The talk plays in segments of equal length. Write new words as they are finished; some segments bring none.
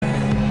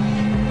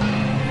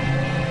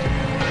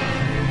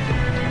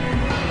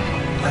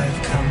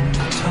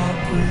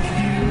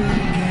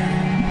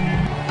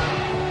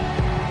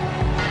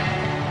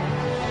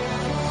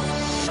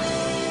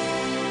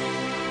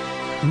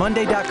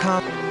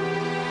Monday.com.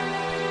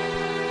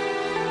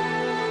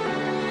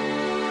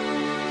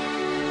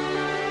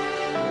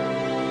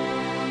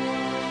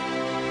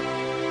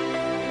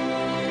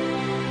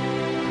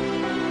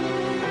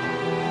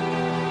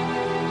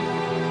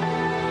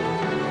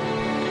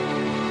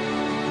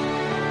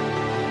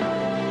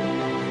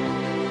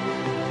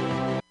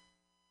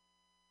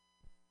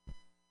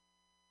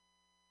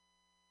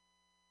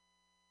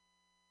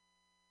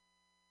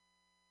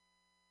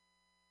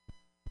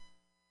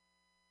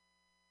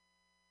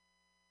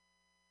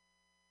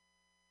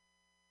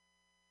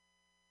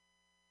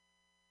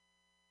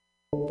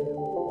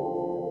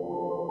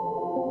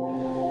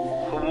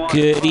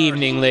 Good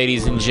evening,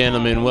 ladies and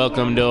gentlemen.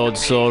 Welcome to Old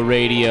Soul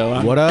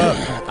Radio. What up?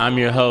 I'm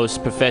your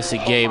host, Professor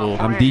Gable.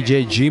 I'm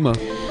DJ Jima.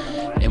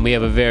 And we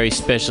have a very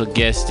special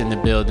guest in the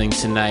building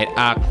tonight,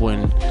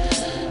 Aquin.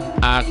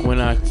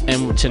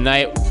 And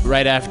tonight,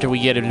 right after we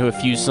get into a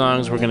few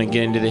songs, we're going to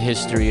get into the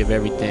history of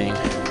everything.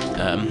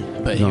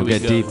 But here we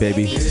get go. Deep,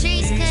 baby.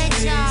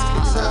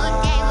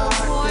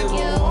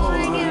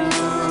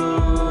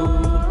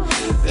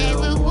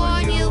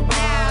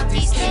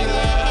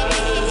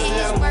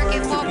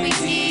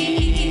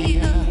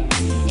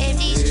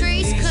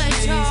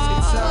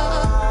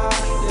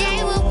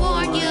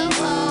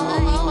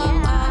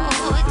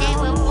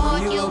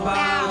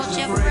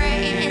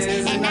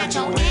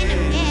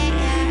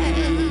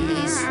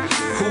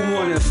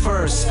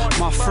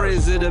 My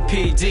friends of the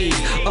PD,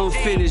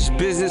 unfinished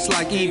business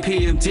like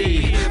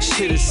EPMD.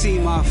 Should've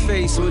seen my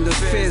face when the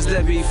feds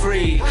let me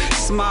free.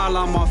 Smile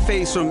on my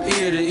face from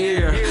ear to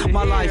ear.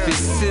 My life is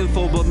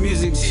sinful, but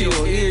music to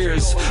your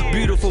ears.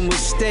 Beautiful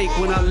mistake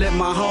when I let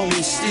my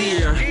homies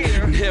steer.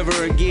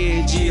 Never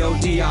again,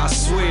 G.O.D. I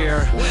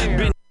swear.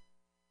 Been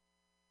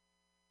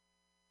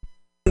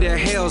to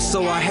hell,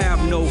 so I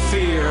have no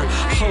fear.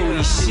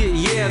 Holy shit,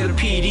 yeah, the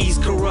PD's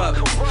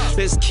corrupt.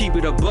 Let's keep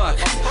it a buck.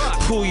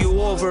 Pull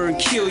you over and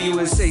kill you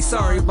and say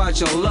sorry about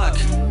your luck.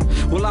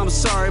 Well, I'm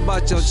sorry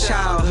about your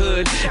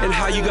childhood and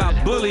how you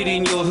got bullied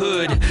in your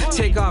hood.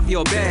 Take off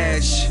your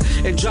badge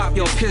and drop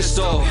your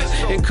pistol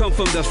and come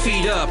from the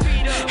feet up.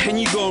 And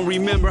you gon'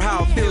 remember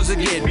how it feels to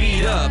get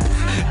beat up.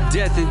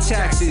 Death and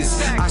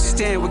taxes. I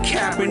stand with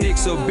Kaepernick,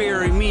 so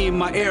bury me in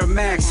my Air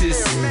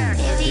Maxes.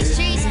 If these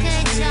streets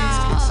could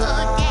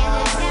talk,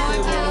 they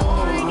would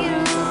warn you.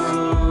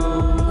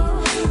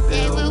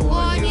 They would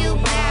warn you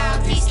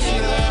about these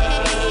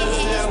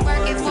killers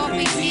working for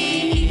me.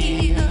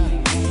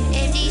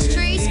 If these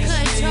streets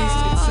could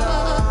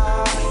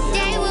talk,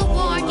 they would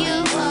warn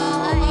you.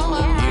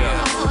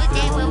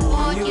 They would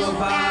warn you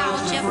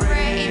about your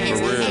friends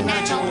and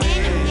not your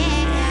enemies.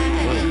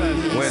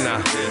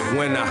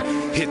 When I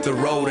hit the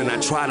road and I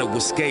try to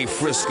escape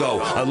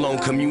Frisco, alone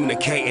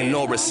communicating,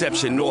 no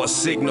reception nor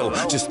signal,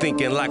 just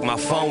thinking like my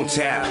phone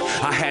tap.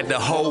 I had to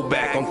hold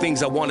back on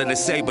things I wanted to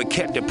say, but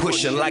kept it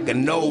pushing like a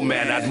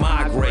nomad. I'd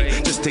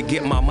migrate just to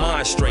get my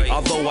mind straight,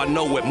 although I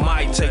know it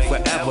might take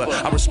forever.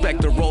 I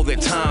respect the role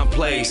that time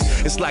plays.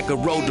 It's like a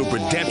road to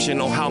redemption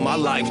on how my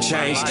life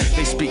changed.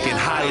 They speaking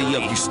highly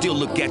of you, still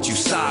look at you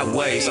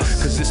sideways,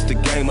 cause it's the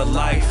game of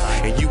life,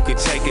 and you can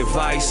take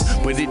advice,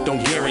 but it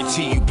don't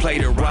guarantee you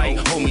played it right.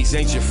 Homies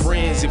ain't your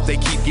friends if they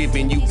keep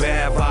giving you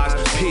bad vibes.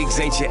 Pigs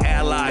ain't your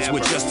allies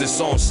with justice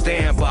on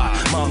standby.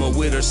 Mama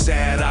with her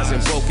sad eyes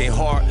and broken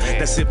heart,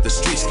 that's if the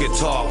streets could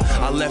talk.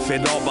 I left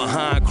it all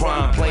behind,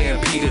 crime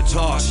playing Peter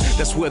Tosh.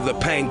 That's where the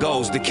pain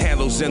goes, the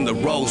candles and the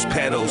rose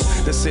petals.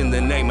 That's in the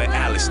name of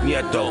Alex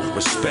Nieto,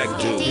 respect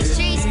due. If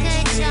these streets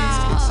could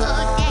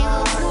talk, they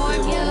would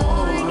warn you.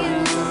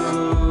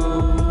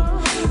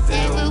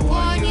 They would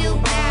warn you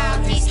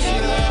about these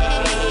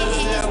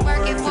killers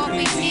working for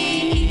me.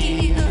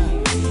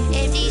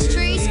 If these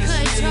streets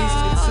could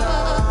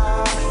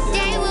talk,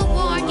 they would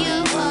warn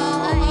you.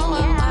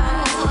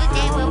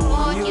 They would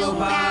warn you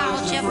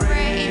about your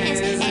friends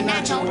and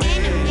not your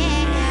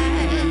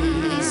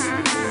enemies.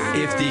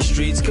 If these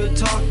streets could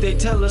talk, they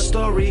tell a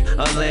story.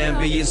 A land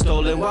being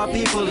stolen while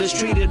people is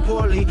treated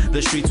poorly.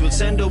 The streets would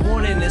send a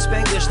warning in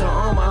Spanglish to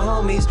all my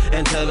homies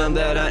and tell them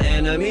that our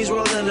enemies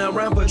rolling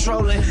around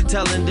patrolling,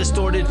 telling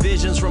distorted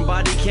visions from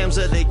body cams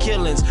of their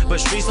killings. But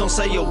streets don't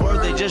say a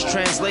word, they just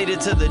translate it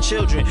to the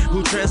children,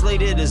 who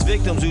translate it as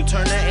victims, who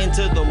turn that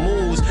into the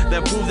moves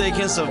that prove they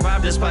can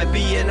survive despite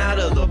being out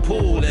of the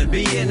pool and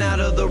being out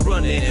of the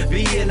running,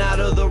 being out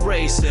of the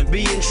race, and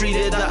being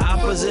treated the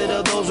opposite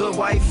of those with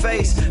white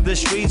face. The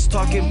streets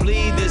talking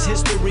bleed, there's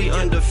history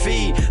under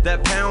feed.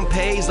 That pound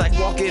pays like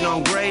walking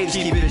on graves.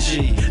 Keep it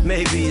G.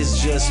 Maybe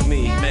it's just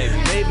me.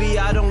 Maybe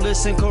I don't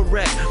listen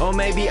correct, or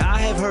maybe I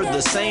have heard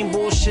the same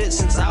bullshit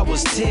since I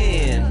was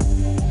 10.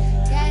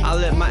 I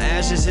let my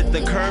ashes hit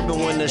the curb,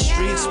 and when the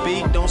streets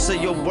speak, don't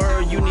say a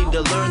word. You need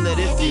to learn that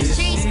if These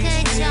streets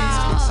could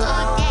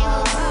talk, they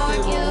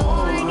would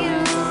warn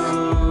you.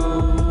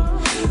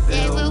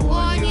 They would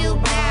warn you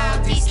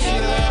about these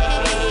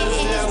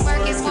killers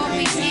working for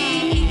me.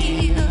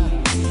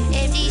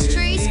 If these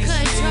streets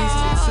could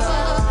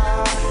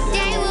talk,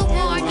 they would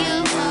warn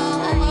you.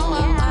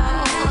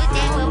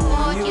 They would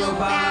warn you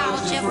about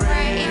your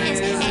friends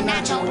and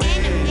not your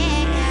enemies.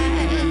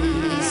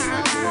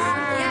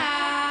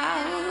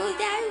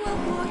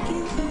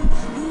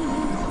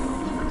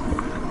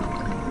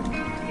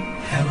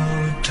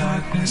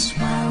 darkness,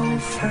 my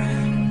old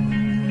friend.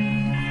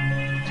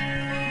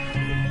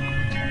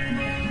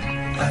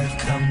 I've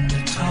come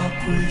to talk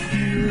with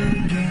you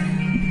again.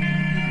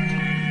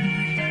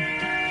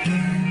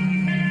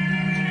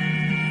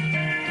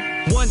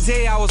 One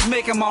day I was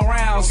making my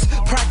rounds,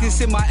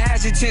 practicing my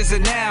adjectives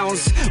and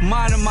nouns,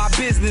 minding my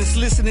business,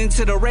 listening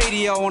to the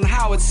radio on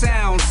how it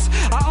sounds.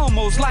 I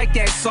almost like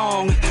that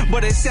song,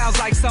 but it sounds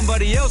like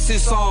somebody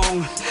else's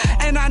song.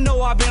 And I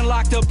know I've been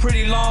locked up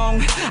pretty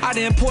long. I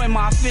didn't point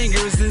my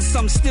fingers and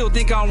some still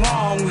think I'm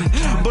wrong.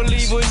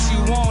 Believe what you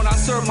want, I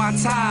serve my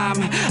time.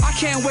 I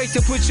can't wait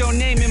to put your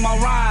name in my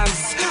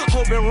rhymes.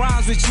 Hope it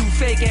rhymes with you,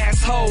 fake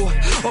asshole.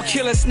 Or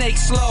kill a snake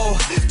slow.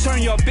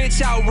 Turn your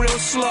bitch out real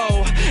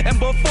slow. And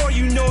before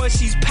you know it,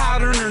 she's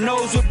powdering her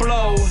nose with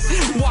blow.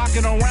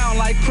 Walking around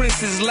like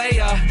Princess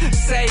Leia.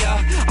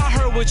 Saya, I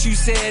heard what you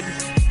said.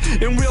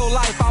 In real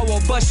life, I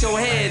will bust your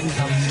head.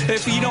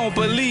 If you don't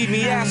believe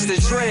me, ask the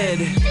dread.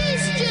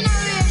 This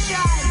generation.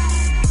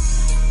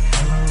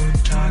 Hello,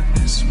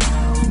 darkness,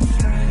 my old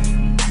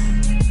friend.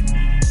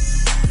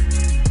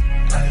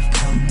 I've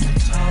come to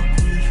talk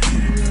with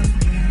you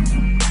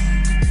again.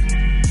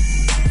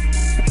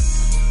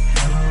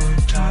 Hello,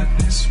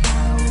 darkness,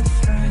 my old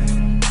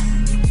friend.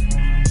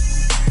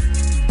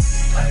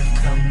 I've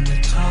come to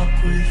talk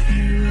with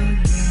you again.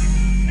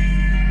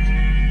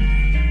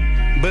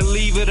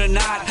 Believe it or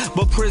not,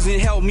 but prison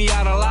helped me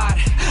out a lot.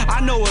 I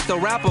know what to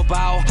rap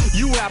about.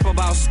 You rap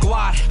about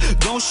squat.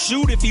 Don't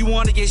shoot if you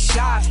want to get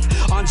shot.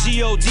 On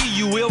GOD,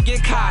 you will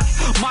get caught.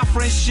 My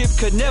friendship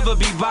could never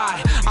be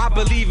bought. I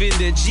believe in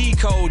the G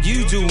code,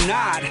 you do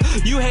not.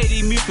 You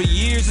hated me for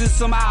years and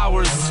some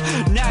hours.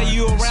 Now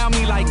you around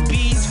me like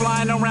bees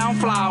flying around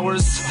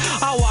flowers.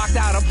 I walked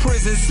out of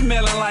prison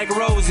smelling like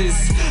roses.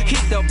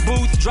 Hit the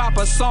booth, drop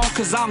a song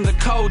cause I'm the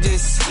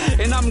coldest.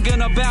 And I'm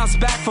gonna bounce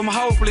back from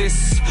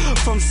hopeless.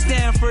 From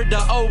Stanford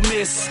to Ole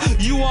Miss.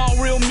 You want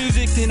real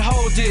music, then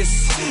hold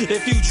this.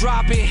 If you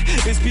drop it,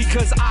 it's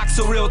because Ox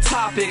a real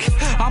topic.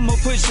 I'ma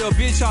put your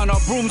bitch on a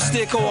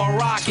broomstick or a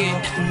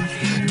rocket.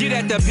 Get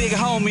at the big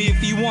homie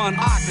if you want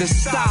Ox to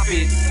stop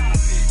it.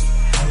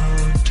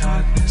 Hello,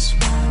 darkness,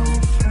 my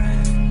old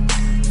friend.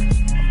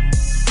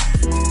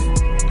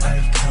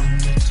 I've come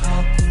to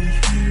talk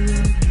with you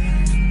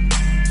again.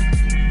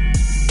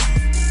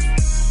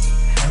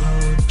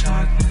 Hello,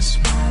 darkness,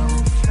 my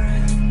old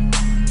friend.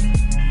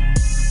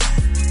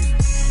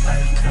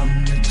 I've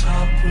come to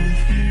talk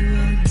with you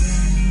again.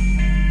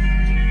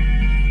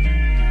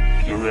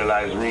 You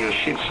realize real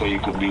shit so you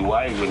could be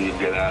wise when you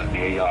get out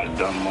there, y'all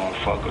dumb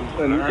motherfuckers.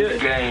 Learn the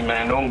game,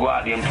 man. Don't go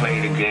out there and play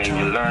the game.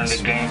 You learn the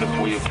game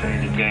before you play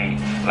the game.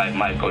 Like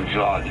Michael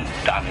Jordan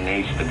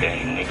dominates the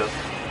game, nigga.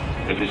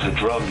 If it's a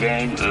drug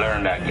game,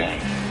 learn that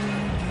game.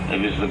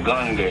 If it's the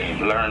gun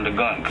game, learn the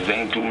gun. Because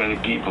ain't too many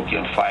people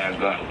can fire a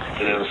gun.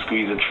 They'll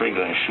squeeze a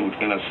trigger and shoot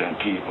innocent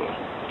people.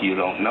 You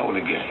don't know the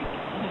game.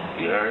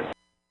 You heard?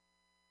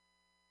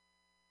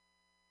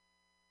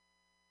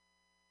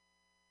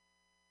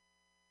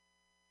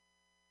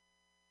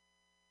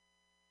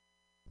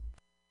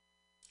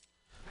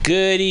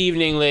 Good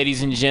evening,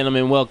 ladies and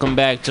gentlemen. Welcome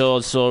back to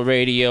Old Soul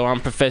Radio. I'm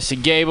Professor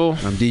Gable.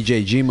 I'm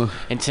DJ Jima.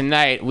 And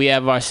tonight we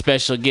have our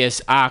special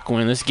guest,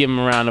 Aquin. Let's give him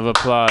a round of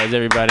applause,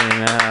 everybody in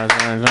the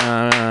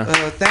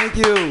house. Thank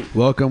you.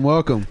 Welcome.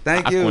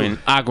 Thank you.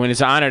 Aquin,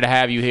 it's an honor to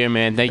have you here,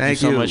 man. Thank you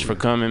so much for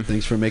coming.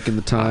 Thanks for making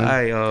the time.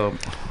 Hey,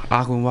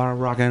 Aquin Water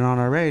rocking on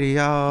the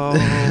radio.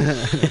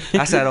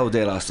 I said old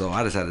De La Soul.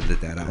 I decided to get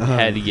that out. I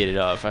had to get it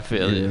off. I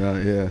feel it.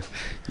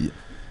 Yeah.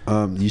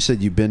 You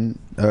said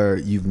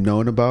you've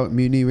known about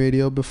Mutiny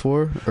Radio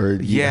before, or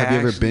have you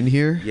ever been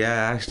here? Yeah,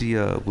 actually,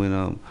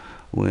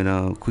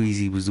 when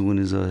Queasy was doing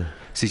his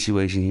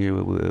situation here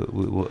with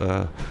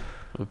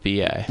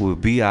BI.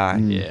 With BI,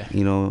 yeah,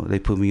 you know, they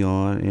put me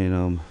on,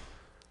 and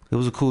it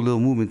was a cool little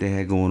movement they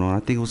had going on. I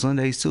think it was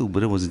Sundays too,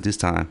 but it wasn't this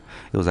time.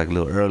 It was like a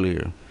little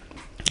earlier.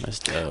 That's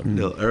dope. A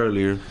little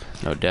earlier,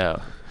 no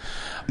doubt.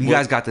 You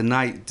guys got the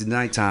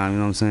nighttime, you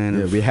know what I'm saying?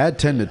 Yeah, we had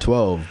 10 to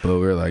 12, but we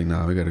were like,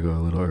 nah, we got to go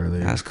a little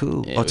earlier. That's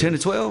cool. Yeah, 10 to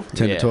 12?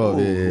 10 to 12,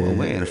 yeah. Oh,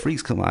 man, the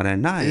freaks come out at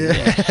night. Yeah,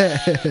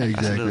 exactly.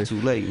 That's a little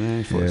too late,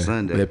 man, for a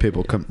Sunday. Yeah,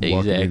 people come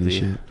walking in and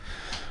shit.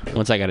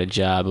 Once I got a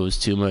job, it was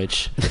too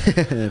much.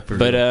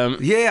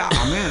 But yeah,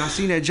 man, I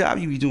seen that job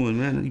you be doing,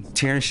 man. You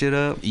tearing shit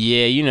up.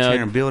 Yeah, you know,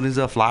 tearing buildings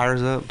up,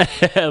 flyers up.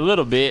 A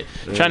little bit.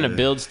 Trying to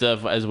build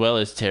stuff as well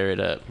as tear it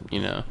up.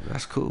 You know,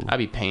 that's cool. I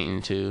be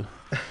painting too.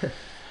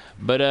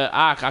 But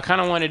I kind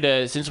of wanted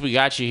to, since we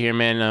got you here,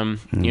 man.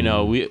 You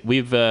know, we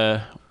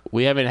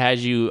haven't had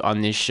you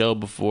on this show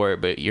before,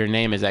 but your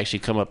name has actually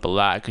come up a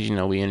lot because, you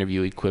know, we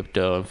interview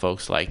Equipto and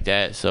folks like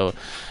that. So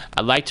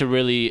I'd like to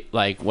really,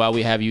 like, while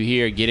we have you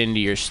here, get into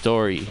your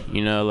story,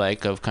 you know,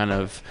 like of kind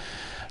of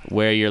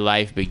where your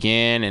life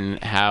began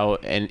and how,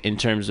 and in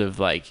terms of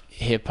like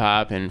hip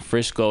hop and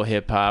Frisco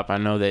hip hop. I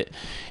know that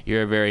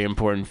you're a very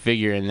important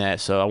figure in that.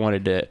 So I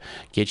wanted to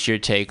get your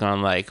take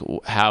on like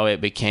how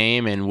it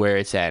became and where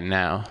it's at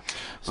now.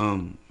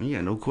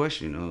 Yeah, no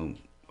question.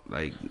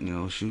 like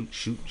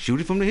shoot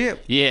it from the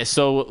hip. Yeah.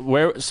 So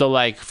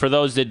like for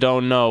those that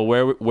don't know,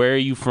 where are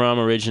you from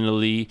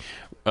originally?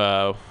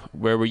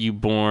 Where were you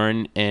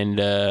born? And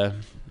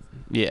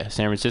yeah,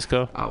 San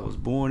Francisco. I was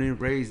born and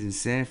raised in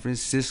San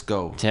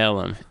Francisco. Tell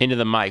them into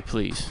the mic,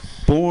 please.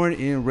 Born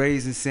and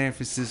raised in San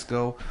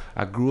Francisco.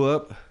 I grew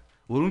up.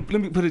 Well, let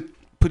me put it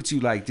to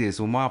you like this.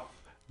 When my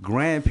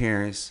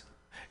grandparents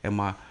and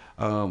my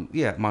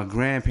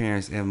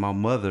grandparents and my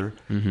mother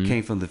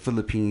came from the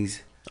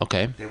Philippines.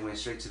 Okay. They went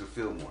straight to the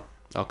Fillmore.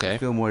 Okay. The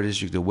Fillmore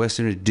District, the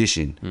Western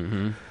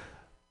Addition.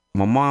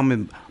 My mom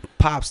and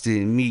pops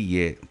didn't meet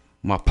yet.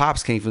 My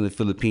pops came from the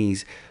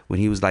Philippines when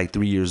he was like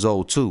 3 years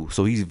old too.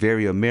 So he's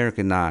very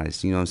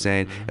Americanized, you know what I'm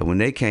saying? And when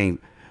they came,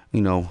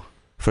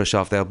 fresh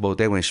off that boat,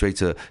 they went straight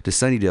to the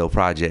Sunnydale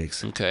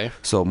projects. Okay.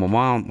 So my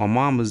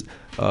mom was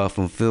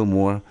from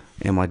Fillmore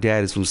and my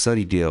dad is from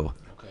Sunnydale.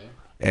 Okay.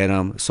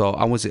 And so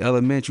I went to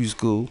elementary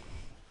school,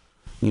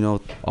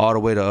 all the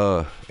way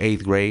to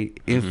 8th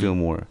grade in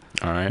Fillmore.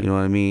 All right. You know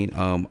what I mean?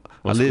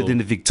 I lived in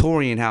the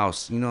Victorian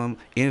house,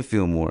 in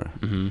Fillmore.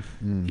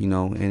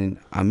 And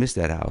I missed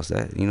that house.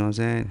 You know what I'm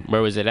saying?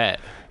 Where was it at?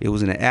 It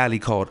was in an alley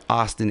called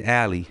Austin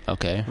Alley.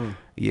 Okay.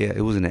 Yeah,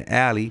 it was in an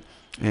alley,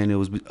 and it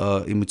was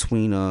in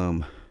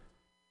between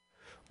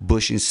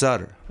Bush and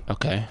Sutter.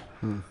 Okay.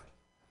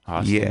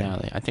 Austin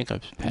Alley. I think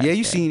I've passed you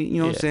that. seen it. You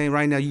know what I'm saying?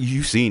 Right now,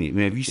 you seen it,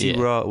 man. If you see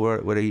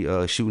where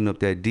they shooting up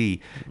that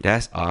D,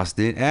 that's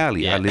Austin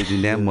Alley. Yeah. I lived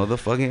in that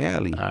motherfucking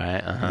alley. All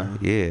right.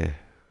 Yeah.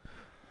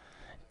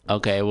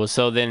 Okay, well,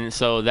 so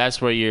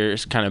that's where your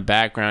kind of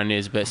background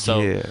is, but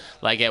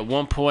like at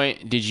one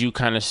point, did you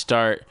kind of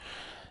start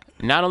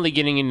not only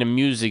getting into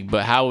music,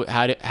 but how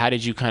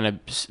did you kind of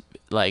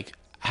like,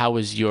 how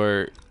was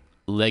your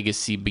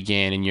legacy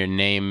began and your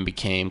name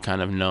became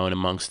kind of known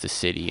amongst the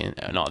city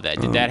and all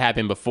that? Did that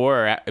happen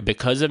before or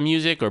because of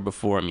music or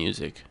before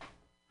music?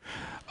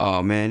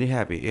 Oh man, it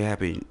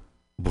happened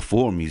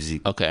before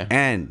music. Okay.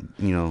 And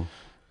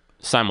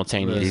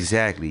simultaneous.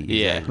 Exactly.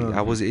 Yeah.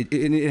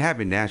 It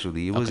happened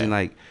naturally. It wasn't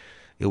like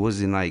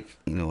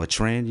a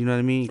trend, you know what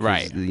I mean?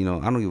 Right. I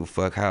don't give a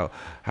fuck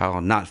how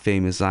not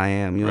famous I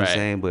am, you know what I'm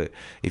saying? But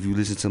if you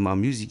listen to my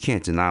music, you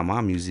can't deny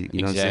my music,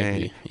 you know what I'm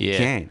saying? Yeah. You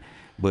can't.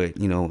 But,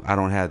 I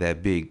don't have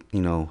that big,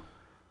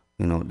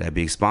 that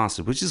big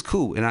sponsor, which is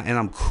cool. And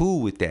I'm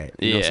cool with that.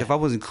 You know what I'm saying? If I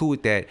wasn't cool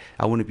with that,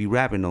 I wouldn't be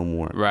rapping no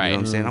more. Right. You know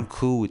what I'm saying? I'm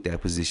cool with that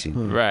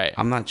position. Right.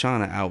 I'm not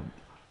trying to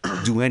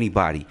outdo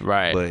anybody.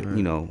 Right. But,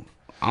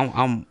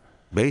 I'm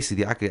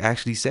basically, I could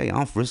actually say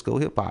I'm Frisco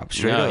hip hop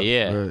straight up.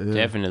 Yeah,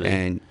 definitely.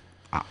 And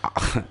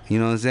you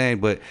know what I'm saying?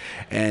 But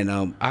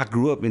I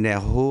grew up in that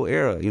whole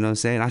era. You know what I'm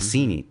saying? I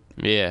seen it.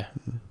 Yeah.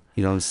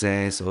 You know what I'm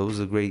saying? So it was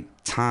a great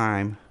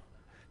time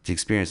to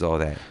experience all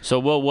that. So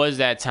what was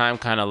that time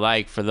kind of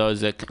like for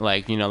those that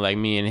like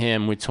me and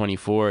him? We're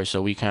 24,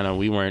 so we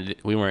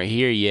weren't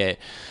here yet.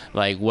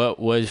 Like, what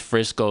was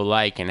Frisco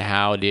like, and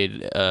how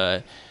did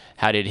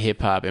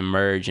hip hop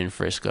emerge in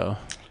Frisco?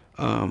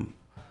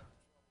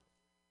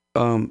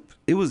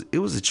 It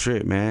was a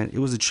trip, man. It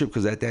was a trip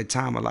because at that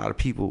time, a lot of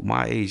people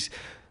my age,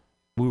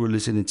 we were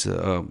listening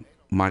to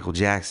Michael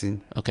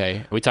Jackson. Okay,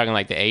 are we talking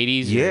like the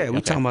 80s? Yeah, we're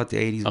talking about the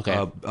 80s.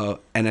 Okay.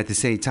 And at the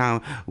same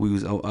time, we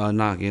was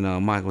knocking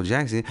Michael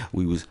Jackson.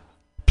 We was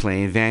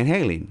playing Van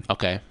Halen.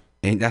 Okay.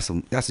 And that's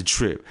a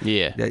trip.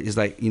 Yeah. That is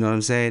like, you know what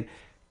I'm saying?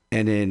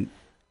 And then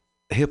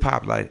hip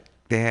hop, like,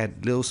 they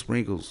had little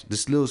sprinkles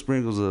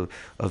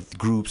of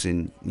groups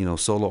and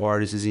solo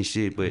artists and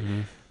shit, but.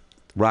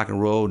 Rock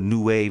and roll,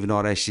 new wave, and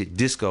all that shit,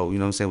 disco, you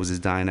know what I'm saying, was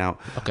just dying out.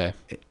 Okay.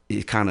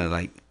 It kind of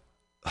like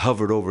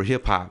hovered over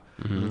hip hop,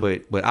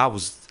 but I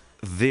was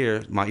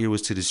there. My ear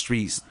was to the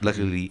streets.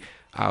 Luckily,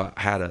 I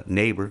had a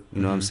neighbor,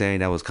 you know what I'm saying,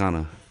 that was kind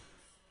of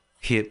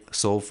hip,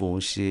 soulful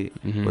and shit,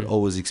 but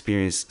always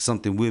experienced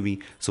something with me.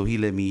 So he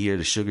let me hear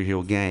the Sugar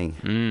Hill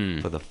Gang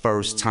for the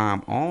first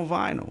time on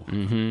vinyl,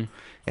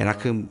 and I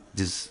couldn't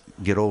just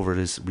get over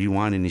this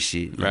rewinding this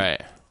shit.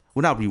 Right.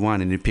 Without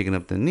rewinding and picking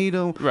up the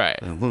needle. Right.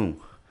 And boom.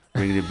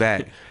 Bringing it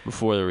back.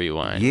 Before the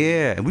rewind.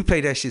 Yeah, and we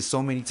played that shit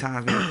so many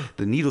times, man.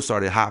 The needle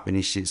started hopping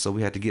and shit, so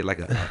we had to get like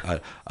a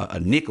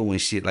nickel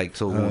and shit, like,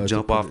 so we won't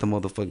jump off the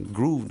motherfucking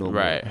groove no more.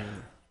 Right.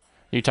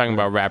 You're talking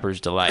about Rapper's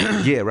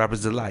Delight. Yeah,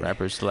 Rapper's Delight.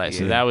 Rapper's Delight.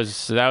 Yeah.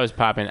 So that was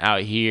popping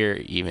out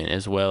here even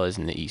as well as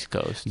in the East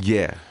Coast.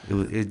 Yeah,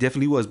 it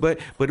definitely was. But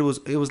it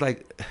was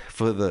like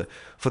for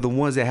the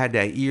ones that had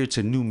that ear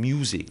to new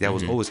music, that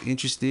was always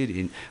interested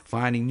in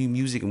finding new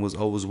music and was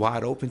always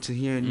wide open to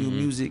hearing new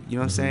music. You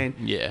know what I'm saying?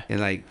 Yeah. And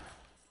like,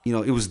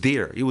 it was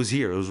there. It was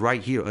here. It was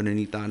right here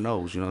underneath our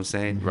nose. You know what I'm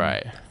saying?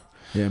 Right.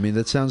 Yeah, I mean,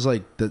 that sounds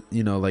like that.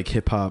 Like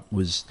hip hop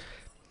was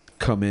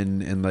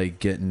coming and like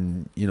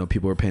getting,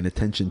 people were paying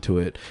attention to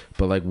it.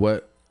 But like,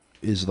 what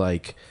is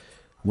like,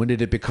 when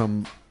did it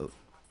go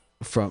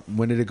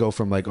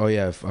from like, oh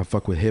yeah, I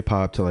fuck with hip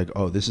hop to like,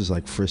 oh, this is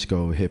like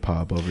Frisco hip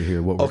hop over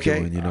here, what we're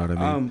doing, you know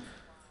what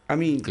I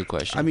mean? Good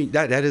question. I mean,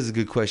 that is a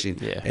good question.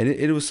 Yeah. And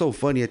it was so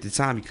funny at the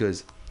time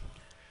because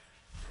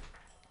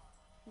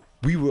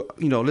we were,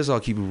 let's all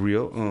keep it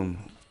real.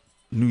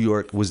 New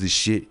York was the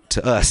shit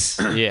to us.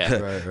 Yeah.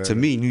 Right. To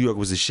me, New York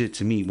was the shit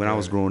to me when I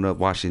was growing up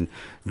watching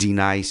D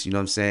Nice, you know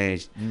what I'm saying?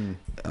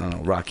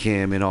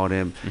 Rakim and all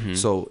them.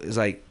 So it's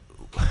like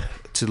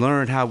to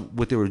learn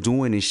what they were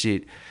doing and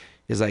shit,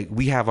 it's like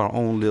we have our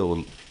own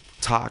little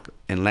talk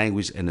and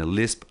language and a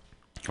lisp.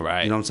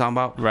 Right. You know what I'm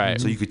talking about? Right.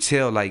 So you could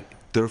tell like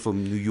they're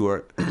from New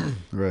York.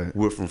 Right.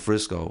 We're from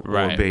Frisco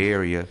Right. or Bay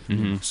Area.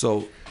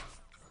 So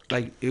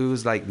like it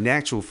was like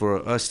natural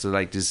for us to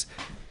like just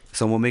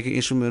someone make an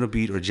instrumental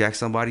beat or jack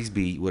somebody's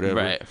beat, whatever.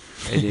 Right.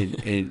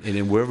 And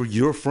then wherever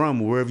you're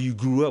from, wherever you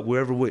grew up,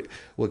 wherever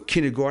what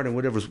kindergarten,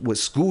 whatever, what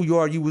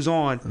schoolyard you was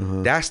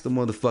on, that's the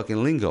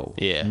motherfucking lingo.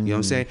 Yeah. You know what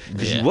I'm saying?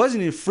 Because Yeah. you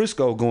wasn't in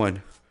Frisco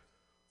going,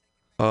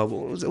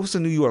 what's the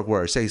New York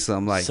word? Say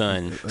something like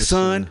Son. You know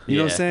what I'm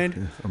Yeah.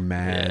 saying? Or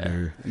mad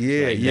or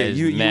Yeah, Like, yeah. that is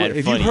You mad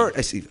if funny. you heard,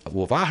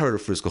 if I heard a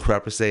Frisco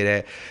rapper say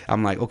that,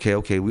 I'm like,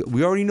 okay.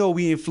 We already know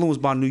we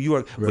influenced by New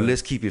York, but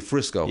let's keep it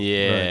Frisco.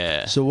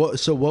 Yeah. So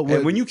what would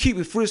And when you keep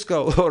it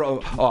Frisco, hold on.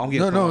 Oh, I'm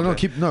getting No,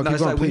 keep keep it's going,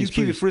 like when you please,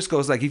 keep it please. Frisco,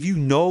 it's like if you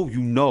know,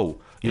 you know.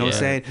 You know what I'm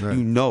saying? Right.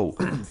 You know,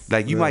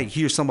 like you might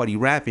hear somebody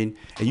rapping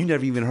and you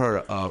never even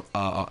heard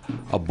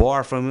a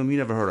bar from him. You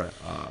never heard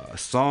a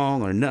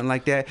song or nothing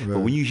like that. But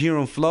when you hear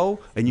him flow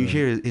and you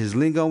hear his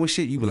lingo and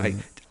shit, you be like,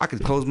 I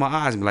could close my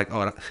eyes and be like,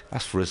 oh,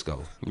 that's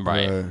Frisco.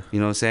 Right. You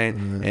know what I'm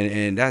saying?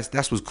 And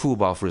that's what's cool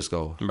about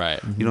Frisco.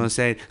 Right. You know what I'm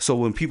saying? So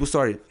when people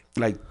started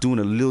like doing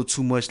a little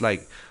too much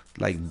like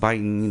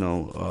biting,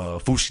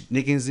 Fush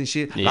Nickens and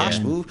shit. Yeah. Losh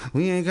move.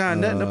 We ain't got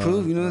nothing to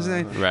prove. You know what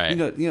I'm saying? Right.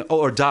 You know,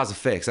 or Daz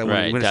Effects. Like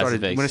Right, when Daz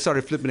it Effects.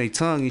 started flipping their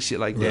tongue and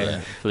shit like that.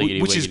 Yeah.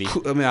 Fliggity Which is wiggity.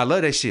 cool. I mean, I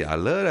love that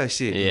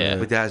shit. Yeah.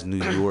 But that's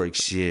New York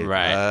shit.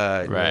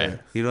 Right. Right.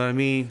 You know what I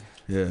mean?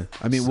 Yeah.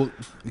 I mean, well,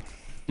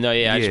 No,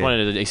 yeah, I just Yeah.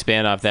 wanted to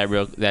expand off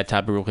that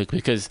topic real quick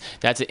because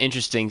that's an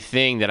interesting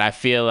thing that I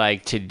feel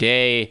like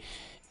today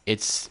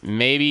it's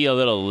maybe a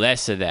little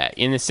less of that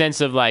in the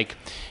sense of like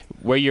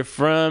where you're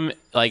from.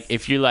 Like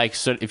if you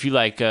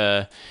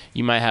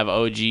you might have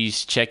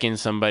OGs checking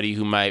somebody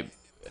who might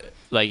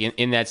like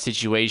in that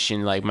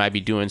situation like might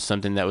be doing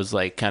something that was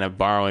like kind of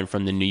borrowing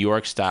from the New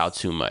York style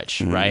too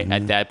much, right?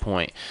 At that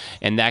point,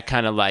 and that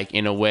kind of like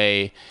in a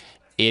way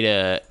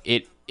it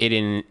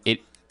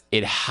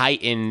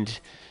heightened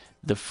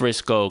the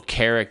Frisco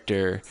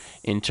character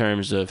in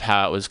terms of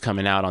how it was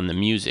coming out on the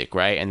music,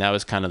 right? And that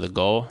was kind of the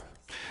goal.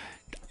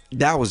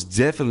 That was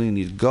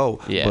definitely the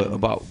goal. Yeah.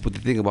 But the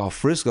thing about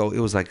Frisco, it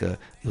was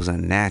a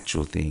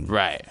natural thing.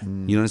 Right.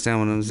 You understand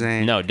what I'm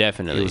saying? No,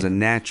 definitely. It was a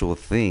natural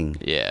thing.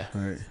 Yeah.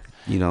 right.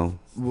 You know.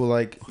 Well,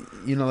 like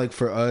like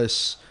for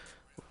us,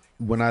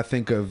 when I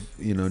think of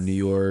New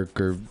York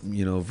or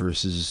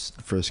versus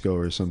Frisco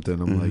or something,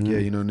 I'm like, yeah,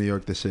 New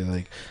York, they say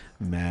like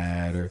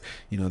mad or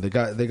they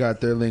got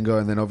their lingo,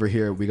 and then over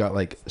here we got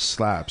like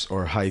slaps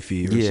or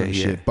hyphy or some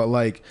shit. But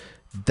like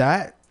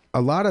that,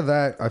 a lot of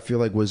that I feel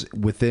like was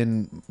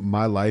within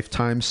my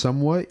lifetime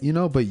somewhat,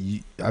 but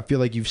I feel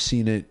like you've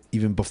seen it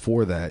even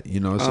before that, so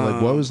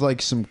like what was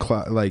like some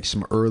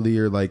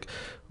earlier like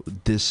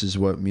this is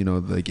what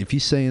like if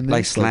he's saying this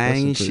like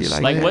slang and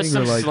shit Like what's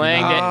some or,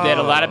 slang that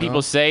a lot of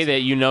people say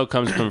that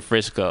comes from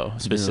Frisco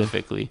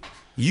specifically?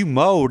 You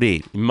mowed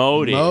it.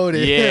 Mowed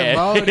it. Yeah.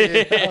 Mowed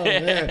it. Oh,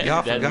 man.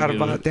 Y'all That's forgot a good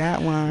about one.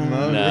 that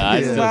one. Nah,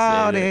 I still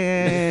Mowed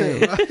say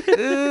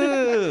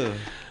it. Ugh.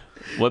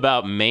 What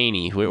about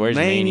Maney? Where's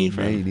Maney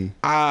from?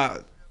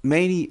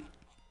 Maney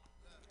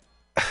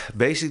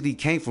basically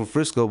came from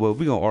Frisco, but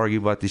we're gonna argue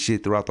about this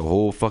shit throughout the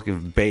whole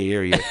fucking Bay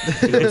Area.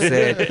 You know what I'm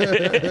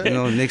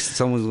saying? Next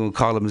someone's gonna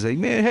call him and say,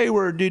 man,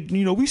 Hayward did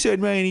we said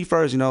Maney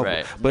first,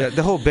 Right. But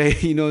the whole Bay,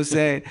 you know what I'm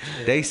saying?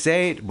 They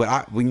say it,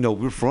 but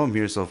we're from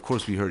here, so of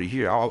course we heard it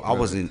here. I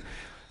wasn't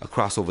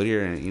across over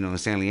there in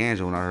San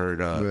Leandro when I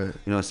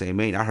heard say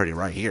Maney. I heard it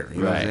right here.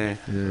 You know what I'm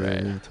saying?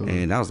 Right. Yeah,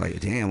 totally. And I was like,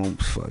 damn,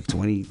 fuck,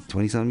 20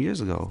 something years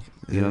ago.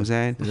 You know what I'm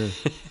saying? Yeah.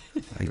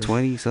 Like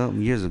 20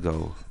 something years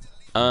ago.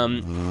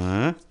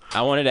 I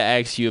wanted to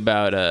ask you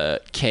about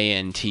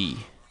KNT.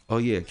 Oh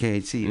yeah,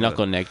 KNT.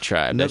 Knuckle Neck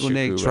Tribe. That's your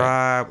Knuckle Neck crew,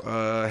 right?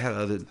 Tribe. Had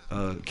other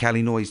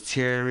Cali Noise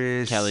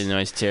Terrorists. Cali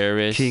Noise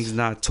Terrorists. Kings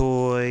Not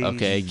Toys.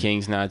 Okay,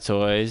 Kings Not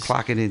Toys.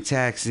 Clocking and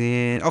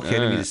taxing. Okay,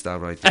 let me just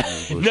stop right there.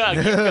 No,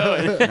 keep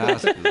going.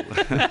 That's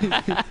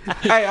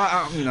cool. Hey,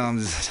 I'm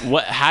just.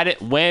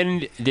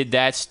 When did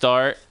that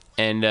start?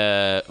 And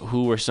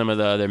who were some of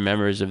the other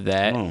members of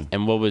that?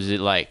 And what was it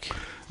like?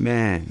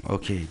 Man,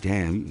 okay,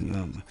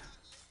 damn.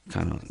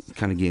 Kind of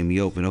getting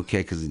me open, okay?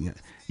 Because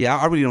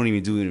I really don't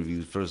even do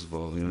interviews. First of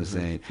all, you know what I'm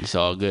saying. It's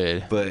all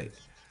good. But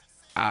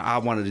I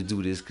wanted to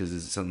do this because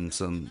it's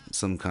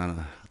some kind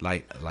of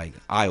like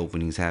eye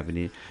openings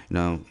happening.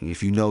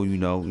 If you know, you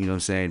know what I'm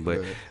saying.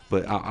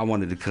 But I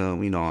wanted to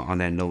come, on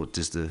that note,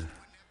 just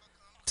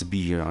to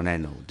be here on that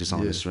note, just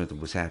on the strength of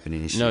what's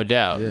happening. And shit. No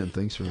doubt. Yeah,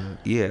 thanks for that.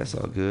 Yeah, that's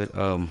all good.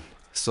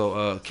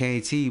 So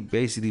KNT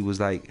basically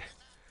was like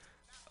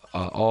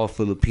all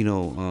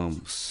Filipino,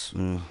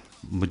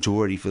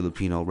 majority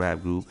Filipino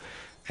rap group,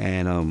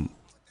 and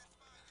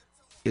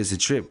it's a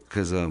trip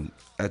because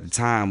at the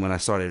time when I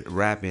started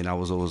rapping, I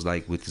was always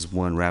like with this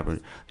one rapper.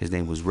 His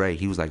name was Ray.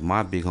 He was like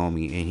my big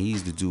homie, and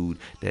he's the dude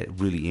that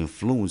really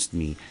influenced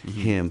me.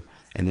 Him,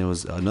 and there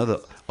was another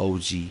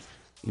OG. You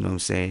know what I'm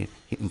saying?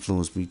 He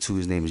influenced me too.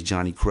 His name is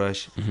Johnny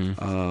Crush.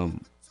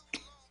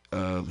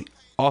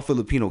 All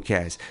Filipino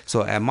cats.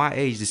 So at my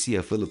age, to see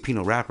a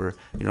Filipino rapper,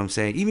 you know what I'm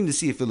saying? Even to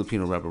see a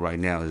Filipino rapper right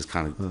now is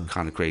kind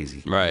of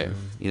crazy. Right.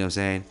 You know what I'm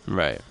saying?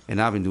 Right.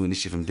 And I've been doing this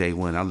shit from day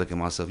one. I look at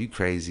myself, you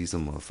crazy,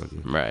 some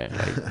motherfucker. Right.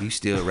 Like, you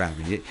still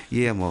rapping?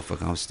 Yeah,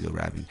 motherfucker, I'm still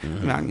rapping. I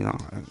mean, you know,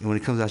 when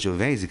it comes out your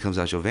veins, it comes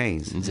out your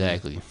veins.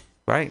 Exactly.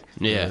 Right?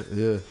 Yeah.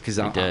 Yeah. Because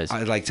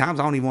I like times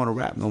I don't even want to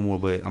rap no more,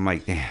 but I'm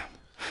like, damn,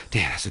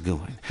 that's a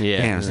good one. Yeah.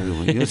 Damn, that's a good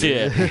one. You know what I'm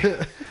saying?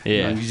 Yeah.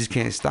 Yeah. You just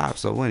can't stop.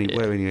 So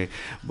anyway,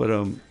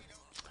 but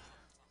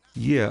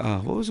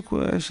what was the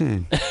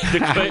question? We're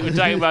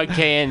talking about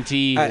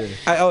KNT.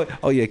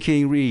 Yeah,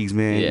 King Reeves,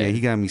 man. Yeah. Yeah, he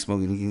got me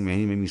smoking. He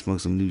made me smoke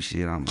some new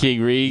shit.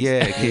 King Reeves?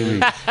 Yeah,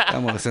 King Reeves.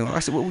 I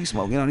said, what we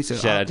smoking on? He said,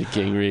 Shout out to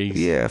King Reeves.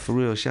 Yeah, for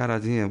real. Shout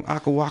out to him.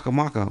 Aka Waka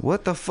Maka.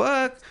 What the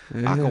fuck?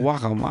 Aka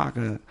Waka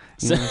Maka.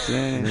 You know what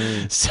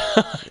I'm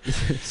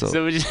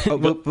saying?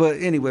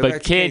 But anyway.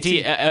 But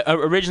KNT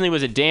originally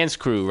was a dance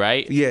crew,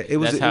 right? Yeah, it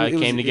was. That's how it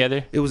came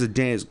together. It was a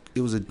dance.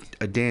 It was a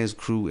dance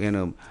crew,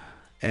 and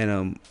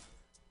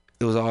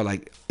it was all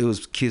like, it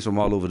was kids from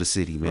all over the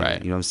city, man.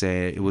 Right. You know what I'm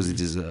saying? It wasn't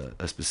just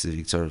a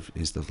specific turf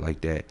and stuff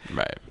like that.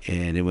 Right.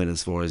 And it went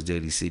as far as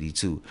Daly City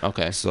too.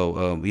 Okay.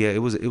 So it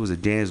was a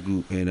dance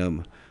group,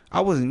 and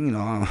I wasn't, you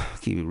know,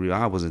 keep it real,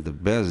 I wasn't the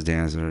best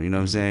dancer. You know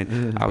what I'm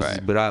saying? I was,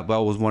 but I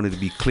always wanted to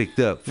be clicked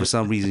up for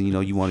some reason. You know,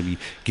 you want to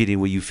get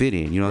in where you fit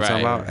in. You know what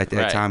I'm talking about? At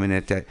that time and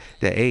at that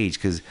age,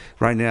 because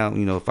right now,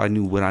 you know, if I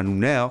knew what I knew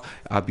now,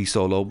 I'd be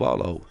solo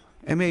bolo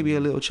and maybe a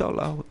little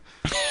cholo.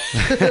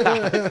 I'm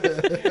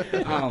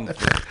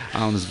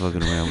just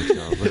fucking around with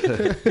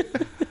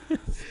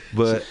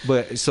y'all,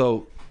 but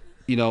so,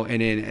 you know,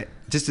 and then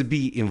just to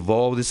be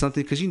involved in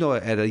something, because you know,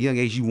 at a young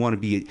age you want to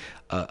be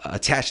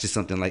attached to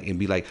something, like, and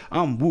be like,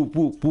 I'm whoop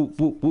whoop whoop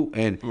whoop whoop,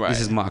 and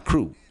this is my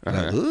crew.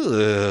 Like,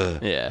 ugh,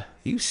 yeah,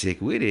 you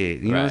sick with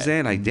it, you know what I'm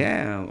saying? Like,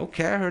 damn,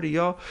 okay, I heard of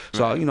y'all.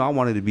 So you know, I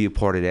wanted to be a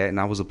part of that,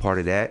 and I was a part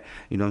of that.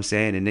 You know what I'm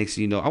saying? And next,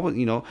 you know,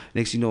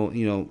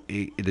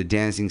 the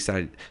dancing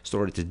started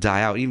to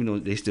die out, even though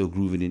they still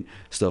grooving and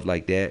stuff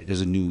like that.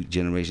 There's a new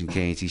generation,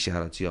 KNT.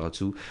 Shout out to y'all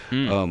too.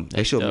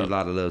 They showed me a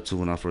lot of love too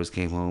when I first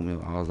came home.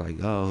 And I was like,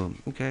 oh,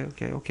 okay,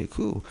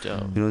 cool. Dope. You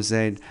know what I'm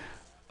saying?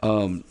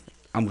 I'm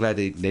glad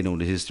they know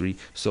the history.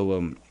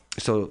 So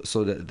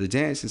the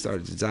dancing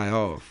started to die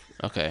off.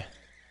 Okay.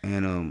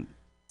 And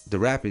the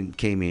rapping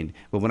came in.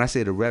 But when I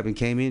say the rapping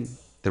came in,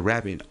 the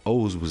rapping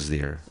always was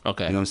there.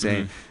 Okay. You know what I'm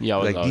saying? Yeah, I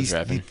was always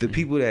rapping. The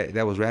people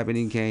that was rapping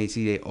in KNT,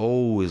 they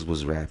always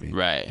was rapping.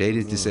 Right. They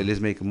didn't just say, let's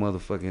make a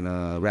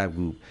motherfucking rap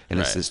group and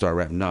let's just start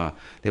rapping. Nah,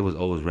 they was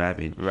always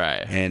rapping.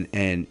 Right.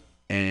 And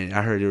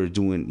I heard they were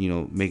doing, you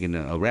know, making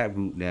a rap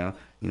group now,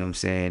 you know what I'm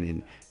saying?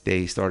 And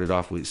they started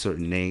off with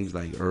certain names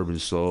like Urban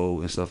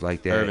Soul and stuff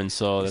like that. Urban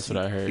Soul, that's what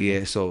I heard.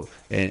 Yeah, so,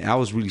 and I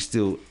was really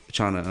still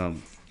trying to,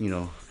 you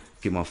know,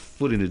 get my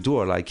foot in the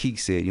door, like Keek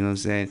said, you know what I'm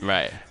saying?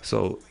 Right.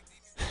 So,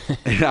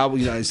 and I,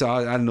 you know, so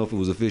I didn't know if it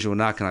was official or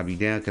not. Can I be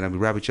down? Can I be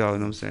rap with y'all? You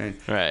know what I'm saying?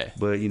 Right.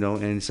 But, you know,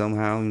 and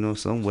somehow, you know,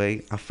 some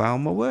way, I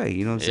found my way,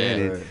 you know what I'm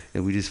saying? Yeah.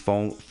 And we just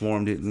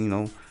formed it, you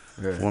know,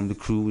 formed the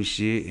crew and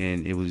shit,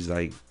 and it was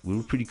like, we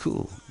were pretty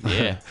cool.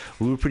 Yeah.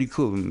 We were pretty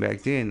cool. And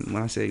back then,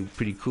 when I say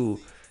pretty cool,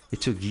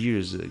 it took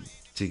years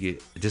to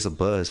get just a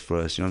buzz for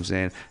us, you know what I'm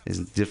saying? It's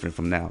different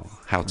from now,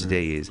 how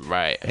today is.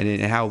 Right. And then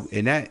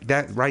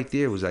that right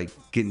there was like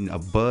getting a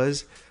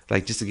buzz,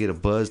 like just to get a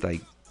buzz,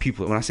 like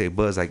people, when I say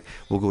buzz, like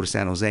we'll go to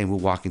San Jose and we'll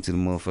walk into the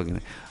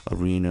motherfucking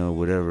arena or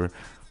whatever,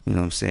 you know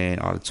what I'm saying,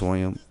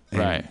 auditorium. And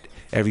right.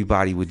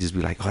 Everybody would just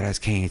be like, oh, that's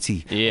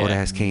KNT. Yeah. Oh,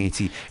 that's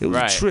KNT. It was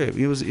a trip.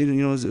 It was, you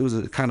know, it was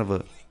a kind of a,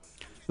 it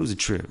was a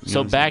trip.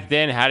 So back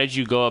then, how did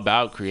you go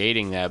about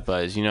creating that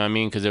buzz? You know what I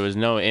mean? Because there was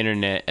no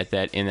internet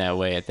in that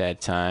way at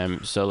that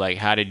time. So like,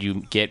 how did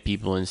you get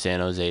people in San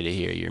Jose to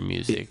hear your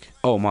music?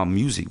 My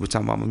music. We're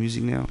talking about my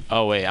music now.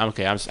 Oh wait,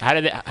 okay. How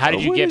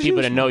did you get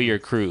people to know your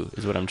crew?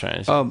 Is what I'm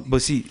trying to say.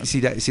 But see,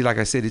 like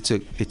I said, it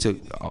took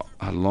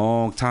a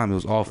long time. It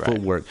was all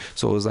footwork.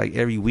 So it was like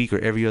every week or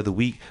every other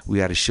week we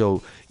had a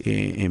show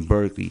in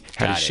Berkeley,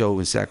 had a show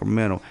in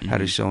Sacramento,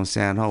 had a show in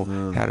San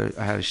Jose,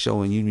 had a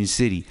show in Union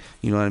City.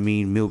 You know what I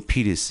mean?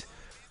 Milpitas,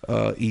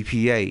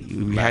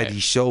 EPA. We had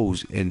these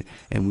shows and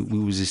we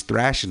was just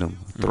thrashing them.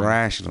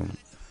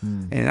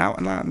 And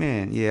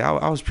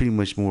I was pretty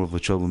much more of a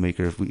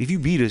troublemaker. If you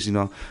beat us, you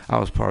know, I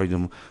was probably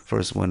the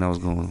first one that was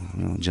going to,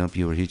 you know, jump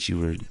you or hit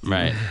you or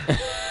right.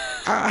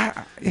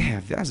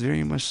 Yeah, that's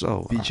very much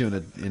so. Beat you in a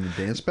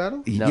dance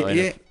battle? No,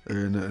 yeah.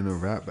 Or in a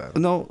rap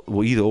battle? No,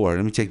 well, either or.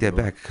 Let me take that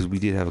back because we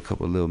did have a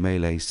couple of little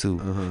melees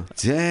too.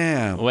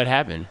 Damn. What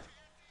happened?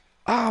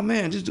 Oh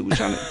man, this dude was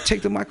trying to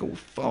take the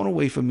microphone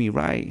away from me,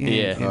 right?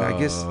 And, and I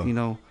guess, you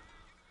know,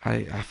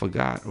 I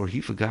forgot, or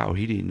he forgot, or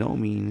he didn't know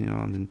me, you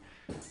know. And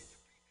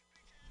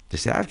the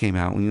staff came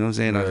out. You know what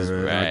I'm saying?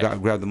 I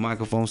grabbed the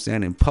microphone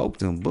stand and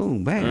poked him.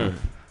 Boom, bam.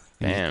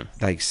 Damn.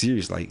 Like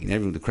serious, like, and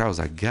everyone, the crowd was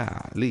like,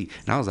 golly.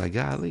 And I was like,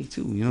 golly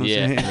too. You know what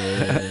I'm saying?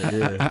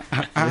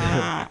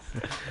 Yeah.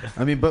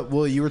 I mean, but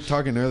well, you were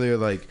talking earlier,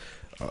 like,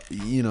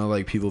 you know,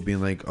 like people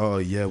being like, oh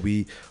yeah,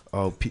 you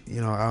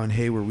know, out in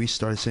Hayward we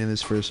started saying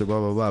this first or blah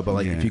blah blah. But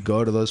like, if you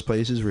go to those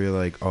places where you're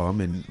like, oh,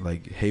 I'm in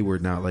like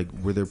Hayward now, like,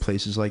 were there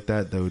places like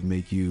that would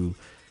make you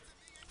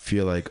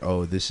feel like,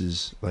 oh, this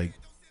is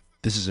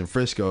in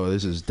Frisco,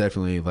 this is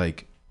definitely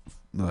like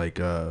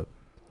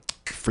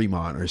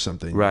Fremont or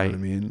something, right? You know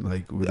what I mean,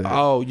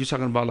 like, you're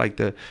talking about like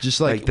the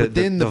just like the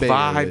within the Bay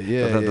vibe,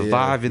 Area. the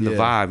vibe in the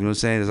vibe. You know what I'm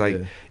saying? It's like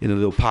in the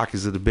little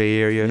pockets of the Bay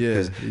Area,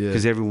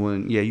 because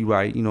everyone, you're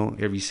right. You know,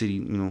 every city,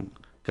 you know,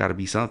 got to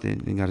be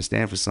something and got to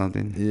stand for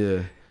something.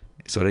 Yeah.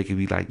 So they can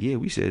be like, yeah,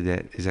 we said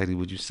that exactly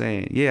what you're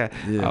saying. Yeah.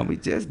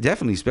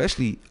 Definitely,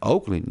 especially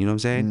Oakland. You know what I'm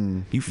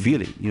saying? You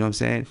feel it. You know what I'm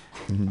saying?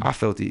 I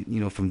felt it.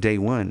 You know, from day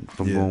one,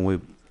 from going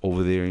with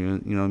over there.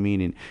 You know what I mean?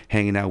 And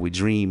hanging out with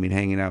Dream and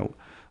hanging out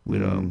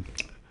with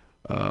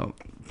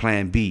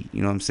Plan B,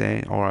 you know what I'm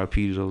saying?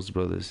 R.I.P. to those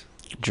brothers.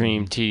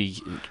 Dream,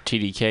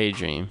 TDK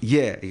Dream.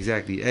 Yeah,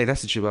 exactly. Hey,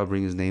 that's the trip. I'll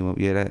bring his name up.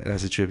 Yeah,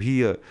 that's a trip.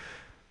 He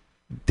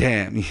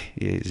damn, yeah,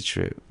 it's a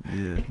trip.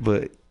 Yeah.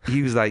 But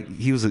he was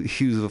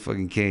a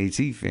fucking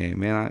KT fan,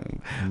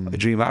 man.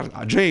 Dream, I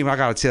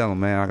gotta tell him,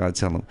 man. I gotta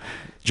tell him.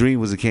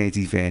 Dream was a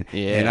KT fan.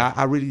 Yeah. And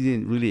I really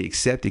didn't really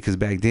accept it because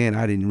back then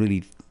I didn't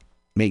really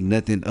make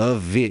nothing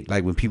of it.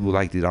 Like when people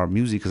liked our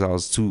music, because I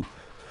was too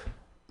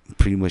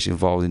pretty much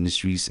involved in the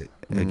streets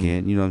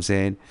again, you know what I'm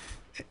saying?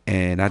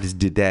 And I just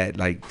did that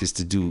like just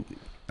to do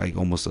like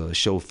almost a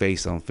show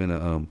face. I'm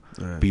finna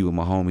be with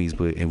my homies,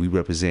 and we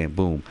represent,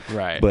 boom.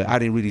 Right. But I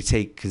didn't really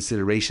take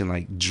consideration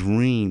like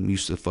Dream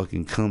used to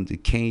fucking come to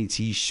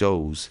KT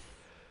shows,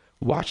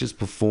 watch us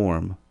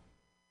perform,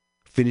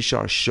 finish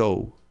our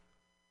show,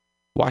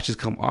 watch us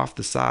come off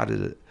the side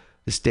of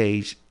the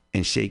stage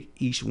and shake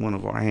each one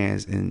of our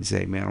hands and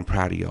say, man, I'm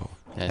proud of y'all.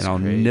 And I'll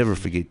never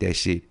forget that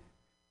shit.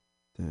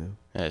 Damn.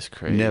 That's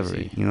crazy. Never,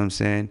 you know what I'm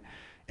saying?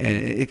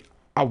 And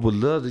I would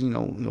love to, you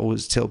know,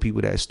 always tell people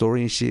that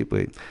story and shit,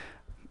 but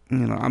you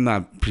know, I'm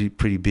not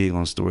pretty big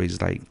on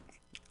stories like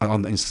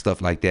and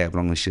stuff like that. But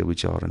I'm gonna share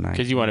with y'all tonight.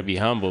 Because you want to be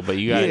humble, but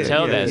you gotta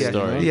tell that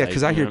story. Yeah,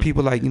 because I hear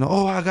people like, you know,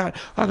 oh, I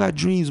got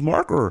Dream's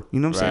marker. You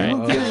know what I'm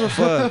saying? Who gives a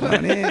fuck,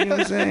 man? You know what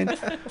I'm saying?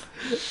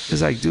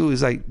 It's like, dude,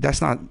 it's like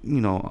that's not,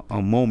 you know,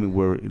 a moment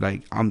where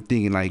like I'm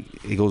thinking like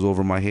it goes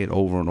over my head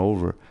over and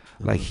over.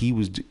 Like he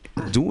was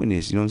doing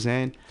this. You know what I'm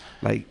saying?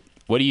 Like.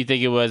 What do you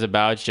think it was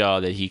about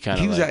y'all that he kind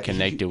of like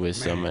connected with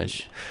so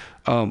much?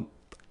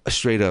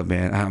 Straight up,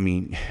 man. I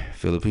mean,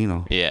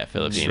 Filipino. Yeah,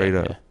 Filipino. Straight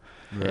up.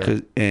 Yeah.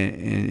 Cause,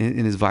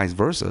 and it's vice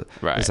versa.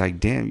 Right. It's like,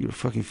 damn, you're a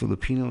fucking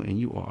Filipino and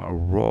you are a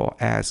raw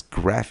ass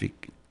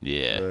graphic.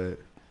 Yeah. Right.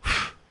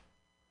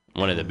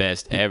 One of the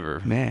best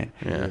ever. Man.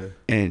 Yeah.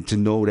 And to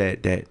know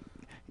that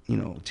you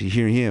know, to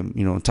hear him,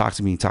 you know, talk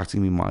to me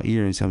in my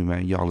ear and tell me,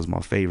 man, y'all is my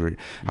favorite.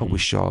 I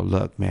wish y'all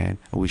luck, man.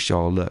 I wish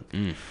y'all luck.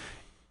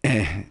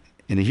 And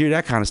to hear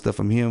that kind of stuff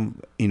from him,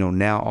 you know,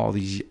 now all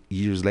these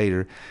years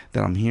later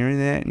that I'm hearing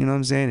that, you know what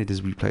I'm saying? It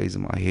just replays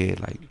in my head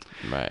like,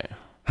 right.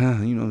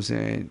 You know what I'm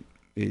saying?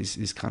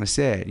 It's kind of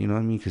sad, you know what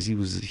I mean? Because he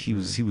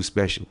was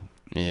special.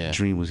 Yeah.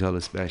 Dream was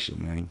hella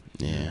special, man.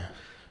 Yeah.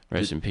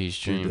 Rest in peace,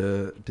 Dream.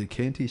 Did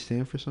KNT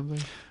stand for something?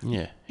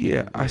 Yeah.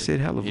 Yeah, I said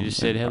hella. You just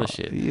said hella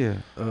shit. Yeah.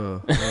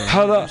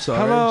 Hello. Shit.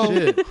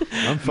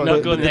 I'm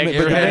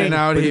fucking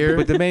out here.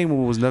 But the main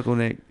one was Knuckle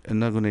Neck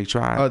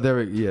Tribe. Oh, there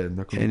we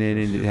Knuckle Neck. And then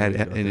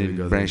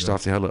it branched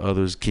off to hella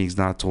others. Kings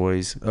Not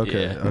Toys.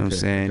 Okay. You know what I'm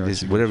saying?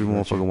 Just whatever you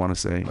motherfucker want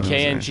to say.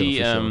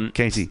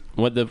 KNT.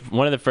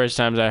 One of the first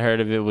times I heard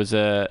of it was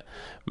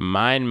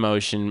Mind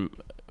Motion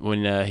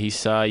when he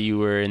saw you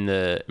were in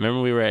the.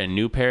 Remember we were at a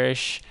New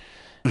Parish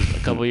a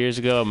couple years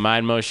ago.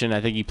 Mind Motion. I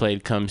think he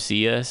played "Come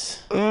See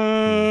Us."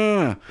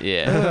 Yeah.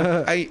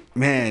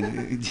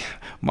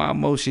 Mind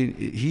Motion.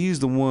 He's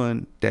the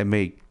one that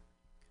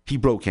he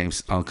broke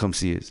 "Come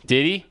See Us."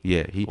 Did he?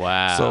 Yeah.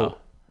 Wow. So,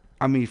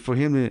 I mean, for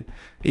him to,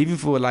 even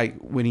for like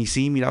when he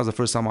seen me, that was the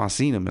first time I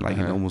seen him in like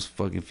in almost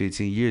fucking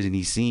 15 years, and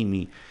he seen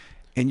me.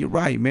 And you're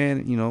right,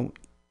 man. You know,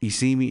 he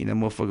seen me, and that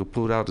motherfucker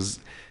pulled out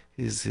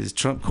his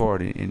trump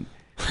card and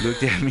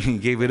looked at me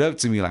and gave it up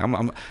to me. Like I'm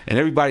and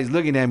everybody's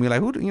looking at me like,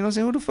 who, you know what I'm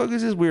saying? Who the fuck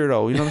is this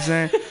weirdo? You know what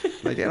I'm saying?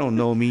 Like they don't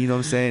know me. You know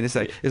what I'm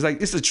saying?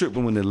 It's a trip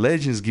when the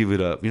legends give it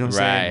up. You know what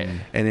I'm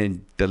saying? And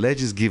then the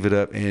legends give it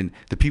up, and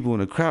the people in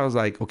the crowd is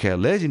like, okay, a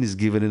legend is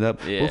giving it up.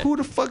 Yeah. Well, who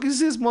the fuck is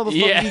this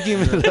motherfucker he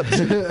giving it up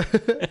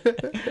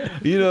to?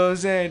 You know what I'm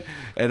saying?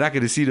 And I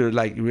could see their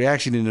like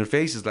reaction in their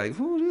faces, like,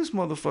 who is this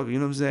motherfucker? You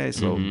know what I'm saying?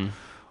 So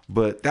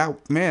But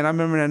that man, I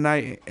remember that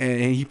night,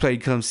 and he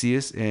played "Come See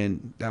Us,"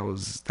 and that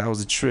was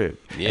a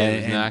trip. Yeah,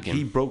 and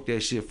he broke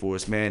that shit for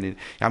us, man. And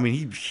I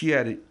mean, he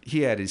had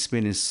it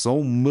spending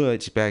so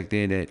much back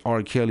then that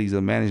R. Kelly's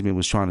management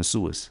was trying to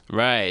sue us.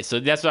 Right. So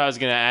that's what I was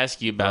gonna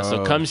ask you about.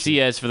 So "Come See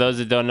Us," for those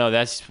that don't know,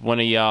 that's one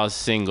of y'all's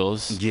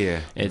singles.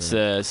 Yeah. It's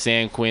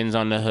San Quinn's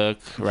on the hook,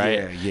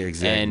 right? Yeah,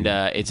 exactly.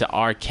 And it's an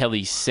R.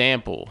 Kelly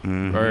sample,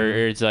 or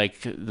it's like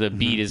the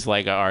beat is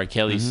like a R.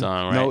 Kelly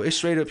song, right? No, it's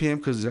straight up him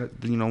because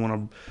when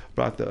I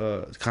brought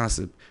the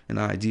concept and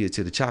idea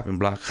to the chopping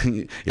block,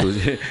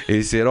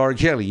 it said R.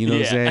 Kelly. You know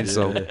what I'm saying?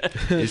 So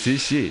it's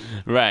his shit.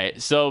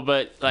 Right. So,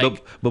 but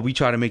like, but we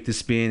try to make the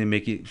spin and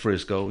make it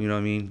Frisco. You know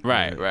what I mean?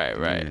 Right.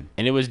 Yeah.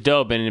 And it was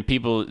dope, and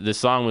the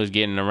song was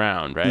getting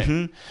around,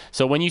 right?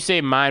 So when you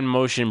say Mind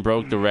Motion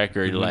broke the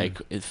record, like,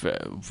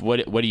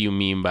 what do you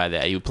mean by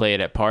that? You play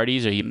it at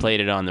parties, or he played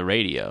it on the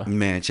radio?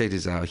 Man, check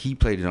this out. He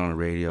played it on the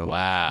radio.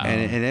 Wow.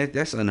 And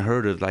that's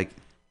unheard of. Like,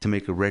 to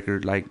make a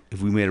record, like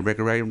if we made a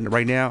record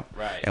right now,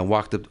 and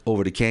walked up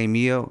over to K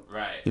Meal,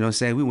 right? You know what I'm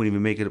saying? We wouldn't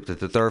even make it up to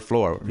the third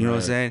floor. You know what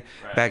I'm saying?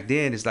 Right. Back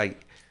then, it's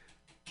like,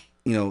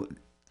 the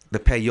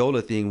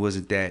payola thing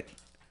wasn't that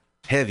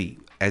heavy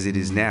as it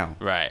is now.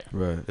 Right.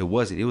 It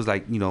wasn't. It was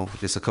like,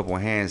 just a couple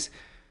of hands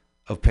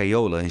of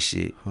payola and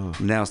shit.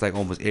 Now it's like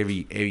almost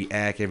every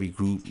act, every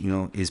group,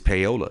 is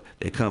payola.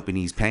 Their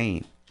company's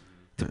paying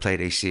to play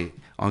their shit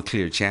on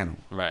Clear Channel.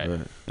 Right. You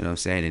know what I'm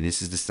saying? And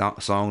this is the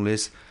song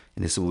list.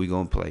 And this is what we're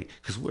gonna play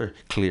because we're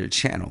Clear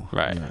Channel,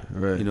 right?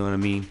 You know what I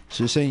mean?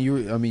 So you're saying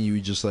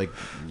you just like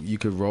you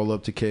could roll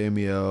up to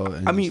KMEL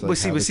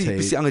and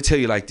see, I'm gonna tell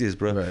you like this,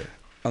 bro. Right. I'm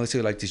gonna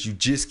tell you like this. You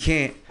just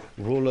can't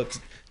roll up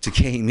to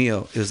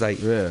KMEL. It was like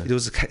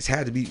it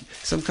had to be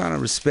some kind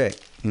of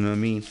respect. You know what I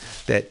mean?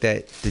 That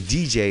the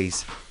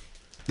DJs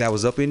that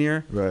was up in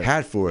there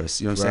had for us.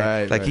 You know what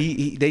I'm saying? Like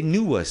they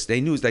knew us.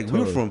 They knew us. Like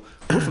we're from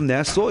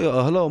that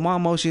soil. Hello,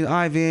 Mind Motion,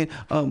 Ivan.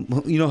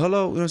 Hello. You know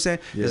what I'm saying?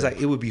 Yeah. It's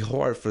like it would be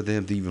hard for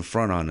them to even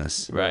front on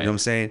us. Right. You know what I'm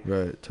saying?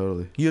 Right.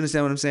 Totally. You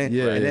understand what I'm saying?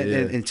 Yeah.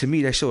 And to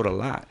me, that showed a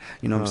lot.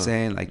 You know what I'm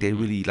saying? Like they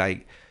really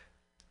like.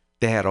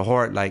 They had a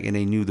heart, like, and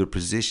they knew their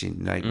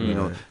position. Like,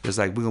 it's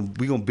like we're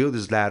gonna build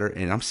this ladder,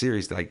 and I'm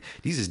serious. Like,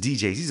 these is DJs.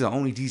 These are the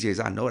only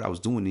DJs I know that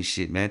was doing this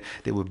shit, man.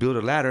 They would build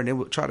a ladder, and they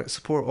would try to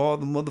support all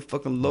the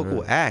motherfucking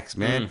local acts,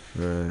 man.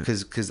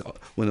 Because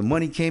when the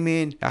money came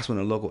in, that's when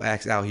the local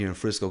acts out here in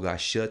Frisco got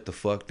shut the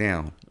fuck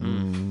down.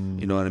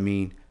 You know what I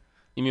mean?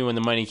 You mean when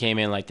the money came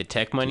in, like the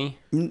tech money?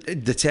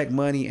 The tech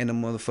money and the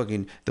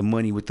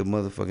money with the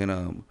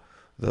motherfucking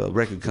the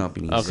record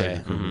companies.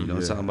 Okay. You know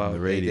what I'm talking about?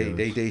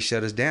 The they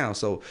shut us down.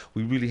 So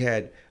we really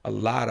had a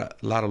lot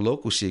of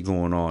local shit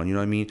going on. You know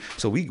what I mean?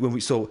 So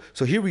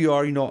so here we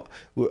are.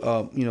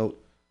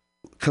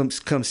 Come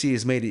See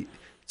Us made it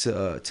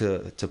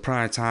to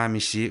prime time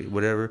and shit,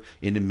 whatever,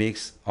 in the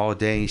mix all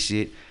day and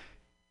shit.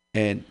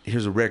 And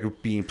here's a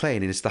record being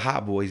played, and it's the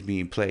Hot Boys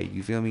being played.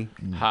 You feel me?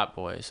 Hot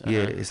Boys. Yeah,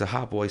 it's a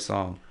Hot Boy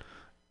song.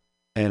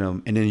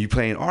 And then you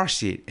playing our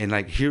shit, and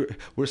like here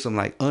we're some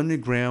like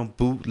underground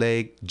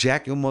bootleg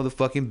jack your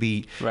motherfucking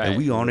beat, and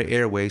we on the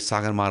airwaves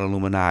talking about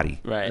Illuminati.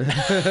 Right.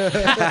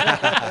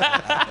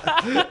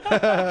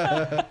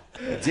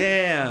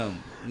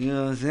 Damn, you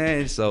know what I'm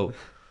saying? So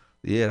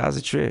yeah, that was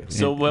a trip.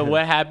 So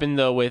what happened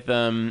though with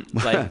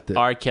like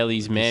R.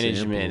 Kelly's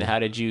management? How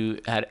did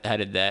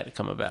that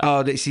come about?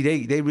 Oh,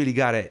 they really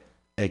got it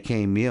at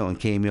KMEL, and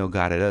KMEL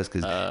got at us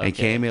and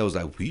KMEL was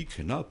like, we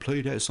cannot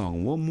play that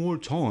song one more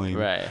time,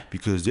 right?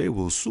 Because they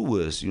will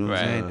sue us. You know what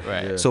I'm saying?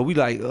 Right. Yeah. So we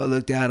like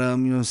looked at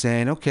them. You know what I'm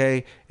saying?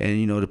 Okay,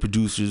 and the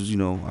producers.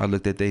 I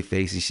looked at their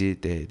face and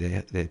shit.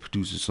 They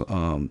producers.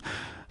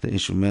 The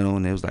instrumental,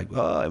 and it was like,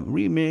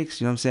 remix,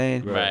 you know what I'm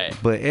saying? Right.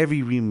 But every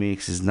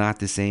remix is not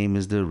the same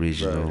as the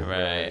original.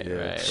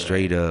 Right.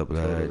 Straight up.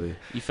 Totally.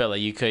 You felt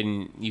like you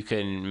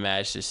couldn't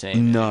match the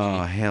same. No,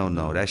 energy. Hell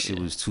no. That shit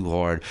was too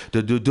hard.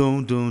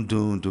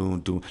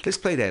 Doom. Let's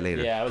play that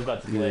later. Yeah, I was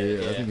about to play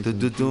it.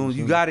 Yeah.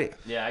 You got it?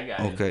 Yeah, I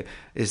got it. Okay.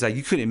 It's like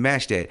you couldn't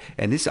match that.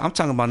 And this, I'm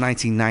talking about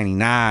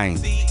 1999.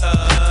 You need to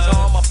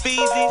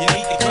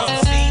come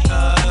see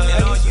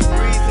and all you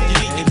breathing, you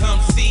need to come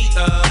see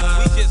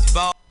we just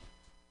bought.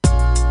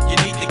 You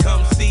need to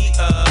come see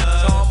to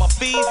all my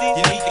feezies.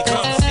 You need to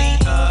come see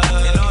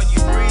and all you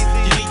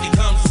breathing. You need to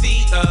come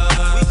see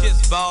we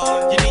just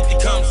bought. You need to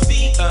come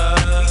see we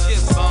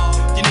just bought.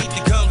 You need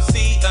to come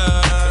see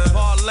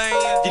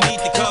Parlaying. You need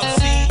to come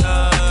see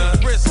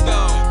Frisco.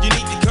 You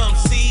need to come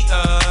see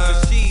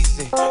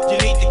Cheesy. You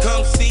need to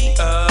come see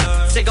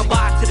Say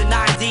goodbye to the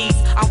 90s.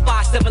 I'm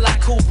 5'7"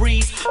 like Cool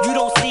Breeze. You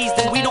don't seize,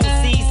 then we don't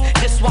seize.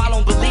 Just swallow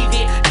and believe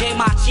it.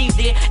 Game I achieved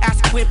it.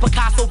 Ask Quinn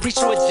Picasso, reach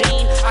through a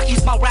gene. I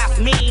keep my raps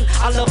mean.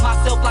 I love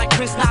myself like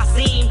Prince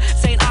Nassim.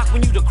 Saying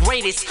when you the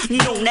greatest. You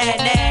know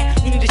nah.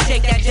 You need to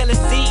shake that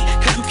jealousy.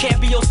 Cause you can't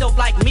be yourself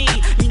like me.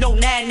 You know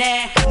nah.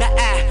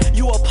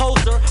 You a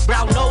poser,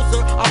 brown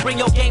noser. I'll bring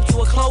your game to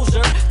a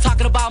closure.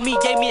 Talking about me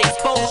gave me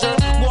exposure.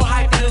 More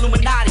hype than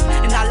Illuminati,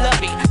 and I love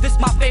it. This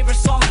my favorite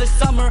song this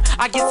summer.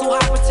 summer. I get so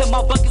high pretend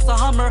my bucket's a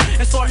Hummer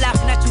and start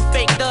laughing at you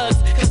fake thugs.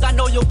 Cause I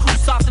know your crew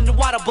soft in the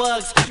water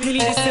bugs. You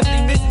need to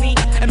simply miss me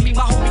and meet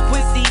my homie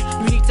Quincy.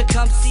 You need to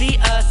come see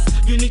us.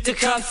 You need to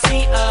come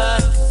see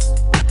us.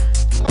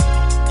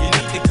 You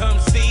need to come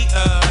see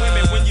us.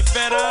 Women, when you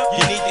fed up,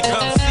 you need to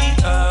come see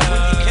us.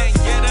 When you can't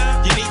get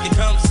up, you need to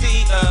come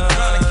see us.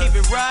 Trying to keep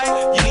it right,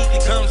 you need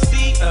to come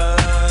see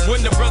us.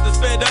 When the brothers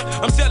fed up,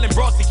 I'm telling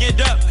bros to get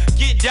up,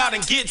 get out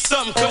and get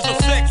something, cause your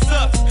sex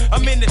sucks.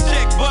 I'm in the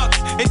check bucks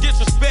and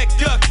disrespect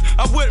ducks.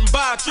 I wouldn't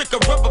buy a trick, a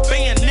rubber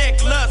band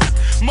necklace.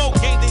 More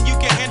game than you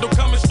can handle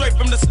coming straight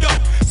from the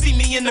scope. See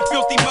me in the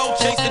filthy mode,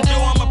 chasing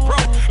Joe, I'm a pro.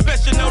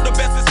 Best you know the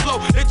best is slow,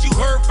 that you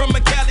heard from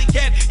a Cali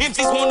cat.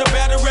 MCs want a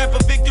battle rap, a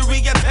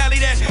victory, I tally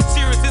that.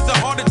 Serious is a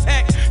heart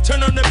attack.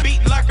 Turn on the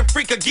beat like a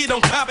freak, or get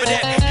on top of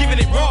that. Giving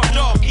it raw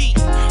dog heat,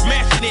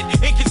 mashing it,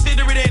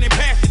 inconsiderate and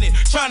impassionate.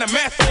 Trying to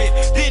master it,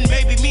 then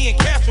maybe me and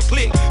Cash will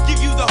click. Give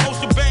you the whole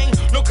shebang,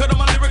 no cut on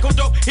my lyrical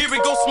dope. Here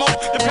it goes smoke,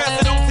 then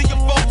pass it on to your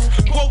folks.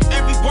 Quote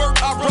every word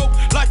I wrote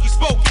like you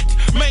spoke it.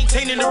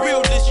 Maintaining the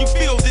realness, you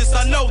feel this,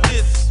 I know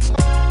this.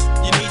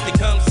 You need to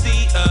come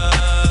see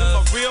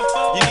us. Real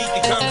folk, you need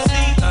to come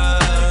see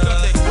us. You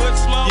got that good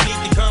smoke, you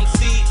need to come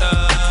see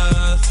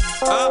us.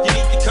 You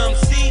need to come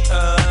see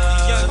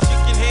us. You young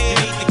chicken head,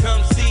 you need to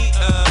come see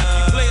us.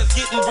 You players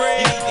getting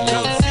bread, you need to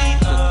come see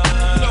us.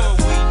 You know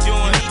what we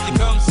doing, you need to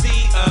come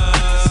see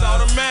us. It's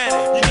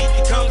automatic, you need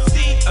to come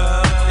see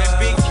us. That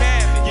big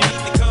cabin, you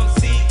need to come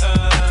see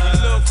us.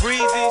 You little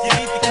breezes, you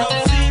need to come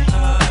see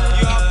us.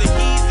 You off the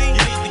easy,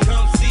 you need to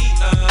come see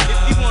us.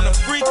 If you wanna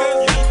freak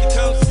us, you need to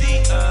come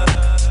see us.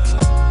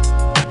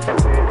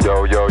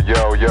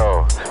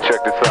 Yo,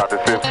 check this out, this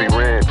MC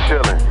Ren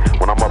chillin'.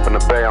 When I'm up in the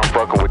bay, I'm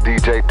fucking with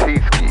DJ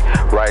T-Ski.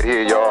 Right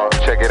here, y'all,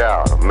 check it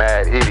out,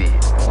 Mad Idiot,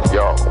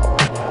 yo.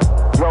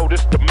 Yo,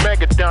 this the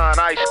Megadon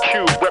Ice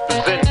Cube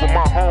representing with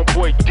my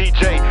homeboy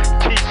DJ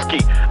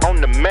T-Ski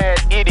on the Mad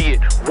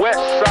Idiot West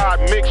Side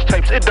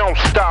mixtapes. It don't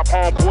stop,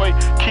 homeboy,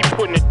 keep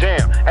putting it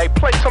down. Hey,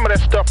 play some of that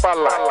stuff I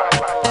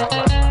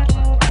like.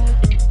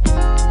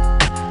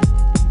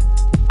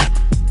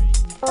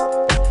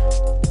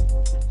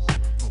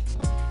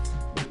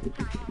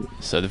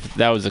 So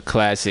that was a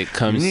classic.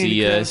 Come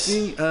see us.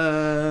 You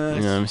know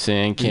what I'm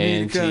saying?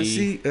 KNT. Come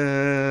see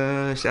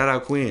us. Shout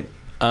out Quinn.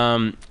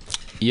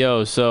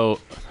 Yo, so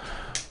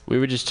we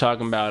were just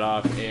talking about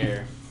off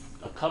air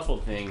a couple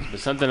things, but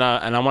something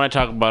I want to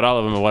talk about all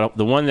of them. But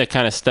the one that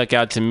kind of stuck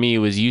out to me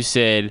was you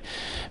said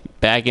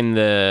back in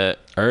the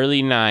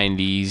early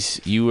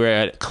 90s, you were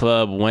at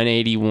Club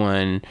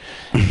 181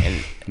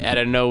 and out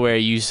of nowhere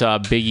you saw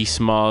Biggie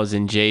Smalls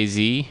and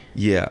Jay-Z.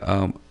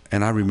 Yeah,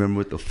 and I remember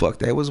what the fuck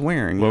they was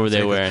wearing. What were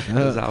they wearing?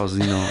 Because I was,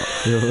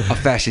 a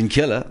fashion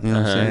killer. You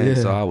know what I'm saying? Yeah.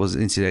 So I was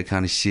into that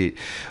kind of shit.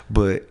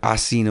 But I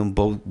seen them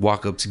both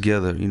walk up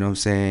together. You know what I'm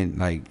saying?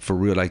 Like, for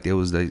real, like they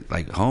was like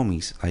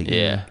homies. Like,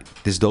 yeah.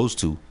 There's those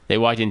two. They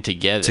walked in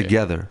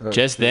together.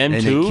 Just them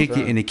and two? They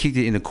kicked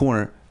it in the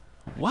corner.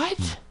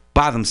 What?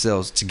 By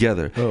themselves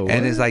together. Oh,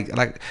 and it's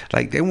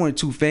like they weren't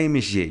too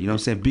famous yet. You know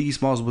what I'm saying? Biggie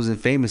Smalls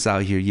wasn't famous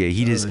out here yet.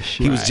 He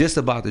was just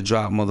about to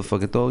drop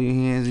motherfucking throw your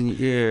hands in your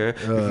air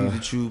if you the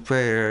true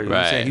player. You know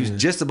what I'm saying? He was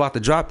just about to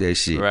drop that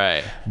shit.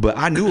 Right. But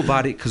I knew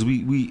about it because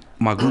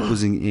my group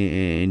was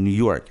in New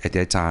York at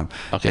that time.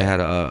 Okay. They had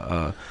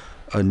a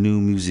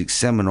new music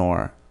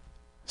seminar.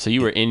 So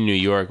you were in New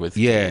York with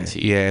KNT.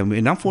 Yeah,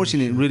 and I'm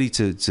fortunate really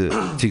to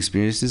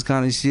experience this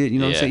kind of shit. You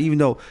know what I'm saying? Even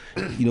though,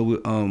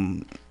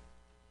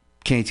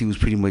 KNT was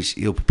pretty much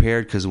ill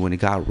prepared because when it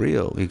got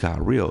real. And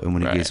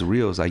when it gets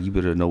real, it's like you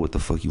better know what the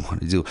fuck you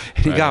want to do.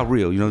 And it got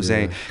real, you know what I'm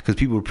saying? Because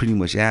people were pretty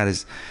much at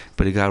us,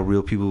 but it got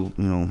real. People,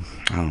 I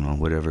don't know,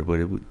 whatever.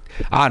 But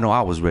I know I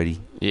was ready.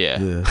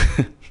 Yeah.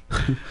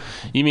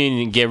 You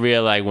mean get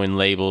real like when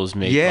labels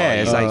make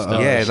it's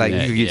like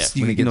you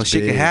get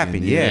shit can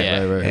happen.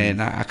 Right. And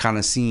I kind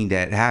of seen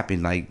that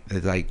happen. Like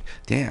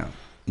damn,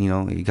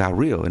 it got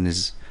real and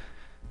it's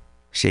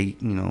shake.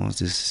 It's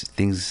just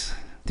things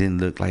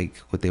didn't look like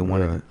what they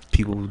wanted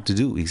people to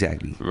do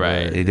exactly.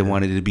 Right. They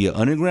wanted it to be an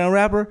underground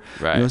rapper. Right.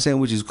 You know what I'm saying?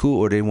 Which is cool.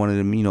 Or they wanted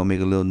to, make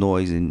a little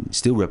noise and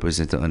still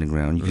represent the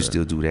underground. You can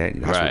still do that.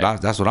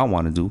 That's what I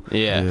want to do.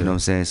 Yeah. You know what I'm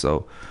saying?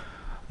 So,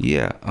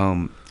 yeah.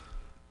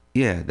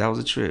 That was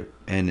a trip.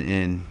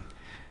 And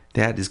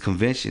they had this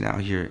convention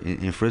out here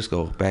in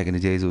Frisco. Back in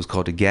the days, it was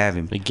called the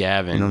Gavin. The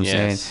Gavin, you know what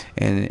I'm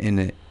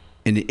saying?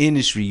 And the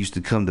industry used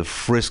to come to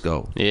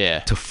Frisco. Yeah.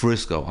 To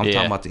Frisco. I'm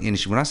talking about the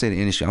industry. When I say the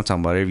industry, I'm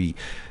talking about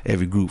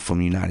every group from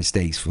the United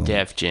States.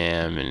 Def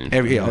Jam and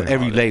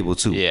every label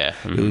too. Yeah.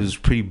 Mm-hmm. It was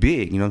pretty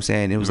big, you know what I'm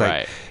saying? It was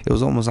like it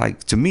was almost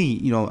like, to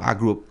me, I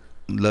grew up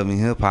loving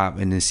hip hop,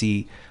 and to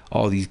see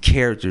all these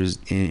characters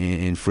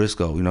in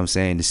Frisco, you know what I'm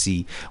saying, to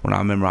see when I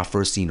remember I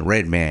first seen the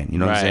Red Man, you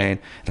know what I'm saying?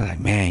 And I'm like,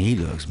 man, he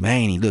looks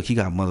manly. Look, he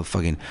got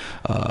motherfucking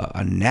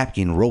a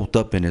napkin rolled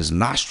up in his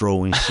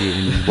nostril and shit,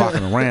 and he's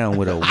walking around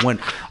with a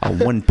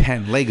one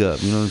pant leg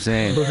up, you know what I'm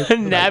saying? A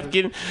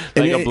napkin,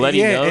 like a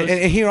bloody nose.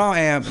 And here I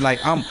am, like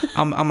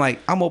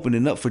I'm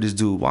opening up for this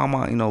dude. Why am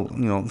I, you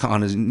know,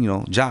 on his,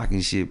 jock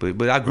and shit?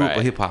 But I grew up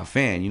a hip hop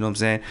fan, you know what I'm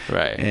saying?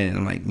 Right. And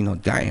I'm like,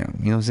 damn,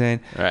 you know what I'm saying?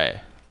 Right.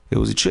 It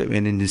was a trip,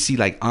 and then to see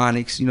like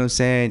Onyx, you know what I'm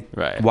saying?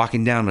 Right.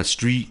 Walking down the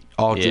street,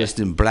 all dressed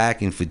in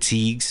black and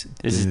fatigues.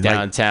 This is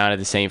downtown at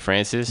the St.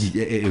 Francis.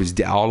 Yeah, it was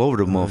all over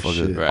the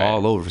motherfucker,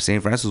 all over.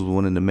 St. Francis was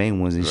one of the main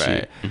ones and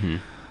shit. Mm-hmm.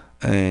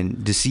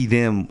 And to see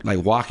them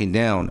like walking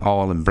down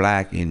all in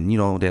black, and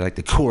they like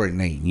to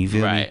coordinate. You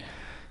feel me?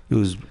 It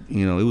was,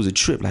 it was a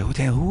trip. Like, what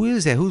the hell? Who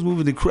is that? Who's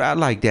moving the crowd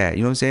like that?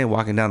 You know what I'm saying?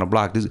 Walking down the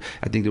block.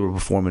 I think they were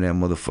performing that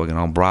motherfucking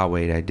on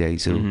Broadway that day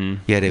too.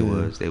 Mm-hmm. Yeah, they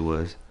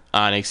was.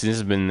 Onyx. This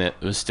has been. It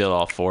was still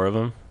all four of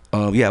them.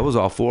 Yeah, it was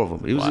all four of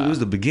them. It was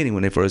the beginning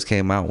when they first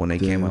came out. When they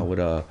came out with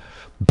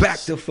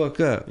back the fuck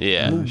up.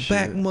 Yeah. Move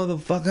back,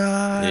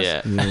 motherfuckers.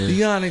 Yeah.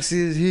 The Onyx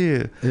is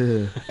here.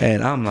 Yeah.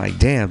 And I'm like,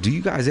 damn, do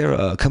you guys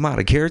ever come out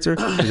of character?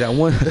 Is that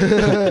one?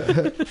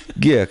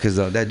 Yeah, because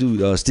that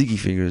dude, Sticky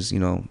Fingers,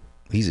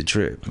 he's a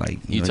trip. Like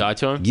you talked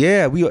to him?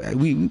 Yeah,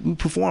 we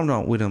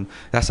performed with him.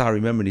 That's how I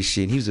remember this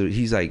shit.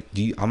 He's like,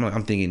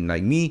 I'm thinking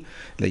like me,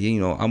 like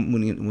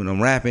when I'm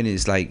rapping,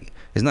 it's like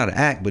it's not an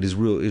act, but it's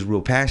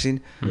real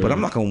passion. Mm-hmm. But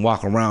I'm not gonna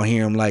walk around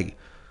here. I'm like,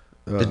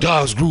 the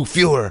dogs grew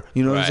fewer.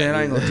 You know what I'm saying?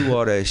 I ain't gonna do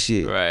all that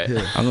shit. Right.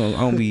 Yeah.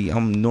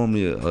 I'm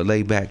normally a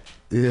laid back,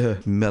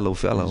 mellow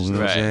fellow. You know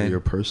what I'm saying? You're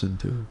a person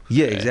too.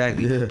 Yeah,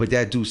 exactly. Yeah. But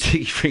that dude,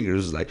 Sticky Fingers,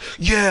 was like,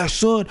 yeah,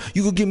 son,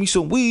 you could give me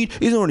some weed.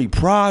 Is there any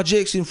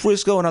projects in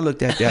Frisco? And I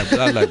looked at that.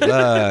 I was like,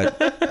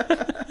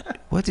 blood.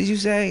 What did you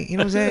say? You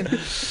know what I'm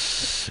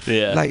saying?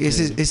 Yeah. Like, it's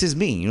just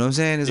me. You know what I'm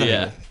saying? It's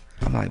like,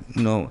 I'm like,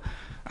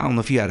 I don't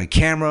know if he had a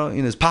camera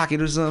in his pocket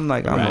or something.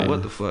 Like, I don't know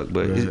what the fuck.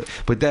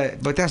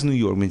 But that's New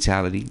York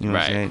mentality. You know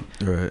what I'm saying?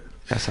 Right.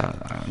 That's how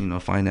I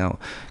find out.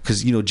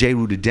 Because J.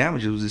 Rue the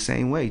Damages was the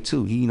same way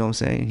too. He, you know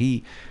what I'm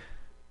saying?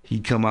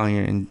 He'd come out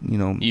here and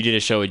You did a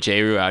show with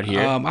J. Rue out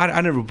here. I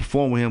never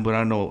performed with him, but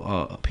I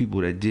know people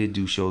that did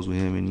do shows with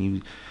him, and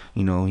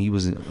he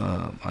was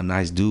a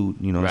nice dude.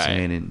 You know what I'm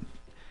saying?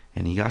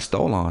 And he got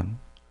stole on.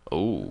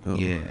 Oh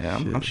yeah,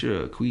 I'm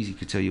sure Queasy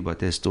could tell you about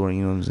that story.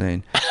 You know what I'm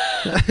saying?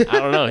 I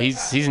don't know.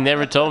 He's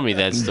never told me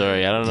that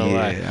story. I don't know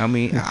why. I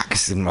mean, I can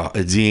see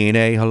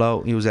DNA.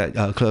 Hello, he was at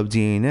Club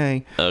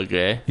DNA.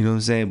 Okay. You know what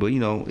I'm saying? But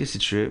it's a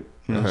trip.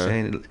 You know what I'm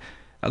saying?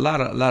 A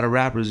lot of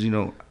rappers.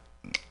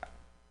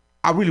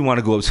 I really want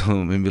to go up to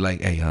him and be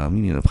like, hey, you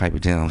need to pipe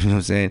it down. You know what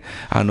I'm saying?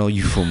 I know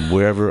you from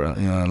wherever,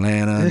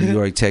 Atlanta, New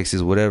York,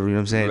 Texas, whatever. You know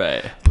what I'm saying?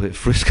 Right. But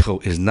Frisco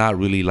is not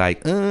really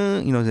like, you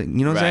know what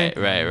I'm saying?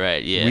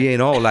 Right. Yeah. We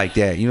ain't all like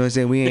that. You know what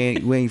I'm saying?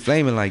 We ain't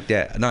flaming like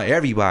that. Not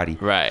everybody.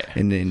 Right.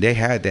 And then they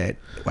had that.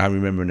 I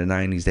remember in the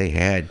 90s they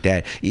had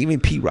that.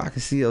 Even Pete Rock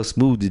and CL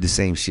Smooth did the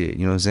same shit.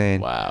 You know what I'm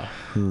saying? Wow.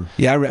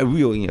 Yeah,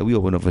 we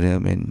opened up for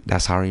them, and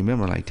that's how I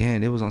remember. Like,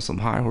 damn, it was on some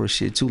high horse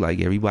shit too.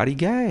 Like, everybody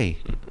gay.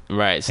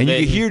 Right. So and you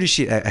can hear the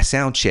shit at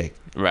sound check.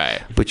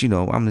 Right. But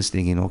I'm just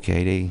thinking,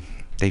 okay,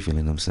 they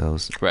feeling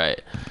themselves. Right.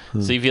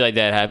 So you feel like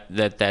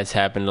that's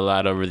happened a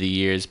lot over the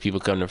years. People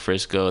come to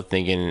Frisco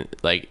thinking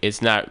like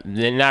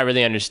they're not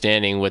really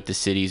understanding what the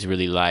city's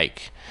really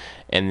like,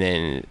 and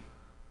then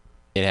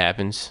it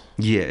happens.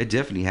 Yeah, it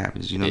definitely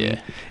happens. You know what I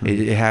Yeah.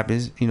 mean? It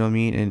happens. You know what I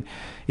mean?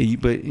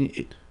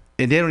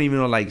 And they don't even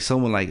know, like,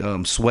 someone like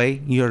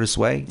Sway. You heard of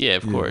Sway? Yeah,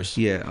 of course.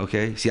 Yeah,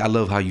 okay. See, I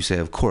love how you say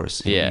of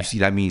course. Yeah. You see,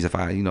 that means if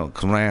I,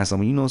 cause when I ask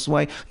someone,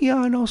 Sway? Yeah,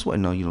 I know Sway.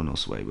 No, you don't know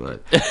Sway,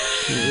 but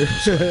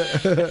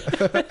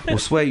well,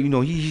 Sway,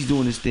 he's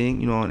doing this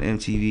thing, on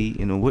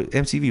MTV. What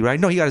MTV, right?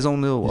 No, he got his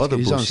own little other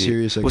he's bullshit. on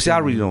Sirius XM. Well, see, I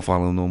really don't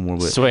follow him no more.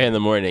 But Sway in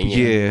the morning.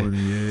 Yeah.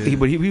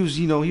 But he was,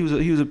 he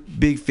was a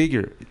big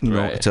figure,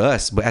 to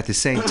us. But at the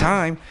same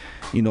time,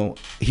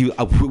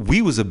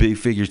 we was a big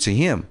figure to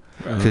him.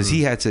 Because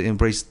he had to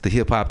embrace the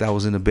hip hop that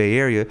was in the Bay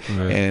Area,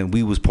 and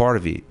we was part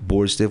of it.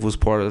 Board Stiff was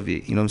part of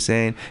it. You know what I'm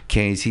saying?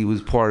 KNT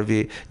was part of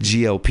it.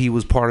 GLP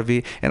was part of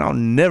it. And I'll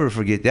never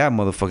forget that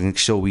motherfucking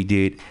show we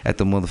did at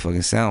the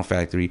motherfucking Sound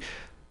Factory.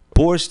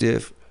 Board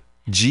Stiff,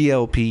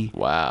 GLP,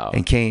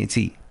 and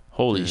KNT.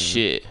 Holy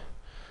shit.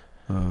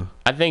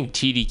 I think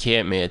TD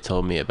Camp may have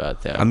told me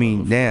about that. I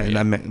mean,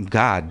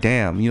 god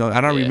damn.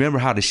 I don't remember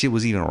how the shit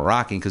was even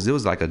rocking, because there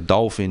was like a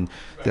dolphin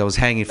that was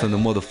hanging from the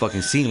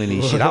motherfucking ceiling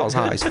and shit. I was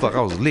high as fuck.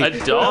 I was lit.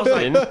 A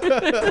dolphin?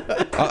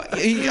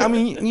 I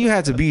mean, you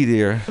had to be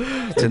there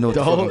to know what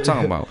the fuck I'm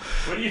talking about.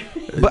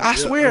 But I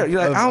swear,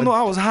 I don't know,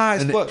 I was high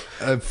as fuck.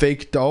 A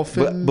fake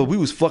dolphin? But we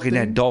was fucking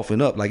that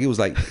dolphin up. Like, it was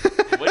like...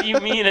 What do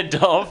you mean a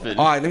dolphin?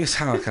 All right, let me see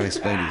how I can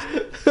explain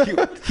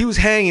this. He was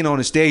hanging on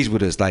the stage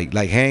with us, like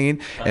hanging,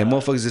 and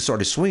motherfuckers just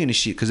started swinging the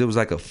shit because it was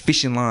like a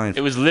fishing line.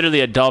 It was literally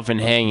a dolphin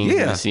hanging from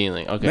the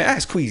ceiling. Okay, man,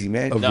 that's queasy,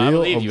 man. A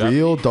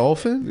real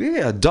dolphin?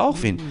 Yeah, a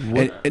dolphin.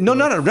 And, no,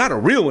 not a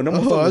real one. Them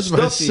motherfuckers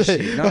stuffed and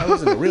shit. No, it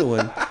wasn't a real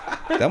one.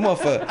 That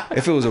motherfucker,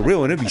 if it was a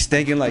real one, it'd be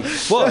stinking like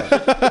fuck.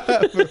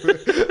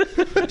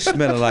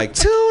 Smelling like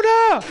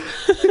tuna.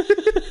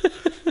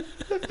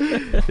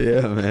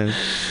 Yeah, man.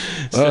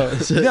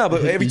 Yeah,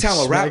 but every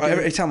time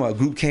every time a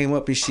group came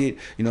up and shit,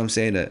 you know what I'm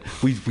saying?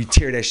 We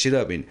tear that shit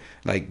up, and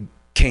like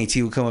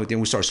K&T would come up there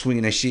and we start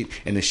swinging that shit,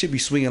 and the shit be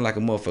swinging like a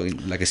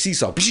motherfucking, like a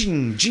seesaw,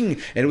 and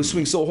it would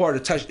swing so hard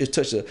it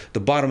touched the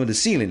bottom of the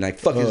ceiling, like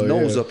fuck his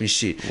nose up and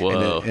shit.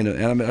 Whoa.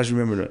 And I just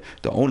remember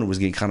the owner was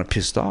getting kind of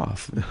pissed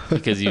off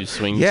because you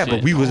swing. Yeah, shit.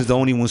 but we wasn't the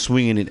only one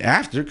swinging it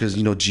after, because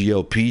you know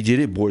GLP did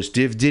it, Boris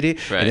Stiff did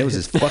it, and it was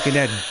just fucking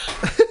that.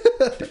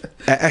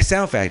 At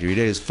Sound Factory,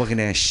 they was fucking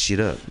that shit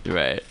up.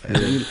 Right.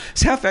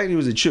 Sound Factory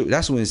was a trip.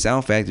 That's when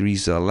Sound Factory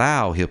used to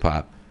allow hip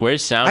hop.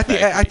 Where's Sound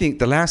Factory? I think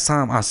the last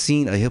time I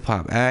seen a hip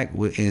hop act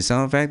in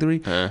Sound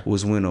Factory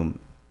was when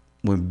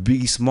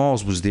Biggie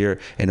Smalls was there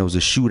and there was a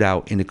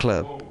shootout in the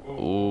club.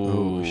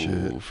 Oh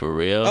shit! For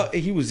real?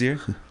 He was there.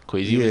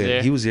 Queasy was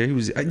there. He was there. He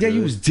was. Yeah, he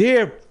was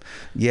there.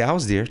 Yeah, I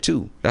was there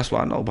too. That's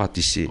why I know about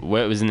this shit.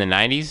 What, it was in the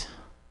 90s?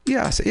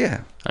 Yeah, I said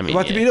yeah. I mean,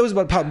 it was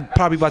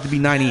probably about to be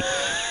 90.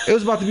 It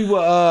was about to be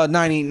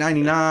 90,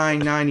 99,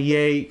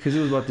 98, because it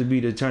was about to be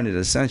the turn of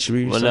the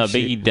century. Well, no,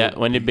 Biggie died.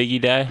 When did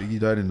Biggie die? Biggie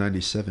died in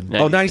 97.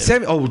 Oh,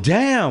 97? Oh,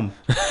 damn.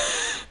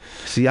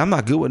 See, I'm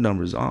not good with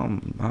numbers.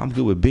 I'm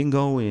good with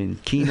bingo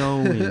and Keno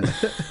and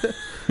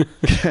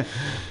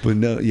but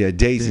no, yeah,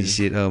 Daisy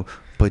shit.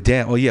 But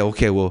damn, oh yeah,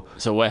 okay, well.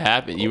 So what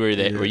happened? You were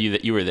there? Were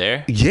you were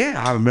there?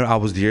 Yeah, I remember I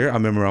was there.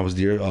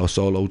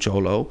 Solo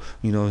Cholo,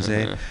 you know what I'm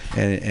saying?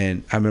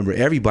 And I remember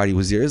everybody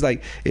was there. It's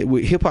like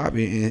with hip hop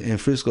in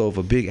Frisco, if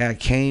a big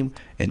act came,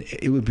 and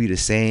it would be the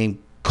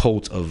same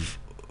cult of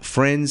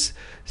friends,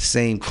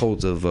 same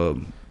cult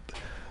of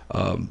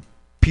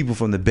people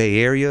from the Bay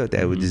Area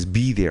that would just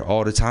be there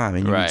all the time,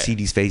 and you would see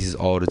these faces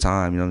all the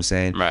time, you know what I'm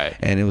saying? Right.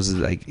 And it was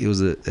like, it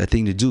was a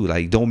thing to do,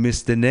 like, don't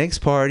miss the next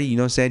party, you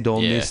know what I'm saying?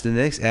 Don't miss the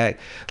next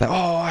act. Like,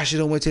 oh, I should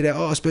have went to that.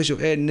 Oh, Special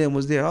Ed and them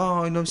was there.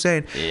 Oh, you know what I'm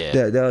saying?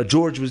 Yeah. The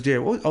George was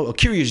there. Oh,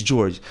 Curious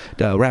George,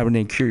 the rapper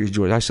named Curious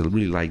George. I should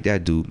really like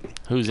that dude.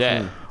 Who's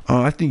that?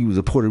 I think he was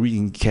a Puerto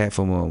Rican cat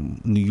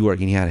from New York,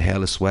 and he had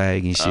hella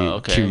swag and shit. Oh,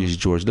 okay. Curious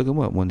George. Look him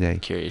up one day.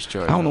 Curious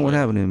George. I don't know what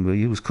happened to him, but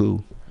he was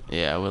cool.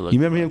 Yeah, I will look. You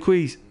remember him,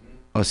 Queez?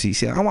 Oh, see,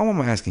 I'm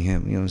asking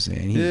him. You know what I'm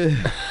saying?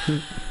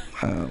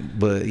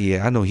 But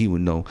yeah, I know he would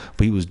know.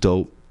 But he was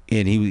dope,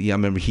 and I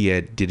remember he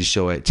did a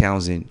show at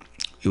Townsend.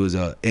 It was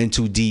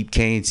N2 Deep,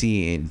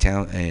 K&T,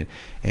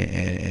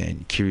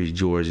 and Curious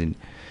George, and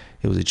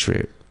it was a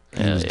trip.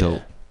 He was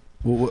dope.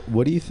 Well,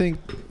 what do you think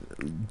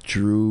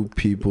drew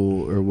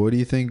people, or what do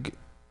you think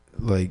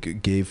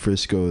like gave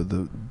Frisco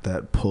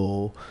that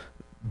pull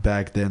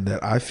back then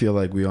that I feel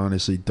like we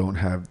honestly don't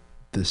have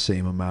the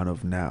same amount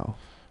of now?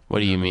 What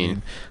do you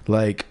mean?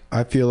 Like,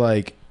 I feel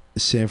like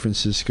San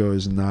Francisco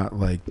is not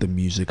like the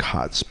music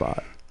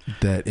hotspot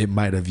that it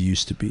might have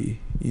used to be,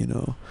 you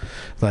know?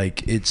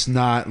 Like, it's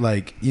not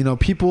like, you know,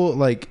 people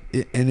like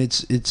it, and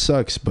it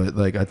sucks, but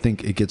like I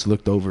think it gets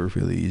looked over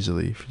really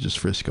easily for just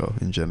Frisco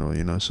in general,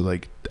 you know? So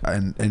like,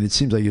 and it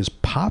seems like it's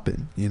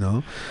popping, you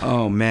know?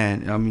 Oh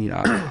man, I mean,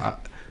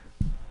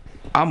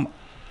 I'm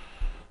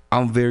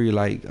very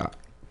like,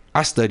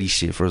 I study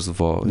shit, first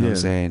of all. You know what I'm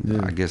saying?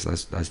 Yeah. I guess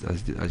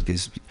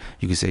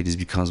you could say this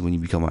becomes when you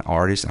become an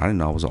artist. I didn't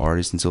know I was an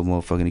artist until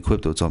motherfucking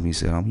Equipto told me, he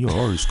said, you're an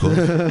artist, cuz.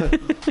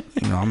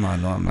 You know, I'm not.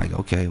 No, I'm like,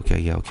 okay.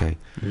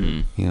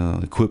 Mm-hmm. You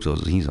know,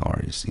 Equipto, he's an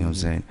artist. You know what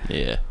I'm saying?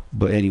 Yeah.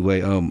 But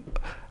anyway,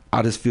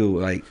 I just feel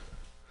like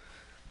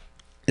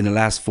in the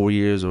last 4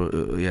 years, or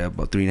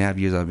about 3.5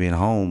 years, I've been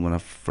home. When I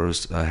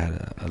first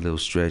had a little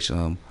stretch,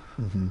 I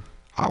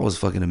was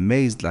fucking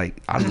amazed.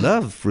 Like, I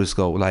love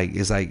Frisco. Like,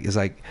 it's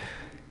like.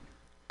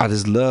 I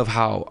just love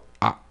how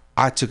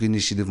I took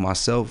initiative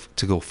myself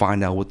to go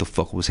find out what the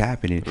fuck was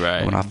happening.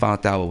 Right. When I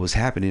found out what was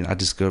happening, I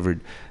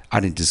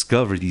didn't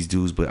discover these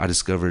dudes, but I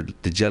discovered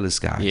the Jealous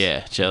Guys.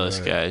 Yeah, Jealous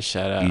Guys.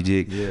 Shout out. You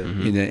dig? Yeah.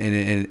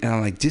 And I'm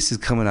like, this is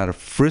coming out of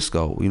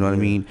Frisco. You know what I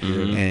mean?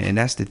 Mm-hmm. And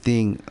that's the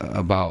thing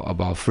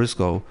about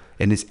Frisco,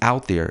 and it's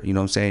out there. You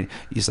know what I'm saying?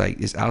 It's like,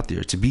 it's out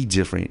there to be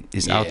different.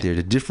 It's out there.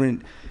 The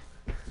different,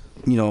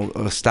 you know,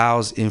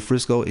 styles in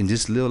Frisco, in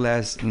this little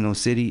ass, you know,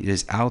 city,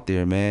 is out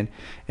there, man.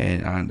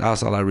 And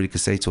that's all I really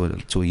could say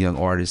to a young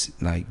artist.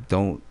 Like,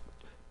 don't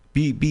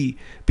be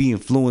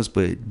influenced,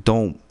 but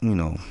don't, you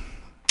know,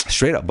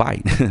 straight up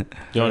bite.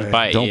 Don't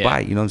bite. Don't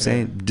bite. You know what I'm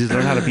saying? Just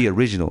learn how to be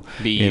original.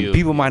 Be and you.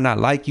 People might not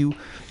like you,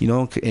 you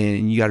know,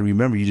 and you got to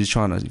remember, you're just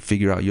trying to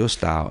figure out your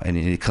style, and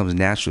it comes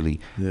naturally.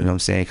 You know what I'm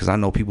saying? Because I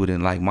know people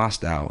didn't like my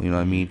style. You know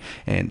what I mean?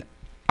 And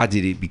I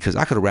did it because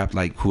I could have rapped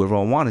like whoever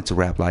I wanted to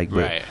rap like,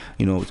 but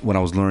you know, when I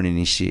was learning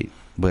this shit.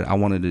 But I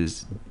wanted to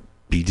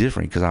be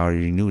different because I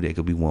already knew there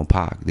could be one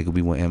Pac, there could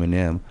be one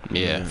Eminem.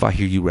 Yeah. If I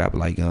hear you rap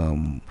like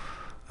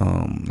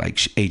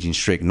Agent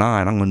Strict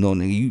 9, I'm gonna know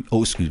nigga, you.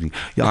 Oh, excuse me,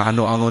 y'all. I'm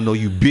gonna know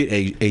you bit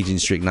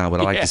Agent Strict 9,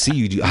 but I like to see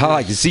you. I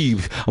like to see you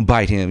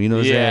bite him. You know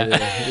what I'm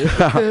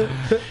saying?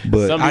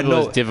 But some I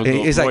know it's difficult.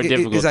 It's more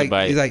difficult to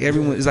bite. It's like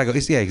everyone. It's like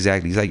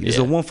exactly. It's like it's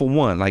a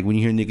 1-for-1. Like when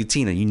you hear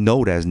Nicotina, you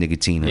know that's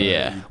Nicotina.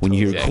 Yeah. When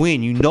you hear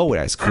Quinn, you know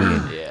that's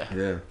Quinn.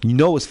 Yeah. You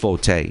know it's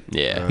Forte.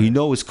 Yeah. You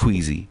know it's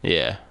Queasy.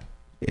 Yeah.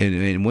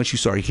 And once you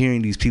start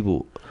hearing these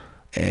people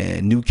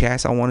and new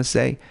cats, I want to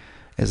say.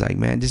 It's like,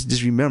 man,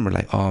 just remember,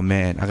 like, oh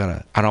man,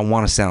 I don't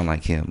want to sound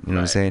like him. You know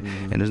what I'm saying?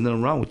 And there's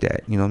nothing wrong with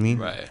that. You know what I mean?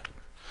 Right.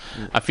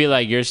 I feel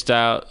like your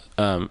style,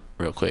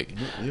 real quick.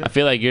 I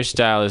feel like your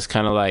style is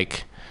kind of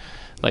like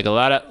a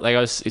lot of, like I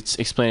was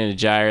explaining to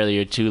Jai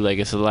earlier too. Like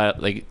it's a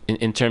lot, like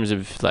in terms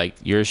of like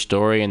your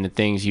story and the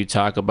things you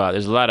talk about.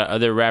 There's a lot of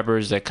other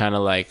rappers that kind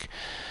of like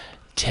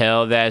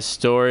tell that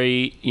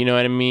story, you know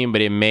what I mean,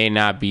 but it may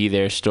not be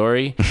their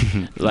story.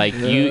 Like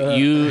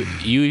you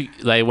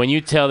like when you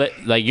tell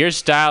that, like your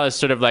style is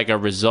sort of like a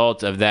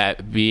result of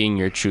that being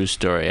your true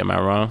story. Am I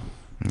wrong?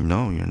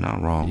 No, you're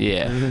not wrong.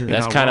 Yeah,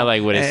 that's kind of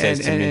like what it says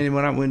to me. And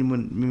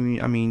when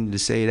I mean to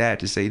say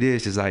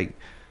this is like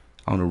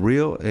on the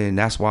real, and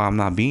that's why I'm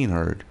not being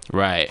heard.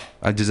 Right.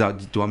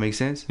 Do I make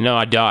sense? No,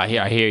 I don't.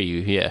 I hear you.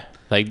 Yeah.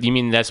 Like you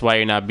mean that's why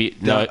you're not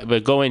no,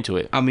 but go into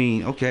it. I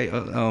mean, okay.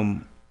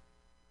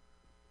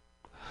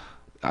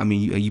 I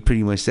mean, you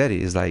pretty much said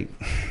it. It's like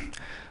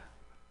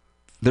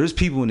there's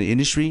people in the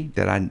industry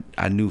that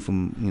I knew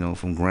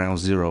from ground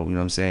zero. You know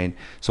what I'm saying?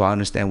 So I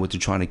understand what they're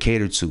trying to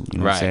cater to. You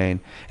know what I'm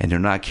saying? And they're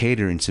not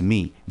catering to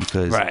me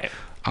because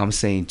I'm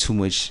saying too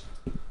much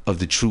of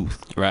the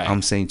truth. Right.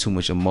 I'm saying too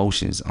much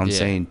emotions. I'm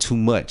saying too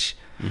much.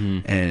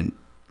 And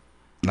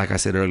like I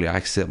said earlier, I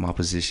accept my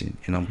position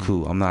and I'm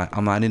cool. I'm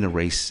not in a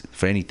race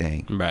for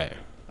anything. Right.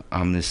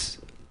 I'm just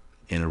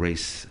in a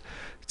race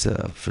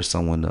for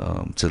someone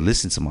to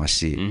listen to my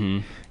shit.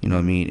 You know what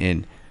I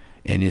mean?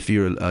 And if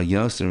you're a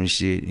youngster and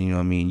shit, you know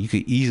what I mean, you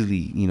could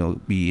easily,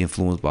 be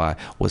influenced by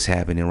what's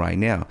happening right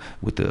now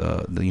with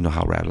the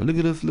how rappers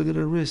look at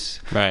her wrist.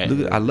 Right.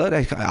 I love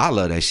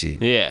that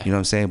shit. Yeah. You know what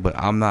I'm saying? But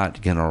I'm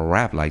not gonna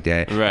rap like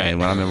that. Right.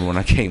 And I remember when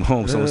I came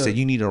home, someone said,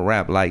 you need to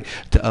rap like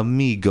the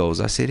Amigos.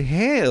 I said,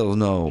 hell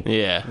no.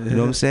 Yeah. You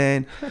know what I'm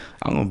saying?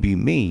 I'm gonna be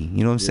me.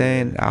 You know what I'm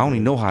saying? I only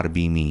know how to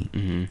be me.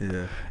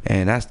 Yeah.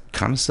 And that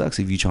kind of sucks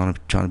if you're trying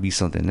to be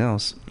something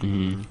else.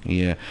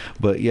 Yeah.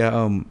 But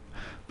yeah,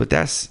 but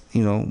that's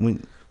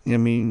when I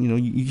mean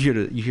you hear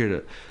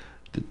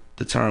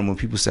the term when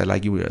people say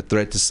like you were a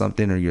threat to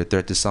something or you're a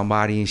threat to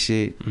somebody and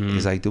shit.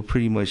 It's like they'll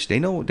pretty much they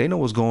know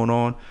what's going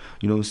on.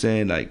 You know what I'm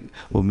saying? Like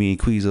me and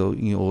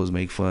Queezo, always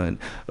make fun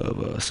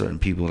of certain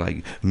people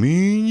like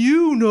me and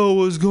you know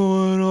what's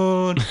going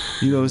on.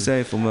 You know what I'm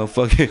saying? From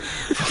from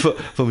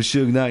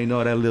Suge Knight and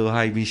all that little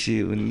hype and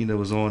shit when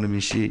was on him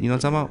and shit. You know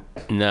what I'm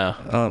talking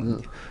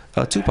about?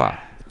 No.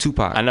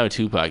 Tupac. I know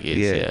Tupac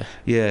is.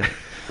 Yeah.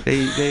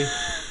 They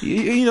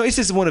it's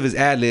just one of his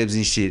ad libs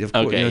and shit. Of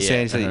course, you know what I'm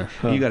saying?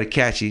 So you got to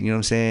catch it. You know what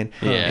I'm saying?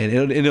 Yeah.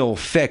 And it'll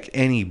affect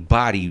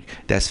anybody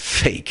that's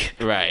fake.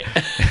 Right.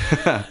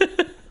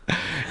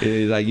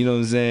 It's like, you know what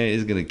I'm saying?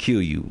 It's gonna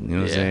kill you. You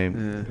know what I'm saying?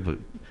 Yeah. But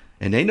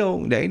and they know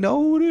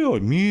who they are.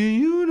 Me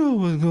and you know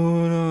what's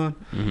going on.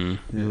 You know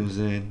what I'm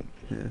saying?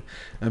 Yeah.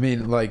 I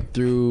mean, like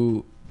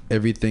through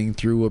everything,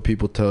 through what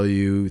people tell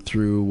you,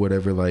 through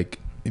whatever like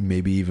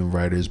maybe even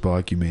writer's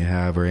block you may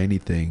have or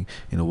anything,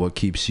 what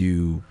keeps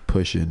you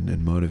pushing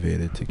and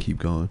motivated to keep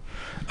going?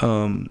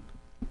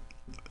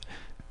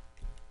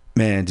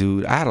 Man,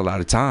 dude, I had a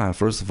lot of time,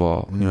 first of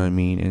all. You know what I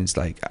mean? And it's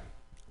like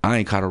I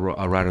ain't caught a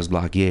writer's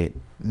block yet.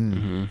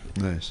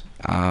 Nice.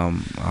 I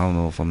don't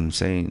know if I'm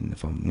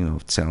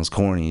it sounds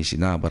corny and shit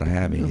now, but I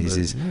haven't.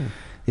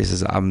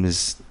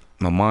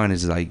 My mind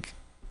is like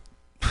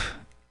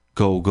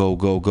go.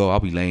 I'll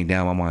be laying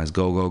down. My mind's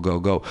go.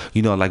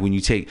 Like when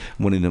you take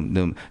one of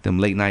them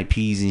late night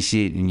peas and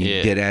shit, and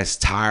you get ass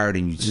tired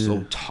and you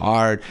so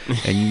tired,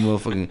 and you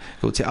motherfucking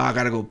go I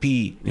gotta go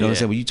pee. You know what I'm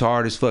saying? When you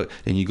tired as fuck,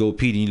 then you go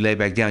pee, then you lay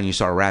back down, and you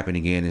start rapping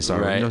again and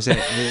start. You know what I'm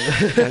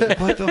saying? Like,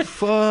 what the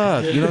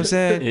fuck? You know what I'm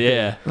saying?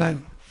 Yeah. Like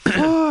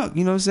fuck.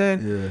 You know what I'm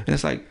saying? Yeah. And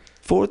it's like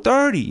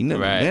 4:30,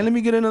 man, let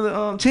me get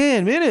another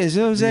 10 minutes,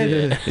 you know what I'm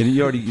saying? And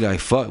you already like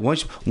fuck.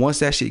 Once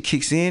that shit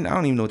kicks in, I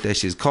don't even know what that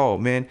shit's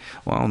called, man.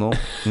 Well, I don't know.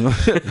 You know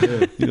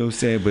what I'm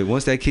saying? But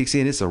once that kicks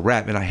in, it's a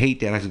rap, and I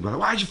hate that. I just be like,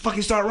 why'd you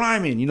fucking start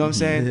rhyming? You know what I'm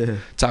saying? Yeah.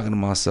 Talking to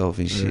myself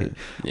and shit.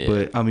 Yeah.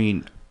 But I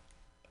mean,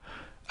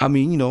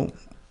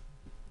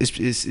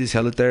 it's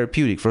hella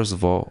therapeutic, first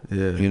of all.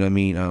 Yeah. You know what I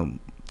mean?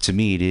 To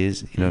me it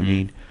is, you know what I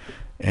mean?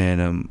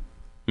 And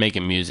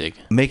making music,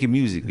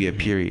 yeah,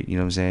 period. You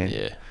know what I'm saying?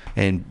 Yeah.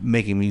 And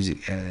making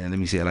music, and let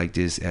me say it like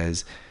this,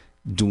 as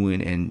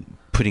doing and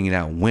putting it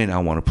out when I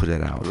want to put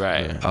it out.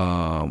 Right.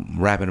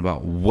 Rapping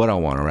about what I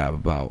want to rap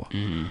about.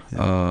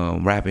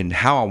 Rapping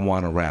how I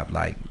want to rap,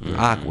 like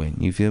Aquin.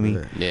 You feel me?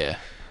 Yeah.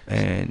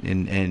 And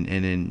then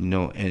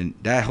and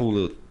that whole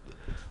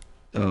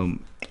little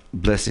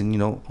blessing,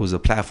 was a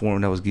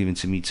platform that was given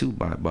to me too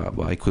by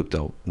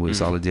Equipto with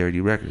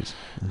Solidarity Records.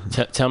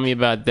 Tell me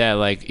about that.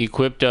 Like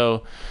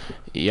Equipto,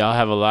 y'all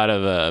have a lot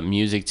of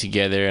music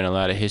together and a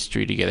lot of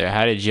history together.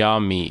 How did y'all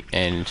meet?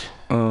 And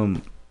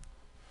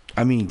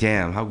I mean,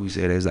 damn, how we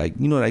say that? It's like,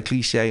 you know that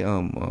cliche,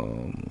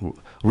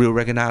 real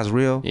recognize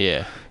real.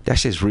 Yeah, that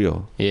shit's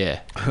real.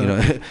 Yeah,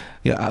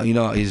 you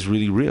know, it's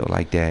really real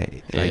like that.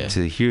 Like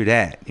to hear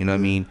that, you know what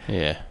I mean?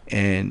 Yeah.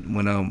 And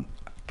when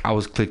I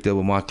was clicked up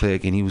with my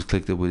clique and he was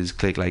clicked up with his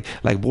clique,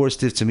 like Board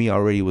Stiff to me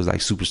already was like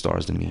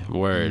superstars to me.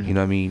 Word. You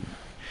know what I mean?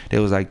 They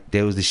was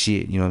the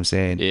shit. You know what I'm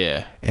saying?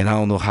 Yeah. And I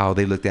don't know how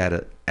they looked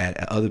at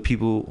other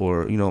people,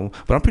 or you know,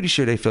 but I'm pretty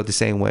sure they felt the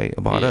same way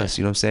about us.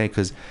 You know what I'm saying?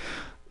 Because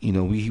you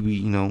know,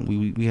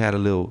 we had a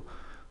little.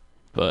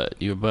 But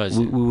you were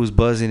buzzing. We was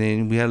buzzing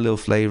and we had a little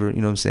flavor. You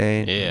know what I'm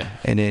saying? Yeah.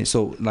 And then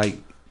so like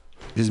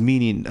just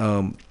meeting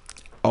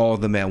all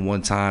of them at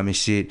one time and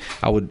shit,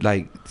 I would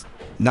like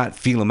not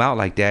feel them out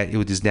like that. It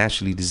would just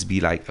naturally just be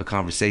like a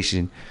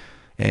conversation.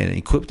 And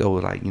Equipto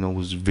was like, you know,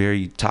 was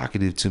very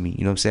talkative to me.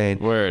 You know what I'm saying?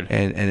 Word.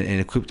 And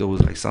Equipto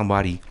was like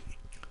somebody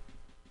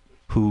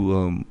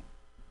who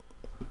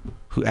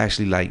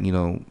actually like, you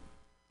know,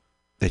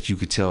 that you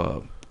could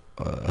tell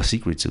a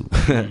secret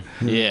to.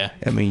 Yeah.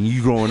 I mean,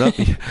 you growing up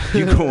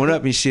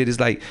and shit. It's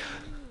like,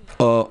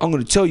 I'm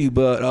gonna tell you,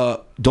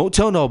 but don't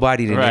tell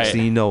nobody. The next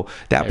thing you know,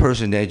 that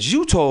person that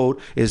you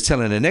told is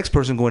telling the next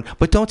person, going,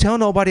 but don't tell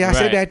nobody I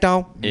said that,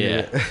 though.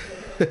 Yeah.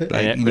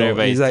 Like, you know,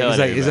 it's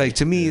like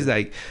to me, it's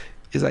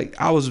like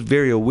I was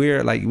very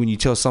aware. Like when you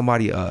tell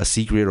somebody a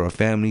secret or a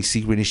family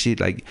secret and shit,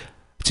 like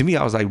to me,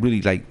 I was like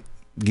really like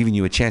giving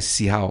you a chance to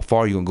see how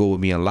far you're gonna go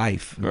with me in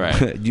life. Right.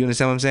 Do you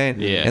understand what I'm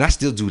saying? Yeah. And I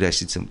still do that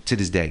shit to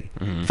this day.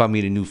 Mm-hmm. If I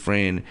meet a new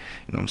friend,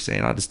 you know what I'm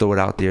saying, I'll just throw it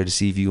out there to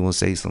see if you gonna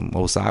say some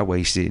old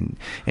sideways shit. And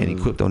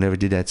Equipto never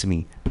did that to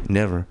me.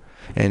 Never.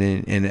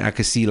 And I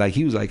could see like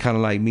he was like kind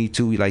of like me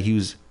too. Like he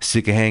was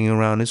sick of hanging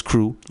around his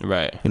crew.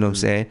 Right. You know what I'm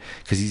saying?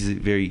 Because he's a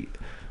very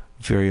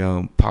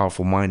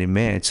powerful minded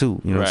man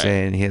too. You know what I'm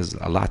saying? He has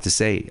a lot to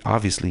say.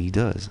 Obviously he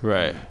does.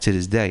 Right. To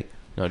this day.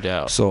 No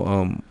doubt.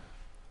 So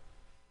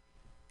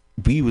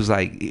we was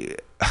like,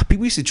 we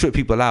used to trip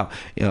people out,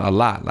 you know, a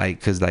lot,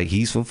 like, cause like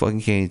he's from fucking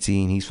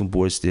Canteen, he's from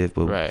Board Stiff,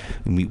 but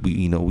we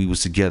you know, we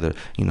was together.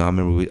 You know, I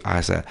remember I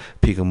used to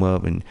pick him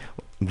up and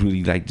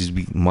really like just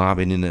be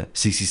mobbing in a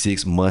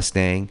 '66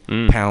 Mustang,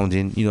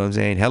 pounding. You know what I'm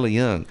saying? Hella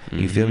young.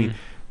 You feel me?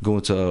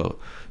 Going to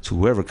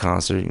whoever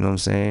concert. You know what I'm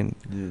saying?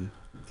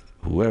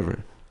 Yeah.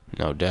 Whoever.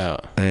 No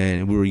doubt.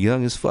 And we were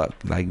young as fuck,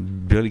 like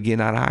barely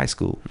getting out of high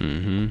school.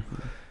 Mm-hmm.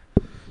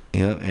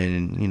 Yeah,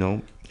 and you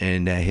know,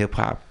 and that hip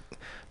hop,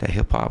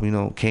 you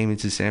know, came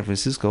into San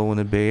Francisco in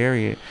the Bay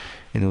Area,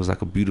 and it was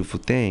like a beautiful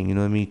thing. You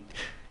know what I mean?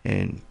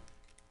 And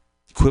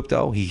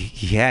Equipto,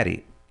 he had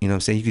it. You know what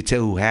I'm saying? You could tell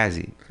who has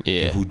it,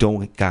 and who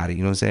don't got it.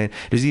 You know what I'm saying?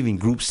 There's even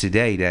groups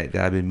today that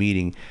I've been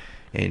meeting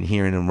and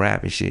hearing them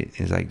rap and shit.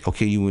 It's like,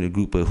 okay, you in a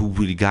group, but who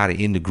really got it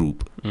in the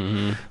group?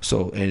 Mm-hmm.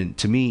 So, and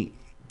to me,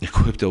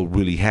 Equipto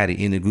really had it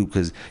in the group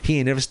because he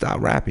ain't never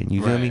stopped rapping.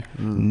 You feel me?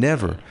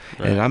 Never.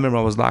 Right. And I remember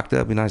I was locked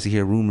up and I used to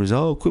hear rumors,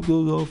 oh,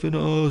 Equipto's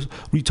finna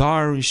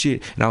retire and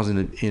shit. And I was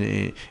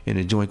in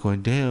a joint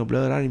going, damn,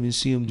 blood, I didn't even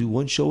see him do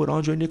one show with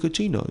Andre Nicotino.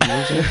 You know what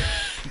I'm saying?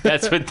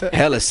 That's what.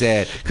 Hella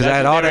sad because I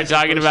had all that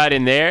talking about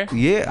in there.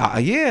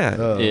 Yeah,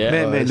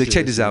 man. Look,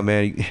 check this out,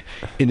 man.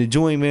 In the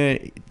joint,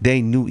 man,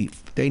 they knew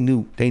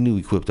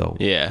Equipto.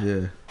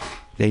 Yeah.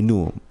 They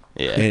knew him.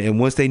 Yeah. And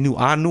once they knew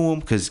I knew him,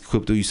 because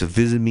Equipto used to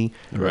visit me,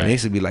 right. And they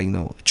used to be like,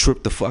 no,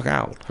 trip the fuck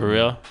out. For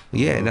real?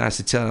 Yeah, and I used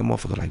to tell that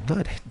motherfucker, like,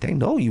 no, they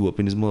know you up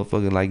in this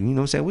motherfucker, like, you know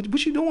what I'm saying?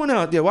 What you doing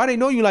out there? Why they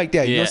know you like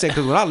that? You know what I'm saying?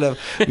 Because when I left,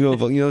 you know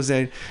what I'm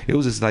saying? It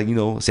was just like, you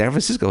know, San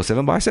Francisco,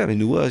 7x7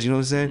 knew us, you know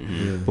what I'm saying?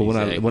 Mm-hmm.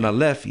 But when I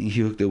left, he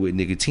hooked up with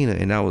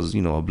Nicotina, and that was,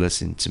 you know, a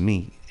blessing to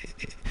me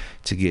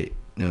to get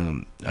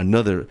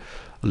another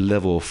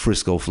level of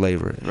Frisco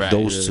flavor,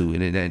 those two,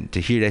 and then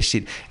to hear that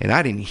shit. And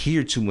I didn't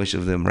hear too much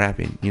of them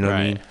rapping, you know what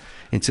I mean,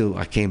 until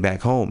I came back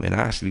home, and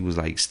I actually was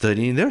like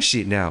studying their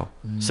shit now.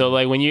 So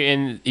like when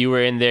you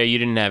were in there, you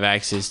didn't have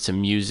access to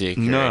music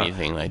or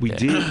anything like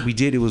that. We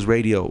did. It was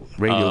radio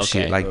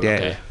shit like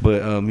that. Okay.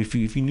 But if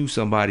you knew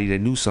somebody that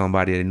knew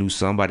somebody that knew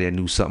somebody that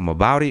knew something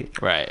about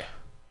it, right.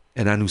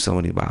 And I knew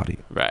somebody about it.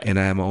 Right. And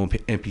I had my own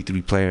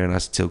MP3 player, and I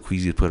used to tell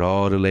Queasy to put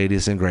all the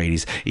latest and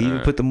greatest. Even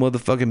put the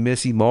motherfucking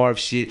Messy Marv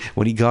shit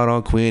when he got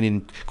on Quinn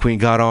and Quinn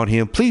got on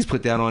him. Please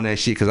put that on that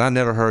shit, because I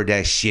never heard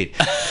that shit.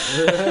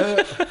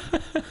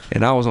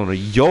 And I was on the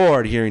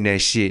yard hearing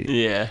that shit.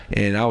 Yeah.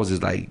 And I was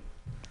just like,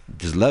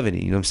 just loving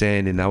it, you know what I'm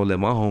saying? And I would let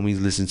my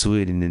homies listen to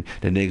it, and then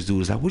the next dude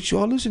was like, what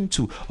y'all listening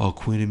to? Oh,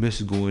 Quinn and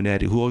Messy going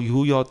at it.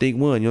 Who y'all think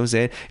won? You know what I'm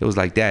saying? It was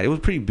like that. It was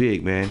pretty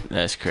big, man.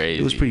 That's crazy.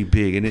 It was pretty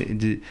big.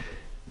 And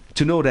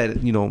to know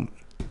that, you know,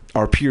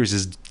 our peers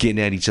is getting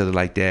at each other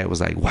like that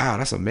was like, wow,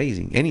 that's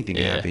amazing. Anything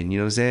can happen, you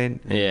know what I'm saying?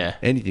 Yeah.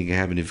 Anything can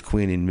happen if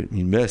Quinn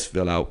and Mess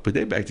fell out, but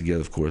they're back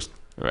together, of course.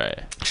 Right.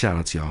 Shout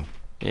out to y'all.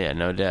 Yeah,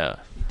 no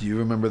doubt. Do you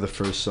remember the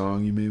first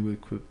song you made with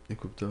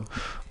Equipto?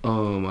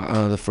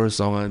 The first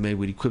song I made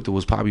with Equipto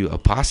was probably a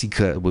posse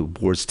cut with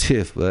Board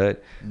Stiff,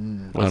 but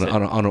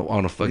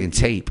on a fucking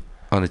tape.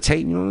 on a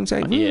tape. You know what I'm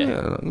saying?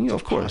 Yeah. You know,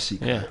 of course.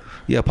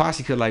 Yeah.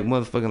 Posse could like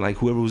motherfucking like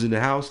whoever was in the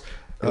house.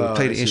 They would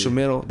play the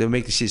instrumental. They would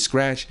make the shit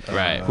scratch.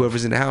 Right.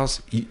 Whoever's in the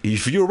house,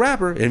 if you're a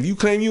rapper, and if you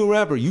claim you're a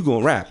rapper, you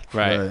gonna rap.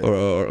 Right.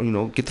 Or you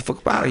know, get the fuck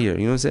up out of here. You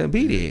know what I'm saying?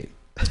 Be dead.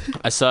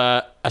 I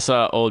saw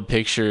an old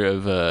picture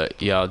of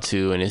y'all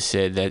two, and it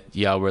said that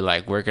y'all were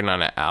like working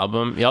on an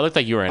album. Y'all looked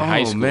like you were in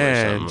high school or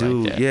something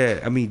dude, like that. yeah.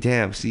 I mean,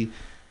 damn. See,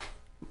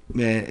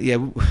 man,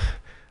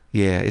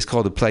 yeah. It's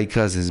called The Play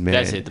Cousins, man.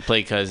 That's it, The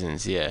Play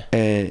Cousins. Yeah.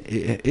 And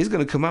it's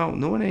gonna come out.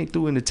 No one ain't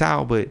doing the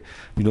towel, but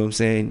you know what I'm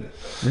saying.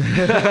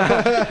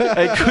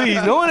 Hey,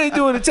 Queez, no one ain't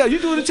doing the towel. You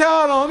doing the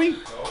towel on me?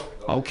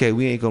 Okay,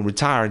 we ain't gonna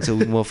retire until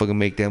we motherfucking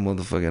make that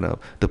motherfucking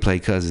up. The Play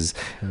Cousins,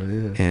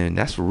 and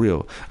that's for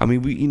real. I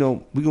mean, we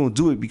gonna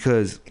do it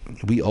because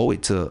we owe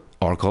it to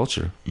our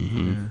culture.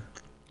 Mm-hmm.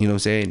 You know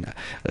what I'm saying?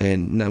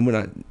 And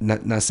we're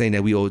not saying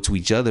that we owe it to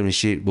each other and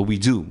shit, but we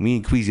do. Me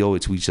and Queasy owe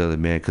it to each other,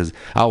 man, because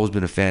I always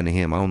been a fan of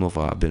him. I don't know if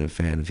I've been a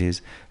fan of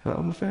his.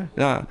 I'm a fan.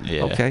 Nah,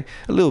 yeah. Okay,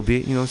 a little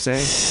bit. You know what I'm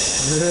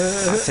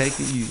saying? I take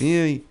it.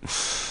 You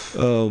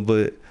know,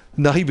 but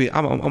no,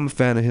 I'm a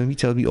fan of him. He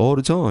tells me all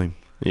the time.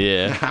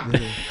 Yeah.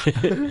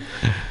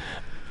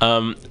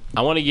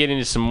 I want to get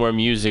into some more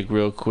music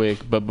real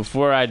quick, but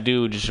before I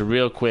do, just a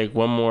real quick,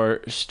 one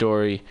more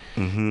story.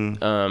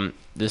 Mm-hmm.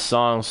 The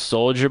song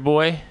Soldier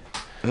Boy.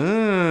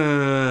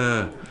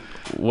 Tell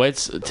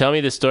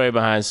me the story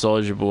behind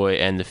Soldier Boy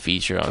and the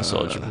feature on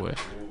Soldier Boy.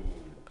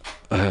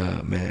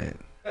 Man,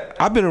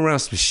 I've been around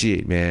some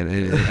shit, man.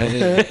 And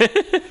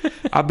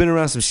I've been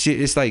around some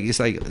shit. It's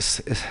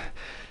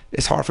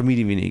hard for me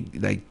to even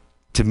like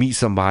to meet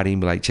somebody and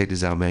be like, check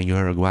this out, man. You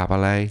heard of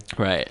Guapale?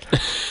 Right.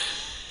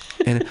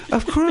 And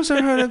of course I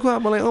heard of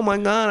Guapale. Oh my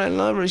God, I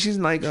love her. She's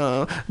like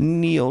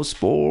Neo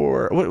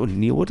Sport. What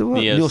Neo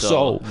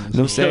Soul. You know what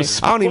I'm saying?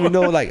 I don't even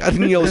know like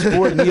Neo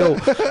Sport,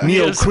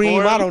 Neo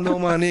Cream. I don't know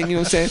my nigga. You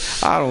know what I'm saying?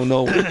 I don't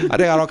know. I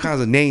got all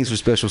kinds of names for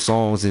special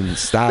songs and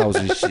styles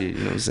and shit. You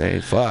know what I'm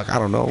saying? Fuck, I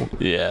don't know.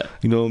 Yeah.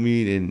 You know what I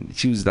mean? And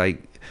she was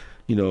like,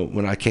 you know,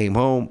 when I came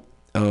home,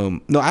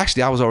 no,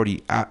 actually I was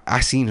already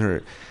I seen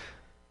her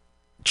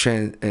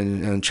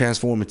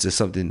transform into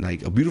something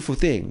like a beautiful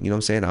thing. You know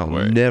what I'm saying? I'll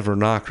never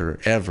knock her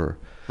ever.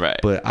 Right.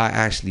 But I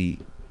actually,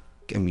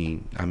 I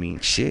mean,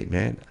 shit,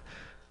 man.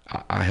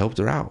 I helped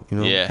her out. You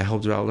know. Yeah. I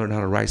helped her out learn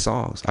how to write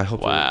songs. I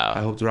helped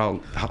her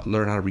out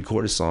learn how to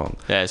record a song.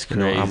 That's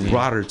crazy. You know, I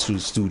brought her to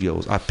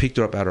studios. I picked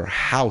her up at her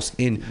house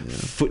in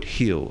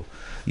Foothill.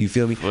 You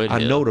feel me? Foothill. I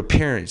know the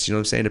parents. You know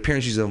what I'm saying? The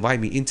parents used to invite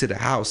me into the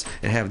house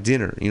and have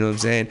dinner. You know what I'm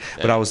saying?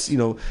 Yeah. But I was, you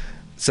know,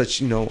 such,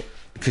 you know.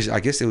 Because I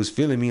guess they was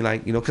feeling me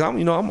like, you know, because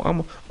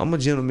I'm a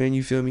gentleman,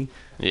 you feel me?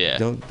 Yeah.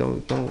 Don't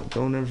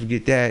ever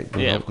forget that.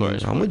 Yeah, of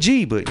course. I'm a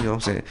G, but you know what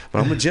I'm saying?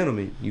 But I'm a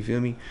gentleman, you feel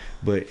me?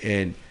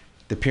 And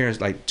the parents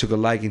like took a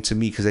liking to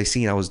me because they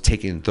seen I was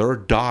taking their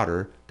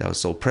daughter that was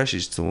so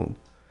precious to them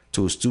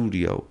to a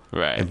studio,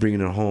 right, and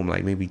bringing her home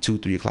like maybe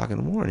 2-3 o'clock in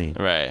the morning,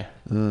 right,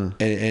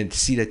 and to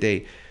see that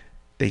they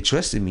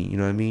trusted me, you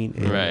know what I mean?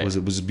 And right.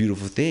 it was a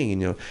beautiful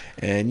thing,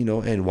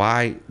 and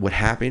why what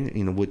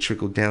happened, what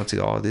trickled down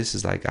to all this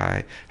is like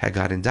I had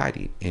got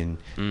indicted, and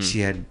she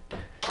had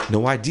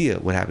no idea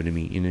what happened to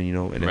me, and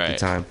at the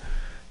time,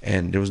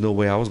 and there was no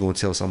way I was going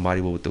to tell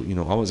somebody I wasn't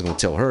going to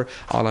tell her.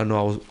 All I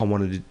know I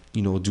wanted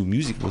to do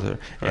music with her,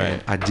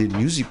 and I did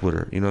music with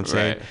her, you know what I'm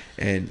saying?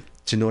 And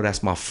to know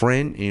that's my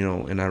friend,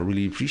 and I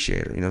really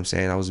appreciate her, you know what I'm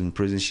saying? I was in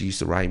prison, she used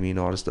to write me and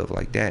all this stuff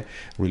like that.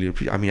 Really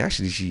appreciate. I mean,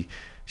 actually,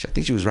 I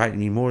think she was writing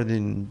me more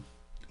than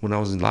when I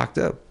was locked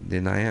up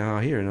than I am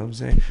out here. You know what I'm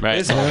saying? Right.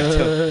 It's hard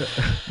to tell.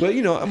 But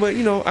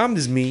I'm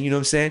just me. You know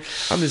what I'm saying?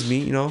 I'm just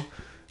me.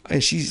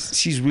 And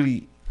she's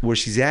really where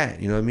she's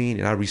at. You know what I mean?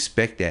 And I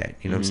respect that.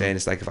 You know what I'm saying?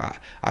 It's like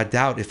I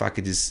doubt if I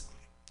could just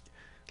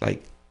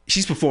like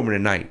she's performing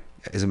tonight.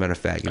 As a matter of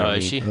fact, what I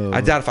mean? She?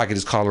 I doubt if I could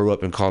just call her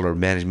up and call her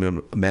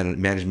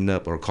management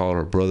up or call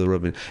her brother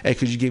up and, hey,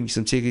 could you give me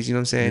some tickets? You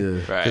know what I'm saying?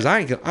 Because I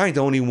ain't the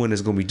only one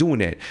that's gonna be doing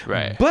that.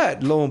 Right.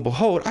 But lo and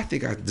behold, I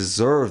think I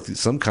deserve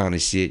some kind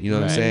of shit. You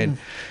know what I'm saying?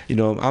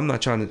 I'm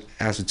not trying to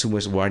ask for too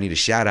much where I need a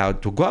shout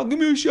out to go out, give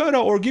me a shout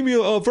out or give me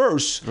a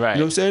verse. Right. You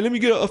know what I'm saying? Let me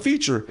get a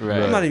feature.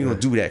 Right. I'm not even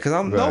gonna do that because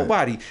I'm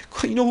nobody.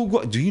 Do you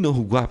know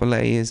who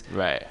Guapale is?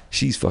 Right.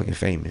 She's fucking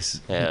famous.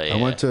 Hell yeah. I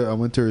went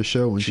to her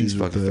show when she's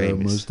fucking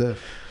famous. Mos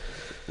Def.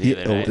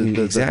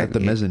 Exactly. The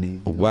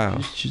mezzanine.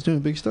 Wow. She's doing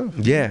big stuff.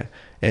 Yeah.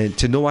 And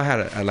to know I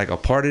had a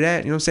part of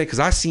that, you know what I'm saying? Because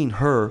I seen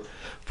her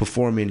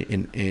performing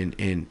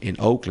in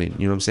Oakland,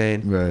 you know what I'm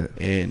saying? Right.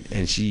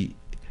 And she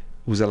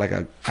was at like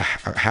a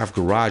half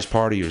garage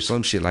party or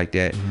some shit like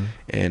that.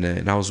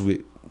 And I was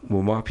with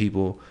my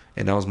people,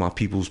 and that was my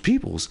people's,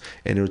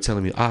 and they were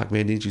telling me, man,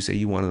 didn't you say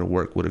you wanted to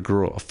work with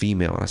a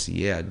female? And I said,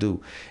 yeah, I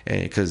do.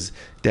 And because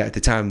at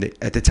the time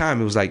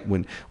it was like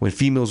when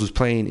females was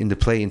playing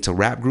into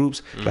rap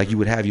groups, like you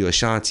would have your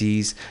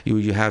Ashantis, you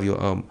would have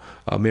your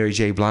Mary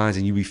J. Blige,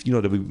 and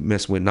they be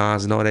messing with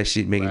Nas and all that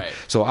shit, making. Right.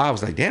 So I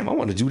was like, damn, I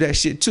want to do that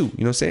shit too. You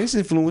know what I'm saying? It's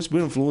influenced.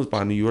 We're influenced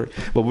by New York,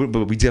 but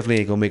we definitely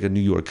ain't gonna make a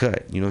New York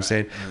cut. You know what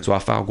I'm saying? So I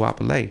found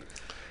Guapale.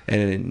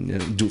 And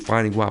then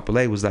finding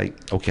Guapale was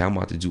like, okay, I'm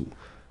about to do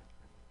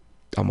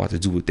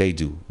what they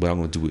do, but I'm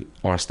gonna do it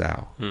our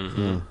style.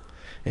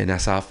 And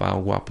that's how I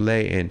found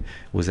Guapale, and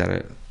was at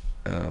a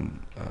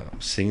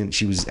singing.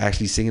 She was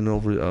actually singing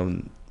over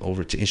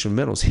to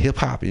instrumentals, hip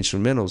hop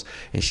instrumentals,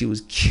 and she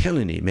was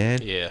killing it, man.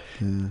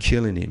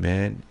 Killing it,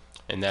 man.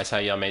 And that's how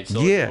y'all made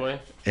Soulja Boy?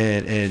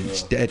 And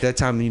at that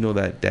time, you know,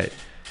 that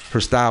her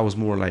style was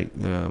more like,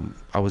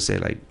 I would say,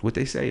 like what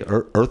they say,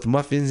 earth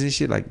muffins and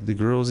shit, like the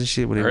girls and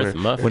shit when they wear.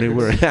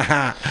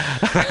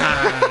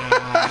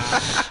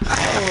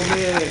 Oh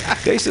man,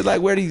 they used to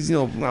like wear these, you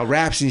know,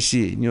 raps and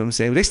shit. You know what I'm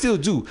saying? They still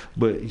do,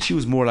 but she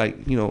was more like,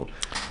 you know,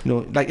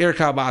 like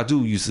Erykah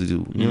Badu used to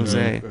do. You know what I'm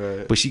saying?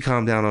 Right. But she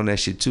calmed down on that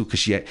shit too, cause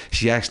she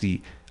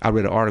actually, I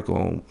read an article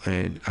on,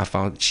 and I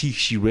found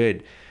she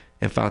read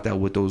and found out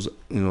what those,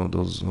 you know,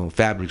 those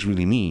fabrics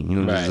really mean. You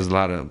know, there's a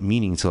lot of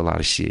meaning to a lot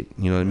of shit.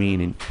 You know what I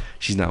mean? And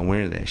she's not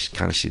wearing that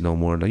kind of shit no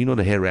more. You know,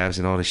 the head wraps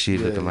and all the shit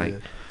looking like,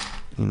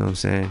 you know what I'm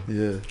saying?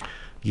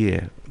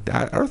 Yeah.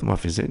 The Earth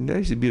Muffins, they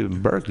used to be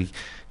in Berkeley. You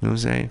know what I'm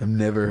saying? I've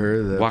never heard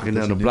of that. Walking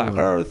down the block,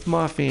 Earth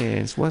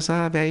Muffins, what's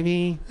up,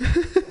 baby? I'm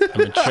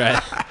gonna try.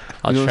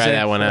 I'll try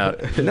that one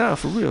out. No,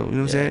 for real. You know what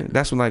I'm saying?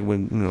 That's when, like,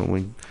 when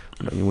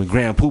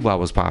Grand Poobah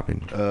was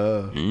popping.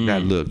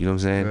 That look, you know what I'm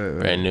saying? Right.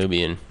 Brand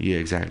Nubian. Yeah,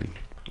 exactly.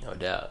 No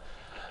doubt.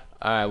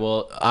 All right,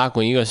 well,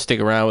 Aquin, you're going to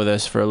stick around with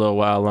us for a little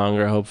while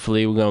longer,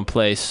 hopefully. We're going to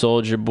play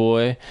Soulja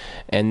Boy.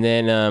 And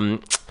then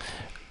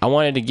I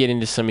wanted to get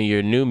into some of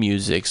your new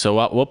music. So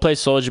we'll play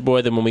Soulja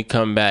Boy, then when we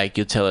come back,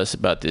 you'll tell us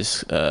about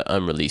this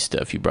unreleased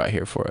stuff you brought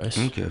here for us.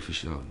 Okay, for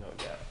sure. No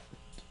doubt.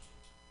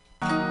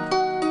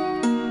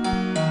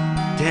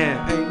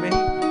 Damn, hey, man.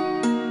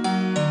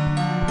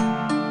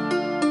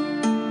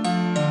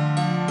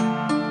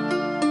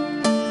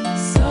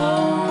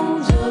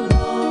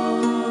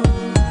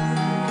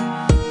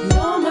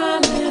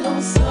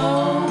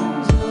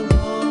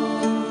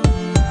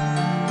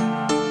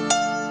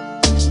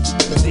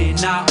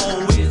 I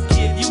always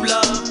give you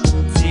love.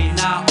 Didn't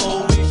I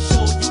always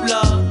show you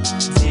love?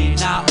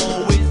 Didn't I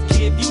always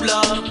give you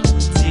love?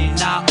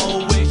 Didn't I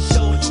always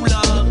show you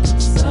love?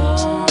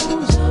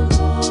 Soulja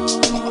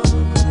Boy,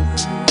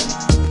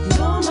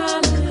 you're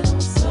my little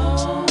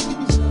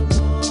Soulja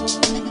Boy.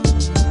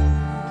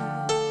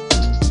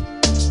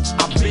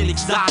 I've been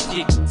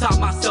exhausted, taught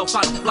myself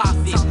how to floss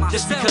it.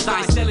 Just because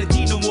I ain't selling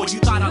D no more, you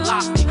thought I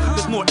lost it.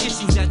 There's more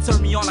issues that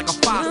turn me on like a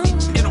faucet.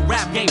 In a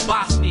rap game,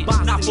 bossing it,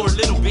 not for a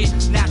little bit.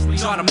 Naturally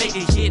know how to make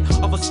a hit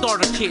of a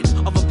starter kit,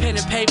 of a pen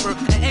and paper,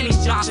 and any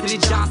Johnson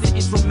 & Johnson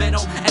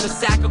instrumental, and a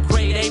sack of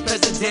grade A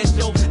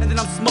presidential. And then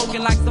I'm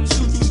smoking like some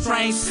choo-choo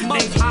train.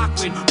 Name's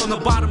Aquin, from the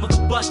bottom of the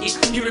bucket.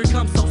 Here it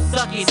comes, so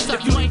suck it.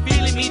 If you ain't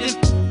feeling me, then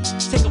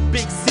take a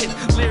big sip.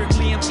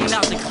 Lyrically emptying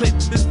out the clip.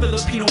 This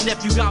Filipino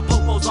nephew got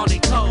popos on their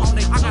toes.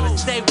 I gotta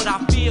say what I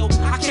feel.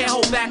 I can't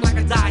hold back like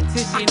a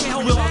dietitian.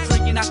 We're all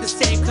drinking out the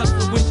same cups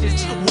of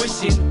wishes.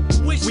 Wishing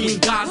we in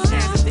God's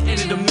hands at the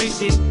end of the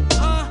mission.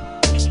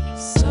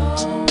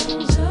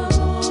 Soulja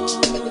Boy,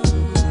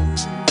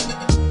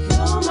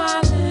 you're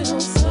my little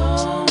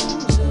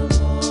Soulja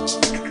Boy.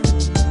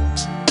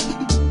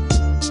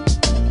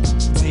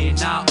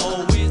 Didn't I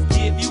always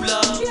give you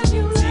love?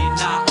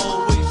 Didn't I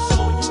always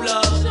show you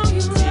love?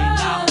 Didn't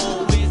I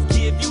always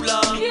give you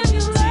love?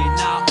 Didn't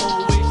I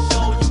always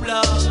show you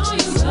love?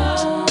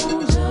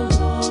 Soulja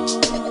Boy,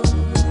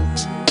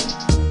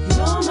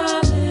 you're my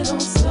little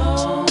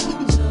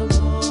Soulja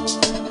Boy.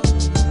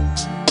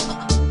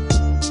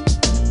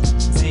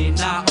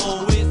 Didn't I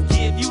always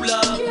give you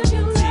love?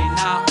 Didn't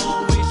I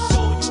always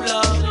show you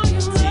love?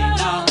 Didn't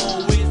I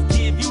always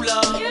give you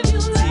love?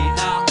 Didn't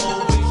I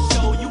always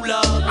show you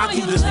love? I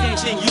do the same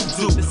thing you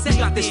do. We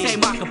got the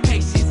same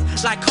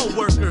occupations, like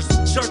co-workers.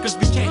 Shirkers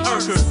became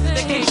irkers.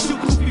 They can't shoot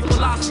goofy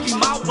philosophy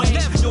my way.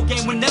 Your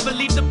game will never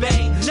leave the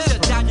bay.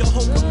 Shut down your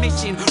whole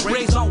commission.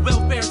 Raised on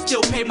welfare,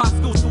 still pay my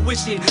school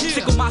tuition.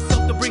 Sick of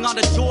myself to bring on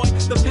the joy.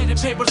 The pen and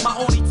paper's my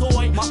only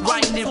toy.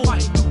 Writing and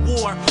fighting the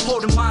war.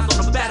 Holding minds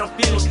on the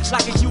battlefield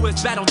like a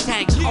U.S. battle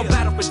tank. I'll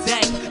battle for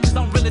dank, cause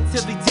I'm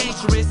relatively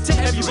dangerous.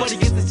 Everybody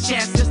gets a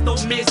chance, just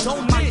don't miss.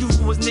 My youth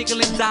was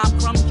nickel and dime,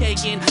 crumb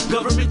caking,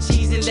 government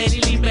cheese and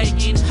lately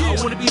bacon. I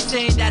wouldn't be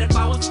saying that if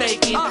I was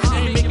faking. I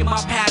ain't making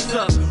my pass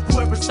up.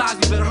 Whoever signs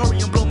me better hurry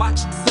and blow my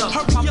up.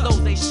 My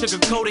flows ain't sugar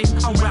coated,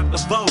 I'm rap the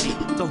voting.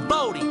 So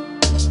voting.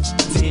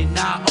 Didn't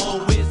I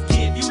always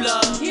give you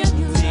love?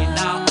 Didn't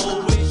I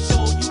always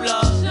show you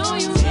love?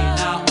 Didn't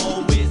I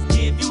always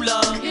give you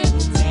love?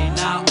 Didn't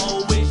I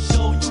always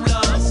show you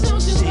love?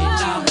 Didn't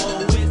I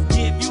always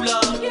give you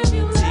love?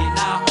 Didn't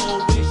I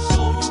always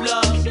show you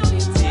love?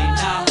 Didn't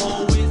I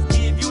always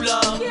give you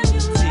love?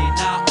 Didn't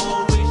I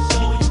always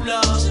show you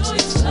love?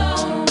 Soulja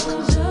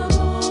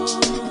Boy,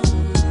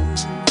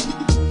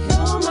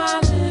 you're my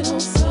little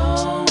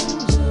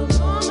Soulja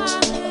Boy.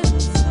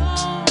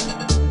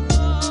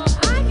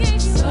 I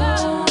gave you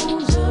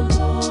love.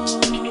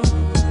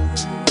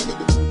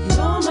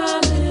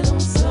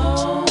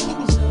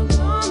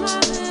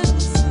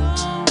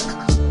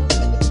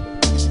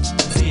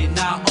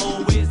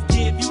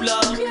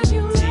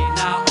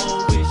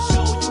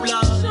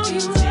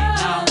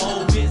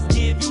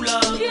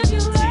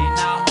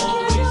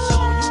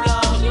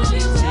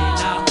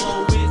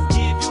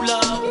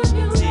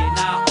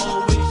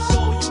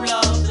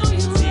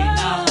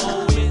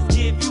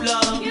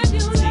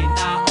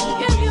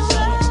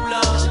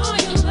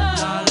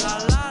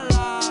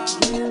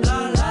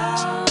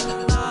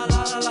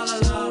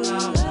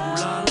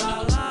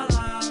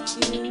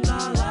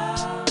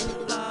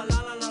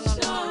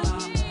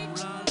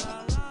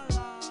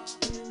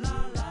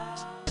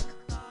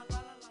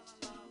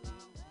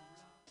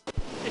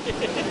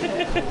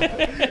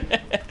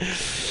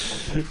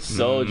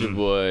 Soulja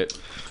Boy.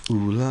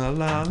 Ooh la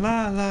la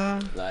la la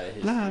Lot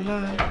of la la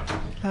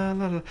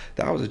la.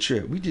 That was a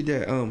trip. We did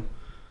that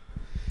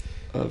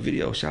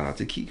video. Shout out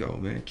to Kiko,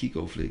 man.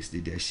 Kiko Flicks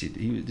did that shit.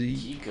 He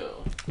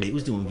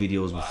was doing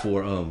videos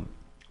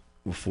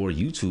before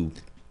YouTube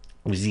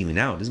was even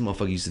out. This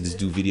motherfucker used to just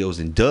do videos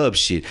and dub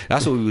shit.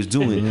 That's what we was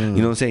doing. You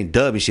know what I'm saying?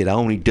 Dubbing shit. I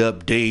only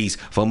dub days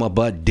for my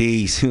butt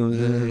days. You know what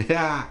I'm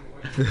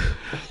saying?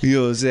 You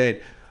know what I'm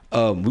saying?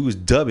 We was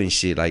dubbing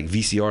shit like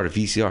VCR to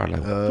VCR.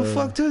 Like, what the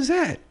fuck does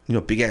that? You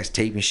know, big ass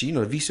tape and shit. You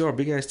know, the VCR,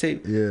 big ass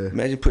tape. Yeah.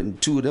 Imagine putting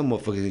 2 of them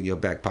motherfuckers in your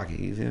back pocket.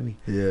 You feel me?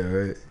 Yeah,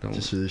 right.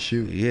 Just for the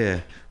shoot.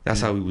 Yeah.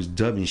 That's how we was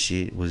dubbing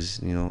shit.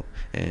 Was, you know,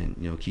 and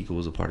you know, Kiko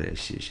was a part of that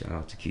shit. Shout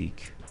out to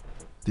Keek.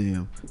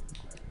 Damn.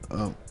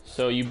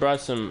 So you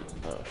brought some.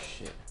 Oh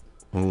shit.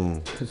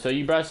 Ooh. So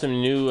you brought some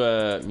new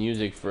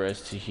music for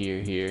us to hear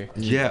here.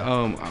 Yeah.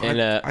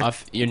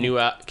 Off your new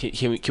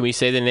can we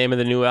say the name of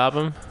the new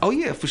album? Oh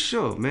yeah, for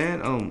sure,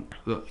 man.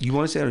 You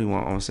want to say it or you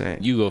want to say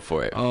it? You go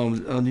for it.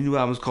 The new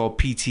album is called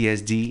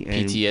PTSD.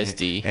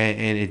 PTSD.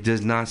 And it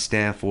does not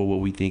stand for what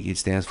we think it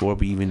stands for.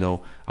 But even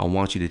though I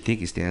want you to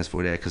think it stands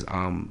for that, because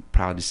I'm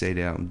proud to say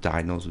that I'm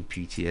diagnosed with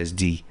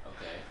PTSD,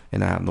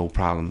 and I have no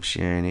problem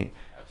sharing it.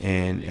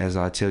 And as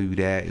I tell you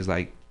that, it's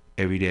like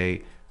every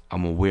day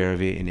I'm aware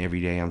of it, and every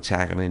day I'm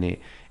tackling it,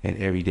 and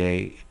every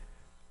day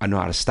I know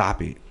how to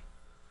stop it.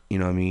 You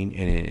know what I mean?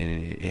 And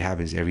it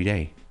happens every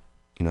day.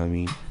 You know what I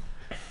mean?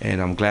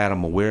 And I'm glad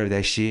I'm aware of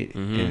that shit,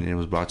 and it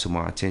was brought to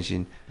my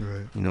attention.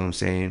 Right. You know what I'm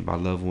saying? By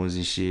loved ones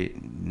and shit,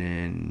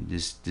 and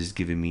just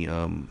giving me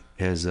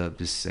heads up,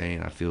 just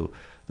saying I feel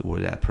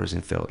where that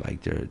person felt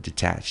like they're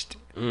detached.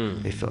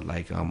 They felt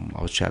like I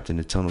was trapped in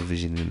the tunnel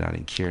vision, and I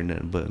didn't care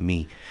nothing but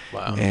me.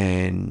 Wow.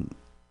 And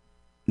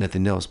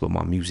nothing else but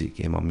my music,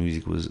 and my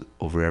music was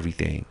over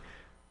everything.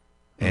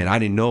 And I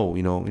didn't know,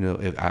 you know,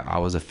 if I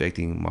was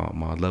affecting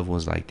my loved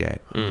ones like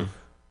that, you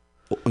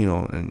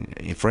know,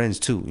 and friends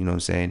too. You know what I'm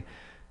saying?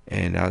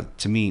 And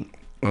to me,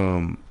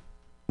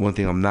 one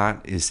thing I'm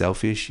not is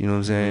selfish. You know what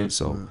I'm saying?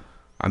 So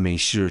I made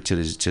sure to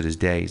this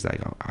day, it's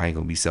like I ain't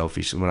gonna be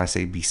selfish. When I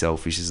say be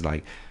selfish, it's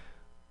like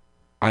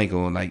I ain't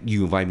gonna, like,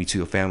 you invite me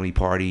to a family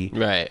party,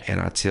 right?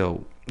 And I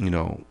tell, you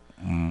know,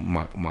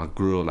 my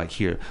girl, like,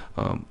 here's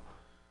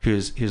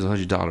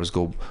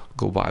 $100.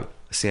 Go buy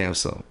Sam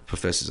some,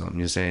 Professor something. You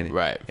know what I'm saying?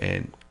 Right.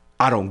 And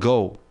I don't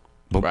go,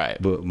 but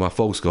my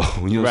folks go.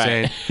 You know what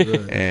I'm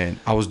saying? And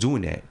I was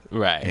doing that.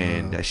 Right.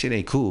 And that shit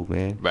ain't cool,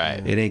 man.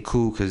 Right. It ain't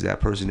cool because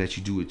that person that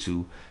you do it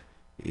to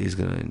is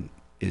gonna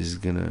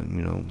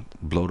you know,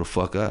 blow the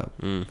fuck up.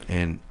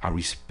 And I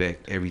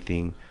respect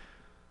everything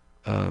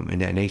in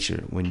that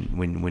nature when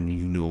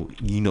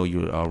you know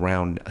you're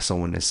around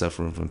someone that's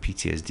suffering from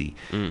PTSD.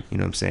 You know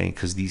what I'm saying?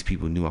 Because these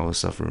people knew I was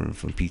suffering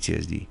from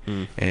PTSD,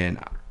 and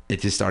it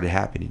just started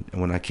happening.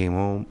 And when I came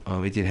home,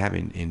 it didn't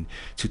happen in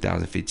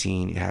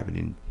 2015. It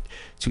happened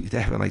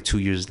like 2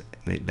 years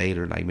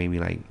later, like maybe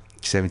like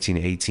 17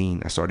 or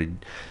 18. I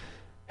started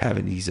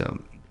having these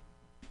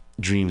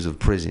dreams of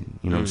prison.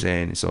 You know what I'm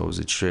saying? And so it was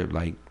a trip.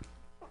 Like,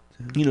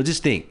 you know,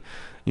 just think.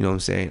 You know what I'm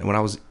saying? When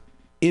I was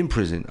in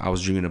prison, I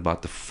was dreaming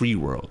about the free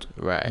world.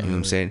 Right. You know what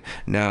I'm saying?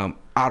 Now I'm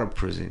out of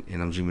prison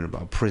and I'm dreaming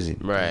about prison.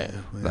 Right.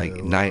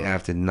 Like night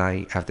after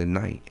night after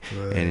night.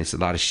 Right. And it's a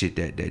lot of shit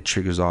that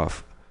triggers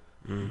off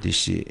this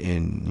shit.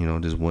 And, you know,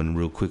 there's one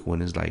real quick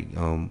one is like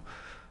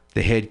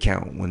the head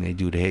count, when they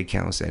do the head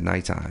counts at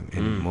nighttime.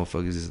 And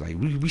motherfuckers is like,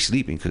 we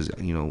sleeping because,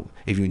 you know,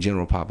 if you're in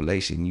general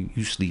population,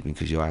 you sleeping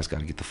because your ass got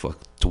to get the fuck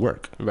to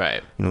work. Right.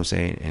 You know what I'm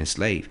saying? And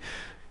slave.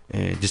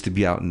 And just to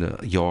be out in the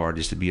yard,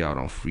 just to be out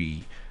on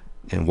free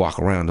and walk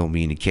around, don't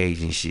be in the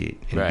cage and shit,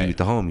 and be with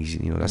the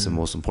homies. You know, that's the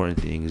most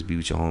important thing, is be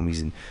with your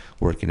homies and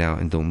working out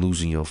and don't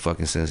losing your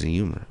fucking sense of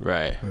humor.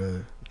 Right.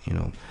 You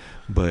know,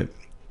 but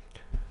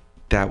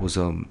that was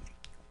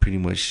pretty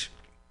much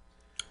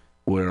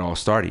where it all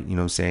started. You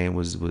know what I'm saying?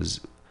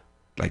 Was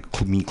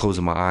like me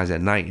closing my eyes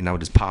at night and I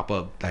would just pop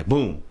up like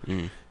boom,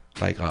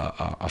 like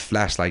a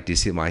flashlight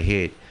just hit my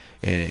head,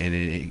 and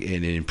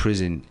in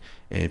prison,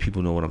 and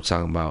people know what I'm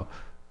talking about.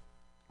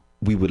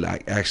 We would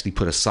like actually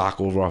put a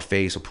sock over our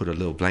face or put a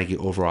little blanket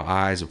over our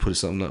eyes or put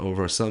something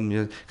over something,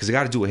 you know? Because they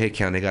got to do a head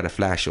count. They got to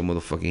flash your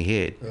motherfucking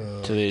head.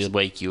 So they just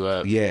wake you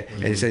up. Yeah.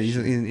 And it said,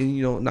 and,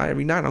 you know, not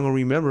every night I'm going to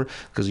remember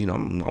because, you know,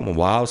 I'm a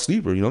wild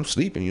sleeper. You know, I'm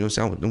sleeping. You know what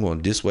I'm saying? I'm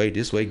going this way,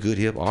 good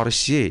hip, all the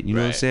shit. You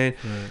know what I'm saying?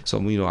 So,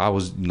 you know, I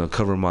was, you know,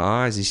 covering my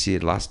eyes and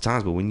shit lots of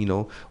times. But when, you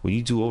know, when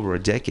you do over a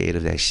decade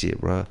of that shit,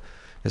 bro,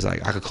 it's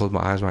like I could close my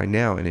eyes right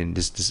now and then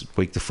just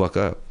wake the fuck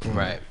up.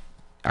 Right.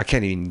 I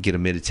can't even get a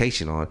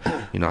meditation on.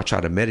 You know, I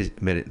try to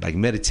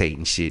meditate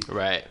and shit.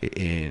 Right.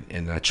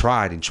 And I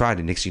tried.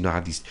 And next thing you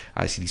know,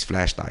 I see these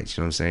flashlights.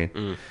 You know what I'm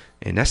saying?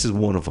 And that's just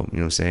one of them. You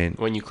know what I'm saying?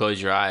 When you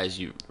close your eyes,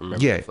 you remember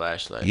the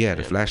flashlight. Yeah,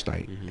 the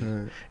flashlight.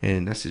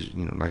 And that's just,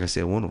 you know, like I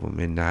said, one of them.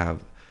 And I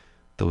have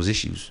those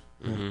issues.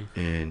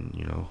 And,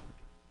 you know,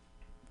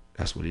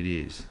 that's what it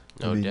is.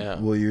 No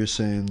doubt. Well, you're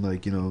saying,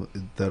 like, you know,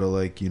 that'll,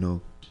 like, you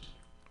know,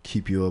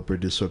 keep you up or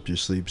disrupt your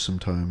sleep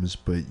sometimes,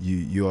 but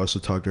you also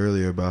talked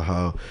earlier about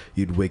how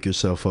you'd wake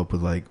yourself up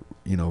with like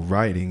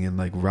writing and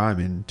like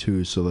rhyming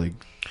too. So like,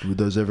 would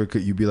those ever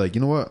could you be like,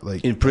 you know what,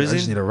 like in prison? I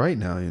just need to write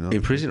now.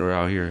 In prison or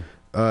out here?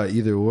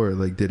 Either or.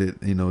 Like, did it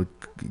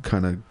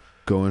kind of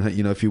go in?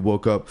 If you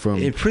woke up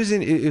from in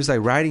prison, it was like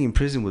writing in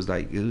prison was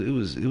like it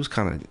was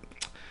kind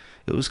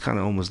of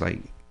almost like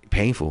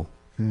painful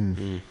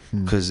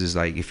because it's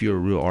like if you're a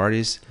real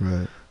artist,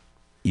 right?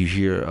 You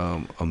hear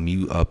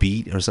a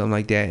beat or something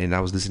like that, and I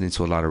was listening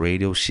to a lot of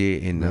radio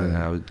shit, and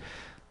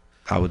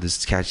I would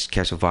just catch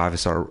a vibe and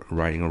start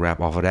writing a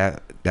rap off of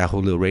that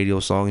whole little radio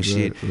song and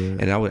shit,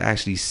 and I would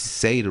actually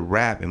say the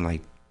rap and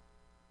like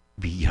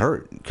be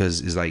hurt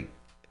because it's like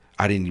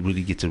I didn't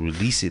really get to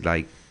release it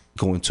like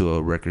going to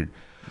a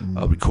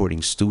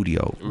recording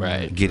studio,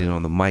 right? Getting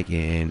on the mic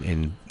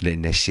and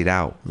letting that shit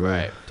out,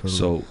 right? Totally.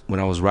 So when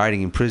I was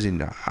writing in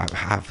prison,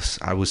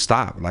 I would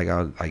stop, like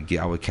I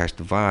would catch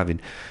the vibe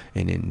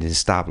and then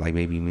stop like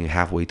maybe even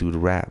halfway through the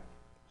rap,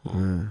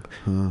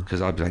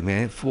 because I'd be like,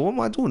 man, what am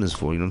I doing this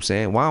for? You know what I'm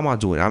saying? Why am I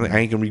doing it? I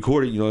ain't gonna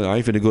record it. I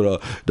ain't finna go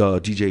to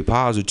the DJ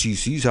Paz or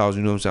TC's house.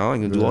 You know what I'm saying? I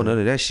ain't gonna do all none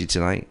of that shit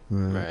tonight.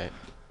 Right. You know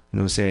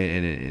what I'm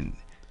saying?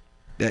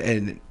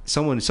 And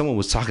someone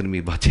was talking to me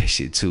about that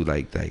shit too,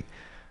 like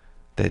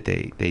that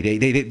they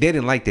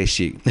didn't like that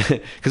shit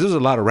because there was a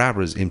lot of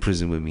rappers in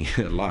prison with me,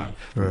 a lot.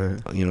 Right.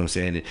 You know what I'm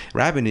saying? And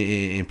rapping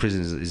in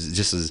prison is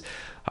just as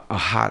a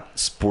hot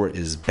sport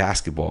as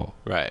basketball.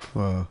 Right.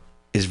 Wow.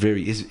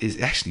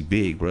 It's actually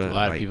big, bro. A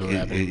lot of people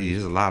rapping.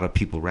 There's a lot of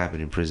people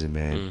rapping in prison,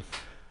 man.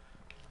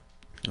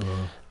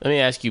 Let me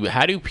ask you,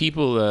 how do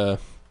people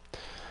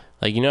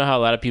like, how a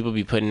lot of people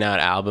be putting out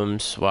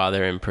albums while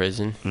they're in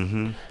prison?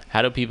 Mm-hmm.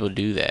 How do people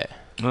do that?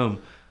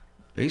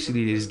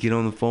 Basically, they just get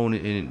on the phone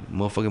and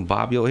motherfucking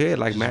bob your head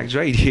like Mac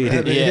Dre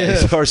did. Yeah.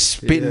 Start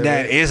spitting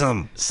that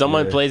ism.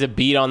 Someone plays a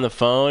beat on the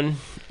phone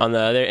on the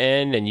other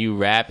end, and you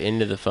rap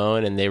into the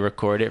phone, and they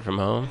record it from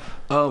home.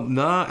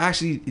 No,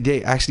 actually,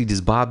 they actually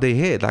just bob their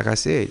head, like I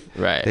said.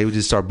 Right. They would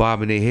just start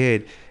bobbing their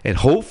head, and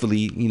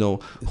hopefully,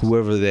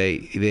 whoever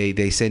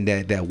they send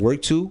that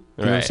work to, you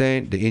know what I'm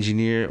saying, the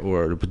engineer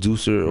or the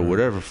producer or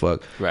whatever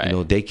fuck,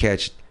 right. They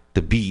catch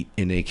the beat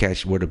and they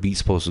catch where the beat's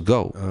supposed to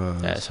go.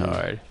 That's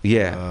hard.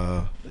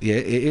 Yeah,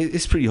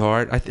 it's pretty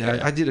hard.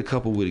 I did a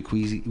couple with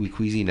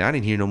Queasy, and I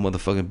didn't hear no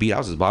motherfucking beat. I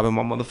was just bobbing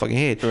my motherfucking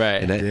head.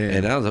 Right.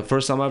 And that was the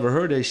first time I ever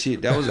heard that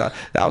shit. That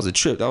was a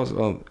trip. That was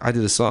I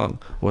did a song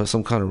or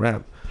some kind of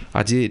rap.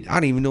 I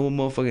didn't even know what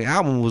motherfucking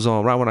album was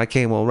on right when I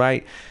came on,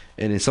 right?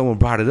 And then someone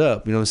brought it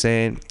up. You know what I'm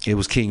saying? It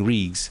was King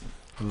Reegs.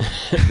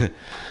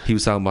 He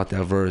was talking about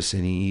that verse,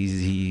 and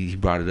he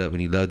brought it up,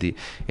 and he loved it.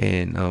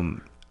 And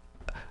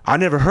I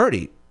never heard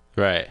it.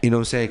 Right. You know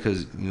what I'm saying?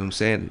 Because, you know what I'm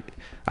saying?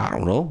 I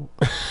don't know.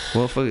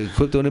 Motherfucker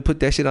Crypto didn't put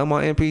that shit on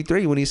my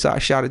MP3 when he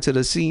shouted to the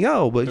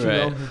CEO. But,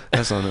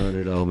 that's on the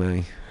other though,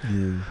 man.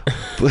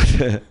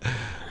 Yeah.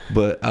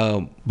 But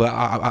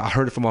I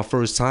heard it for my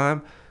first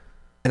time.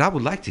 And I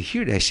would like to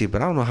hear that shit,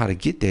 but I don't know how to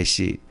get that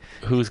shit.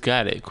 Who's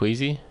got it?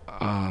 Queasy?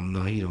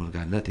 No, he don't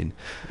got nothing.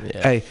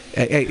 Yeah.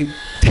 Hey.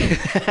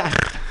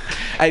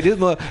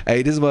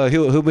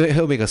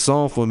 He'll make a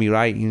song for me,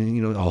 right?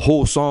 A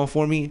whole song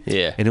for me.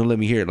 Yeah. And he'll let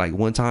me hear it like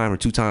one time or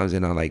two times,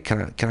 and I'm like,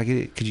 can I get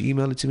it? Could you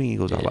email it to me? He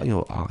goes,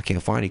 I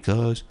can't find it,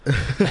 cuz.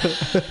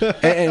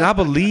 and I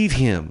believe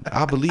him.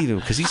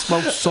 Because he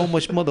smokes so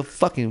much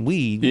motherfucking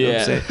weed. You know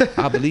what I'm saying?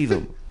 I believe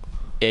him.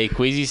 Hey,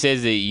 Queasy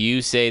says that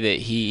you say that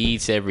he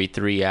eats every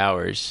 3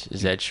 hours.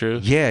 Is that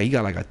true? Yeah, he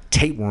got like a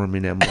tapeworm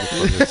in that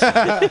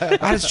motherfucker.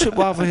 I just trip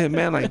off of him,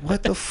 man. Like,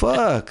 what the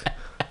fuck?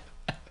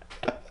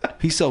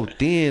 He's so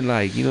thin,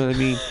 like, you know what I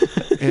mean?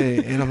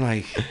 And I'm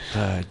like,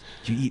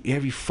 you eat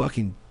every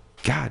fucking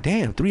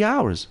goddamn 3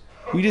 hours.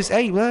 We just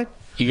ate, man.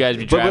 You guys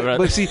be driving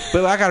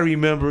but I gotta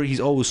remember he's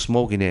always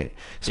smoking the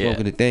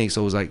thing.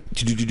 So it was like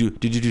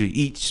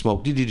eat,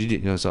 smoke,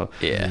 so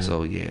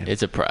So yeah,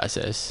 it's a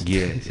process.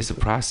 Yeah, it's a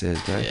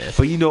process, right? Yeah.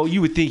 But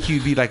you would think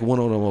he'd be like one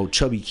of them old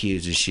chubby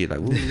kids and shit,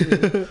 like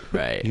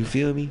right. You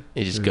feel me?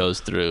 It just goes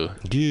through.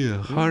 Yeah,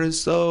 heart and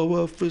soul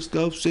of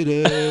Frisco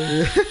City.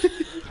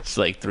 It's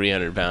like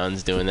 300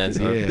 pounds doing that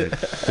stuff. Yeah,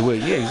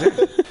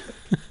 exactly.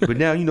 But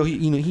now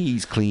he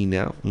eats clean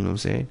now. You know what I'm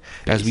saying?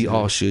 As we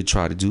all should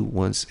try to do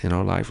once in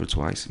our life or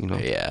twice.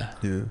 Yeah.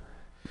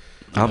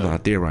 I'm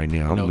not there right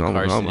now. I'm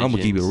gonna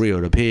keep it real.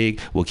 The pig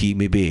will keep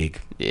me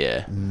big.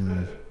 Yeah.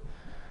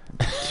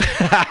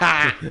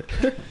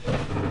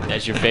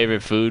 That's your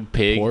favorite food,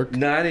 pig? Pork?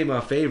 Nah, it ain't my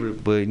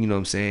favorite, but you know what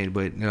I'm saying.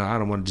 But I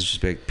don't want to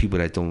disrespect people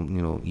that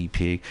don't eat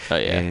pig. Oh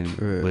yeah.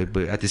 And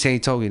but at the same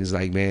token, it's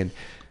like, man,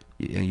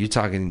 you're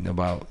talking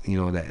about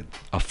that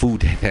a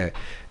food that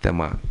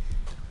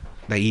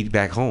they eat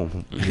back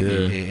home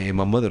in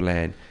my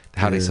motherland,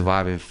 how they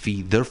survive and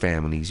feed their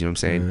families, you know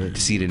what I'm saying, to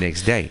see the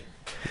next day.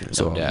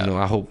 So,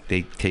 I hope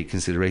they take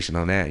consideration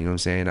on that, you know what I'm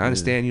saying? I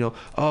understand,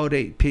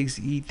 pigs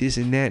eat this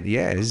and that.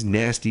 Yeah, it's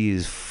nasty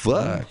as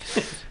fuck.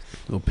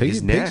 Well,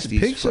 pigs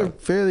are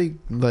fairly,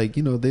 like,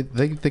 they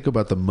think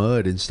about the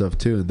mud and stuff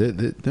too.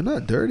 They're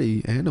not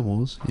dirty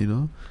animals,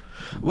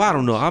 Well, I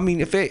don't know. I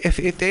mean, if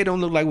they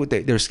don't look like what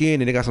their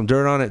skin and they got some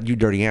dirt on it, you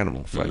dirty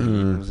animal. Fuck you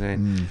know what I'm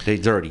saying? They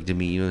dirty to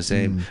me. You know what I'm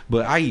saying?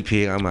 But I eat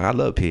pig. I'm like, I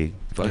love pig.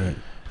 Fuck it.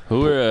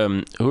 Who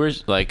are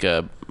like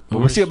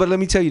but let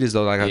me tell you this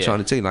though, like I'm trying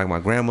to tell you, like my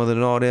grandmother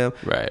and all them,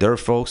 their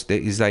folks,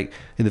 it's like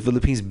in the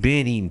Philippines,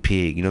 been eating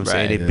pig, you know what I'm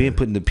saying? They've been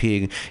putting the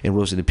pig and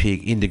roasting the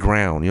pig in the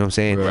ground, you know what I'm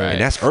saying? And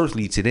that's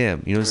earthly to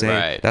them, you know what I'm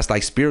saying? That's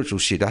like spiritual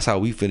shit. That's how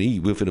we finna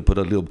eat. We're finna put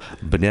a little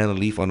banana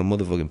leaf on the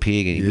motherfucking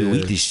pig and we'll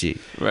eat this shit.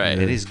 Right.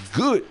 And it's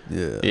good.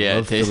 Yeah. I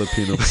love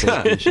Filipino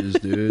pork dishes,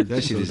 dude.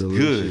 That shit is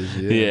delicious.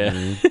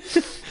 good.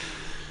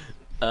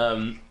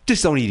 Yeah.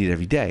 Just don't eat it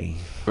every day.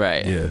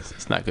 Right. Yeah.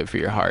 It's not good for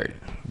your heart.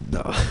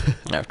 No.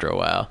 After a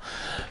while.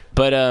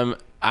 But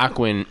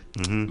Aquin,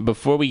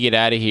 before we get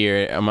out of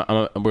here,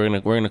 we're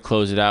gonna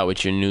close it out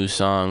with your new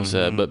songs.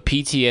 But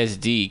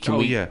PTSD, can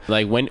we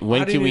like when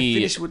can we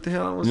finish what the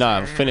hell I was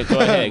saying? Go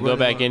ahead, go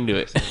back into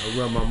it. I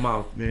run my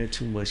mouth, man,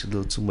 a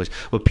little too much.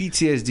 But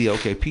PTSD,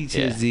 okay,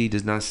 PTSD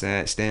does not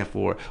stand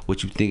for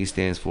what you think it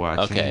stands for.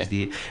 I changed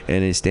it,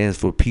 and it stands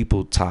for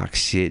people talk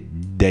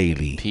shit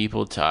daily.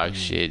 People talk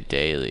shit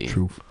daily.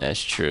 Truth.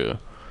 That's true.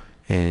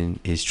 And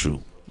it's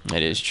true.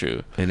 It is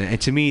true.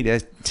 And to me,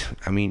 there's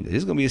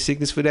gonna be a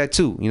sickness for that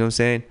too. You know what I'm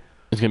saying?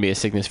 There's gonna be a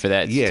sickness for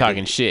that.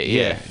 Talking shit.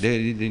 Yeah.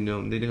 They're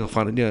gonna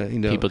find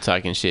it. People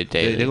talking shit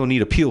daily. They're gonna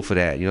need a pill for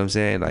that. You know what I'm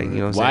saying? Like, you know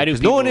what I'm saying? Why do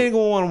people? No one ain't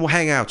gonna want to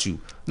hang out with you.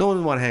 No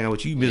one want to hang out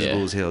with you. You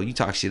miserable as hell. You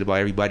talk shit about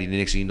everybody. The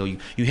next thing you know,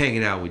 you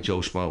hanging out with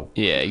Joe Schmo.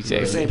 Yeah,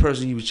 exactly. The same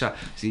person you was trying.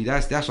 See,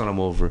 that's what I'm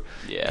over.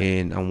 Yeah.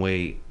 And I'm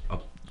way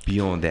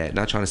beyond that.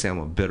 Not trying to say I'm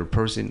a better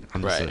person.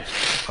 I'm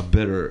just a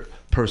better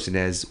person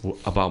as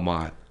about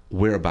my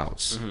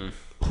whereabouts.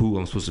 Who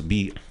I'm supposed to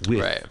be with.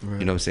 You know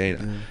what I'm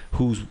saying?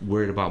 Who's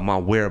worried about my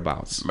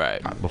whereabouts.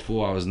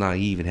 Before I was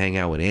naive and hang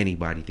out with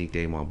anybody, think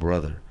they my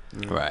brother.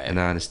 Right. And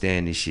I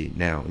understand this shit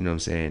now, you know what I'm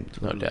saying?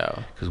 No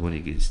doubt. Because when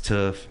it gets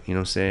tough, you know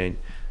what I'm saying,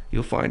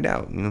 you'll find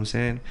out, you know what I'm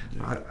saying?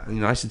 I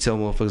used to tell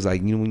motherfuckers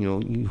like, you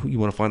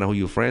want to find out who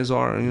your friends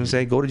are, you know what I'm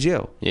saying? Go to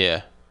jail.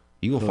 Yeah.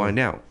 You gonna find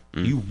out.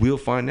 You will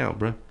find out,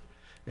 bro.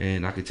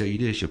 And I can tell you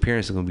this, your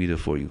parents are gonna be there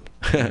for you.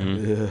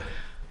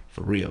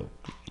 For real.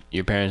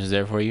 Your parents is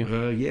there for you?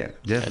 Yeah,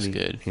 definitely.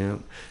 That's good. Yeah,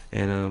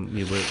 and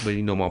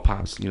but my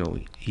pops,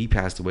 he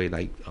passed away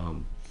like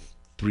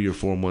 3 or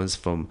 4 months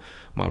from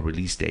my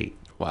release date.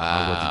 Wow. I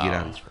was about to get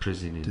out of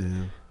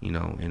prison, and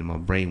and my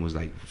brain was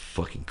like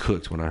fucking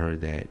cooked when I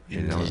heard that,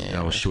 and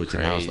I was short to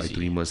the house, like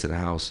 3 months to the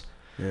house.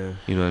 Yeah.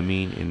 You know what I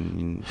mean?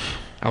 And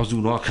I was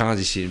doing all kinds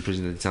of shit in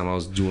prison at the time. I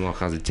was doing all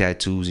kinds of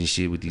tattoos and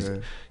shit with these,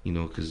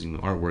 because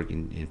artwork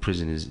in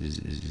prison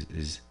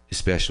is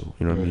special.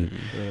 You know what I mean?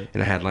 Right.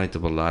 And I had lined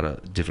up a lot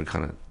of different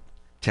kind of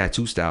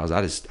tattoo styles.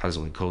 I just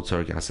went cold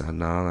turkey. I said,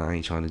 nah, I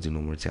ain't trying to do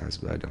no more tattoos.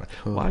 But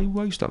I like,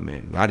 why you stop,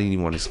 man? I didn't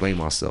even want to explain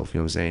myself. You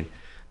know what I'm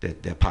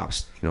saying? That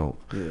pops, died.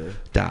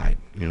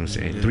 You know what I'm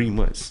saying? 3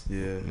 months.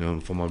 Yeah.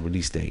 For my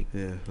release date.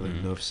 Yeah. Like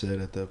enough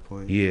said at that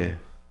point. Yeah.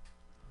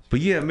 But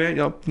yeah,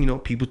 man,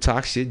 people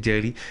talk shit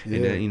daily,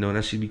 and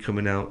that should be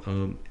coming out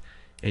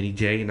any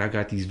day. And I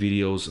got these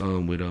videos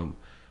with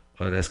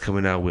that's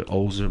coming out with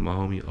Ozer, my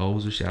homie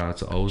Ozer. Shout out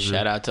to Ozer.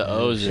 Shout out to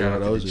Ozer.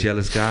 Shout out to the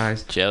Jealous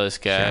Guys. Jealous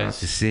Guys. Shout out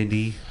to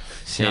Cindy.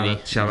 Shout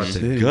out to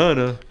Cindy.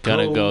 Gunna.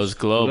 Gunna goes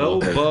global.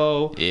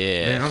 Globo.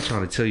 Yeah. Man, I'm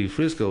trying to tell you,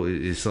 Frisco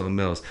is something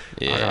else.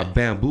 Yeah. I got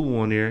Bamboo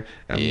on there.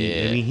 I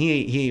mean,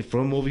 he ain't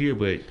from over here,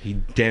 but he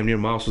damn near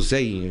might also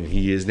say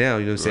he is now.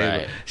 You know what I'm saying?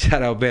 Right. But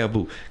shout out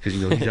Bamboo, because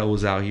he's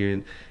always out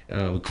here.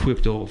 And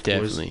Crypto, of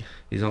Definitely. course,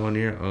 he's on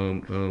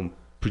there.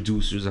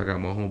 Producers, I got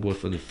my homeboy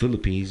from the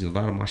Philippines. A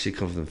lot of my shit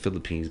comes from the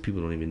Philippines.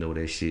 People don't even know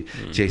that shit.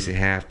 Jason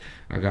Haft.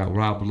 I got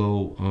Rob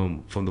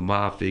Lowe from the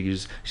Mob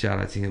Figures. Shout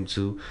out to him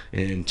too.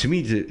 And to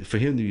me, for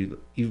him to be,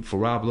 even for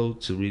Rob Lowe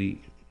to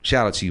really,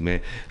 shout out to you,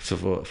 man. So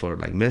for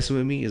like messing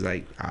with me, is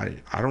like I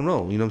don't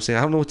know. You know what I'm saying?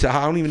 I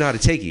don't even know how to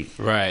take it.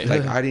 Right.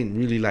 Like I didn't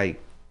really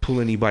like pull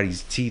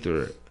anybody's teeth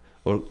or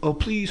oh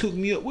please hook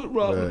me up with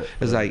Rob. Right.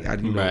 It's like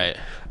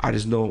I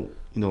just know.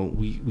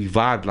 We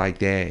vibed like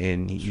that,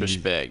 and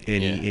respect.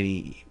 And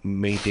he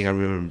main thing I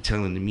remember him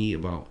telling to me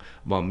about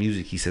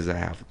music. He says I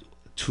have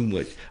too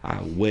much. I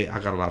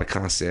got a lot of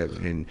concept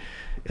and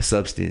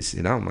substance,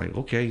 and I'm like,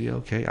 okay. I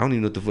don't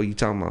even know what the fuck you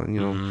talking about.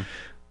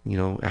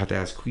 I have to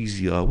ask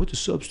Queasy, what the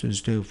substance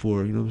stand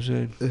for? You know what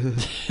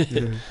I'm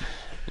saying?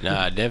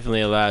 Nah,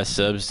 definitely a lot of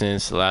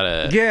substance, a lot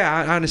of.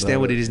 Yeah, I understand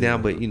what it is now,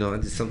 but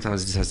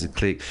sometimes it just has to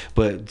click.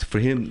 But for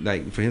him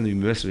to be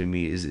messing with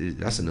me is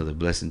that's another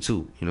blessing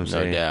too. You know what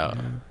I'm saying? No doubt.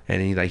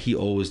 And he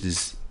always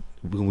this.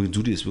 We're gonna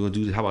do this. We're gonna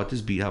do this. How about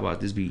this beat? How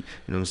about this beat? You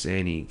know what I'm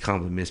saying? He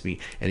compliments me,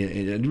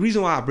 and the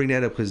reason why I bring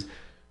that up because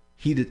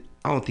I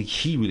don't think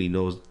he really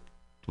knows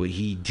what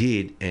he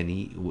did, and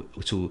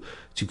to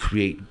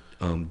create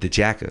the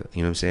Jacka.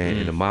 You know what I'm saying?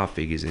 And the Mob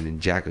Figures, and then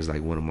Jacka's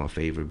like one of my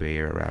favorite Bay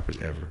Area rappers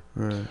ever.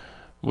 Right.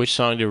 Which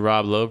song did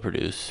Rob Lowe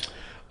produce?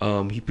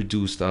 He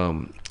produced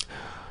Laughing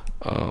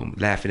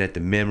at the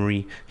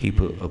Memory. He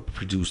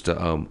produced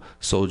the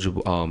Soldier,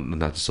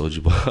 not the Soldier,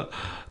 but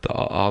the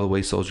All the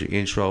Way Soldier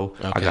intro.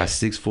 Okay. I Got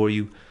 6 for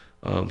You.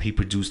 He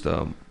produced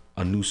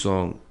a new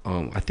song.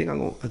 I think I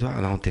don't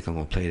think I'm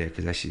gonna play that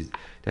because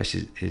that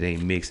shit it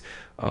ain't mixed.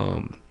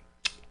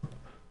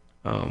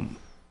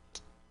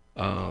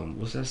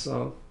 What's that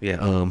song?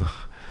 Yeah.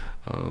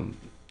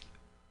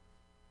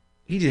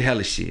 He did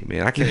hella shit,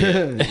 man. I can't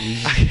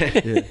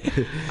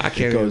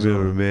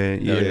remember,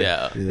 man. No Yeah.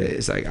 doubt. Yeah.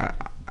 It's like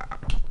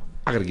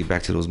I gotta get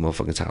back to those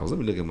motherfucking titles. Let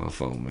me look at my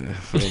phone, man.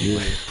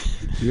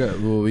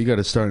 We got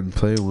to start and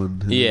play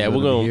one. Yeah,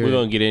 we're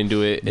gonna get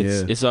into it.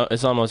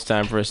 It's almost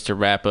time for us to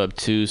wrap up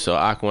too. So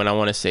Aquin, I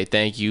want to say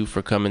thank you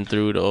for coming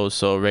through to Old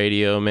Soul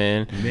Radio,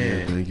 man.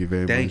 Man, thank you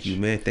very much. Thank you,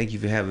 man. Thank you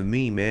for having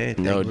me, man.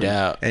 No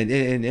doubt. And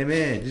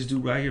man, this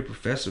dude right here,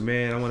 Professor,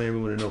 man. I want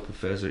everyone to know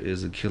Professor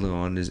is a killer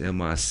on this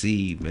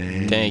MIC,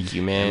 man. Thank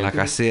you, man. And like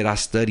I said, I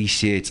study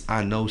shits.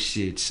 I know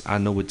shits. I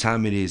know what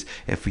time it is.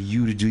 And for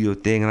you to do your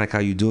thing, I like how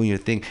you doing your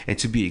thing, and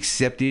to be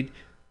accepted.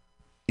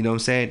 You know what I'm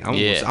saying?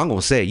 I'm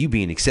gonna say you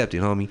being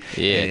accepted, homie.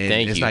 Yeah, and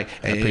thank it's you. Like,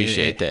 I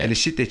appreciate that. And the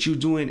shit that you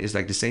doing is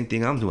like the same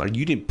thing I'm doing. Like,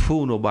 you didn't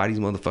pull nobody's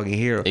motherfucking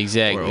hair,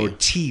 exactly, or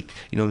teeth.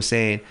 You know what I'm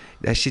saying?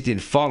 That shit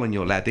didn't fall in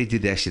your lap. They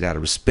did that shit out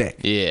of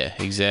respect. Yeah,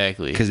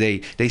 exactly. Because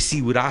they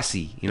see what I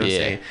see. You know what I'm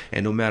saying?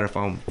 And no matter if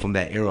I'm from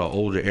that era,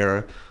 older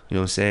era. You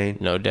know what I'm saying?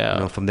 No doubt. You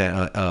know, from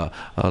that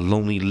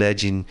Lonely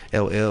Legend LL,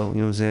 you know what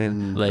I'm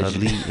saying?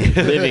 Legend.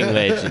 Living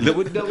legend. You know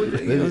what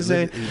I'm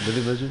saying?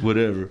 Living legend.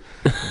 Whatever.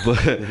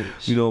 But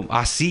you know,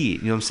 I see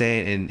it, you know what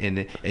I'm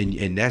saying?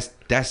 And that's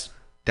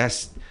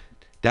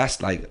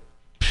like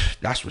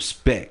that's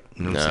respect.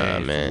 You know what I'm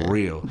saying? Man. For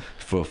real.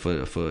 For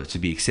to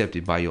be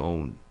accepted by your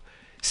own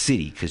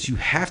city, because you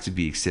have to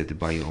be accepted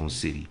by your own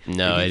city.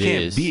 No, if you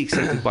can't be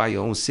accepted by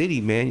your own city,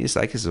 man, it's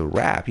like it's a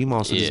rap. You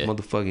also just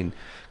motherfucking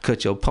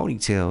cut your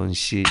ponytail and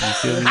shit. You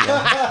feel me?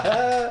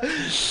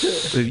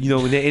 You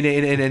know,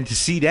 and to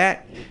see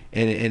that,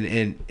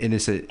 and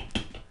it's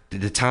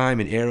the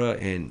time and era,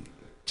 and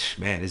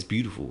man, it's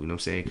beautiful. You know what I'm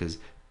saying? Because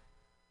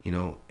you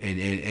know,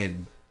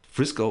 and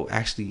Frisco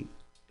actually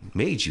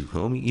made you,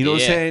 homie. You know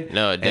what I'm saying?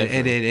 No,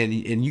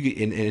 definitely. And you get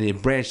and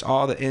it branched,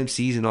 all the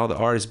MCs and all the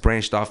artists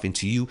branched off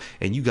into you,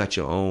 and you got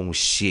your own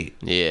shit.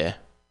 Yeah.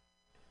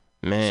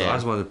 Man. So I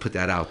just wanted to put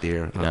that out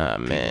there.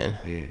 Man.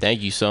 Yeah.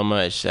 Thank you so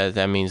much.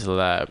 That means a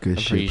lot. Good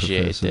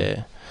Appreciate shit,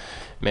 that.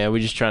 Man,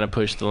 we're just trying to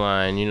push the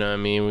line, you know what I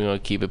mean? We're going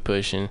to keep it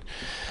pushing.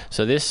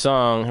 So this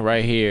song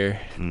right here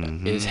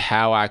is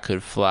How I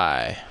Could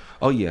Fly.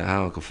 Oh yeah,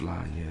 How I Could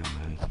Fly. Yeah,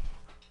 man.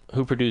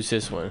 Who produced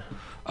this one?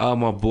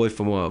 My boy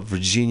from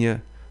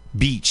Virginia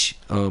Beach.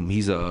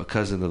 He's a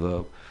cousin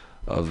of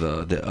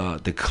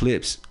the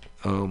Clips.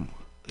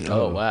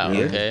 Oh wow!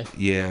 Yeah, okay.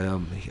 Yeah,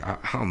 I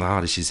don't know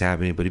how this shit's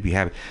happening, but it be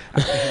happening.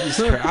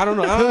 I don't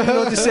know. I don't even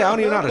know what to say. I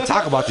don't even know how to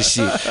talk about this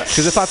shit.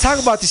 Because if I talk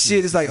about this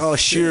shit, it's like, oh,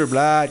 sure,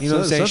 blood. You know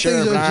what I'm saying?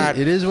 Sure, blood.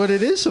 It is what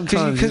it is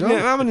sometimes. Because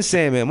man, I'm gonna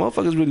say, man,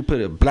 motherfuckers really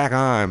put a black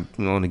eye, you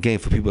know, on the game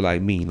for people like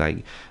me.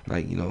 Like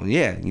you know,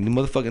 yeah, the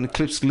motherfucking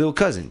Eclipse little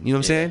cousin. You know what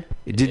I'm saying?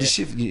 It did this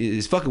shit.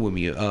 It's fucking with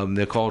me.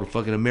 They're called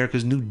fucking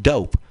America's New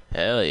Dope.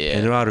 Hell yeah!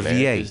 And they're out of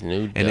America's VA,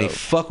 New Dope. and they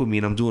fuck with me,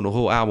 and I'm doing the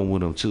whole album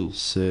with them too.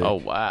 Sick. Oh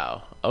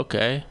wow!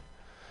 Okay,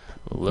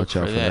 look Watch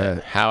out for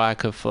that. How I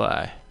Could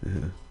Fly.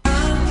 Yeah.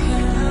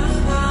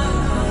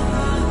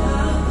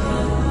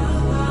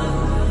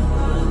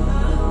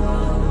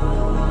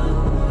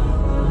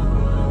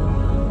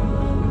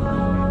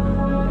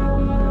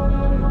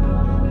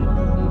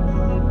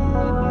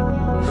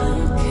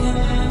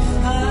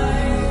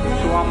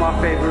 To all my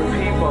favorite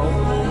people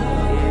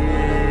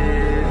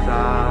is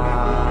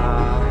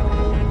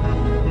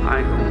I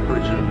ain't gonna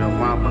put you in your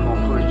mouth, I'm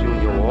gonna put you in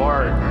your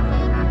heart.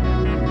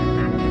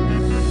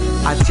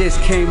 I just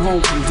came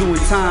home from doing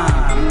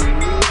time.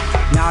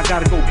 Now I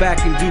gotta go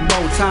back and do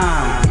more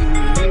time.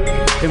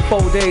 In 4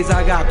 days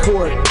I got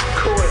court.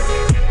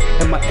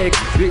 And my ex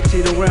bitch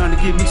ain't around to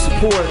give me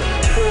support.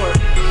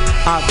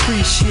 I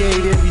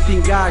appreciate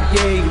everything God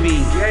gave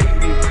me.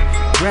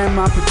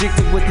 Grandma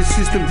predicted what the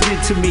system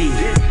did to me.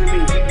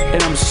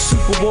 And I'm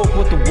super woke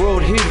what the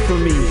world hid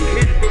from me.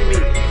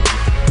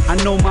 I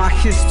know my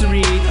history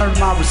ain't earned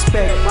my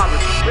respect.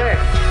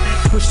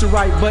 Push the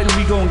right button,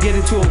 we gon' get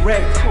into a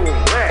wreck.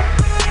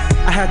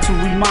 I had to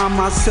remind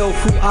myself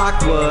who I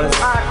was.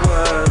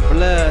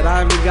 Blood,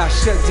 I even got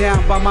shut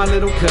down by my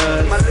little cuz.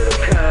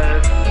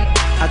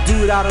 I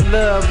do it out of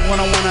love when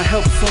I wanna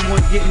help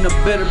someone get in a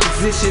better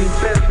position.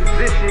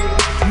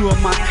 You are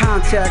my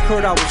contact,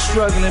 heard I was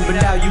struggling, but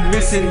now you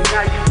missing.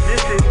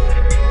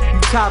 You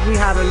taught me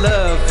how to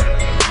love.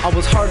 I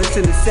was hardest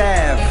in the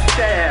salve.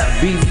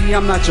 BZ,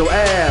 I'm not your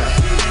ass.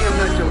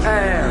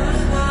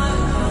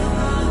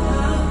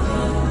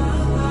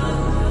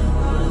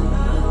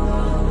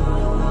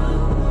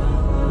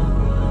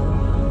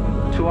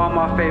 To all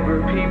my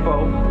favorite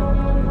people.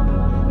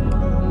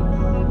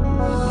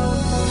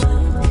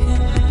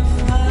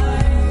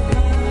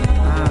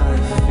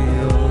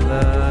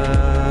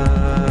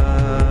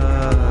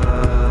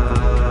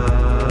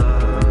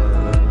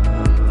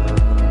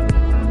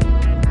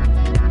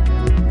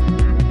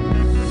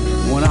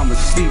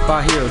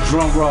 I hear a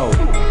drum roll.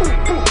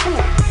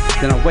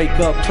 Then I wake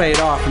up, play it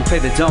off, and play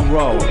the dumb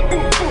roll.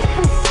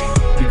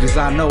 because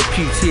I know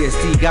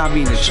PTSD got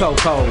me in the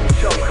chokehold.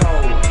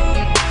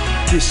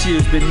 This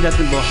year's been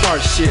nothing but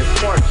hardship.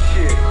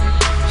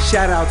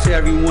 Shout out to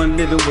everyone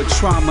living with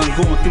trauma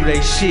and going through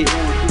their shit.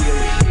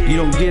 You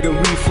don't get a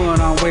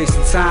refund on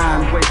wasting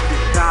time.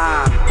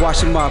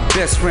 Watching my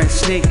best friend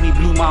snake me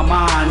blew my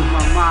mind.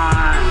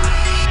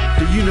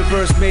 The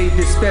universe made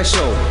this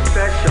special.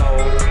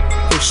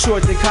 For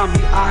short, they call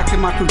me Ock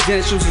and my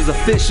credentials is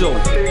official.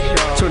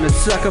 Turn a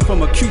sucker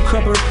from a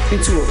cucumber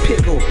into a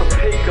pickle.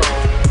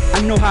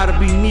 I know how to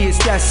be me, it's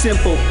that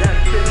simple.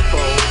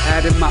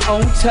 Added my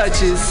own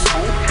touches.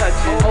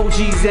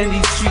 OGs in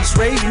these streets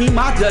raised me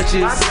my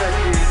duchess.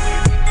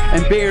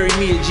 And bury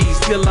me a G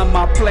still on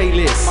my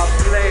playlist.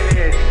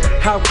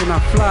 How can I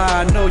fly?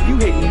 I know you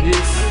hating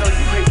this.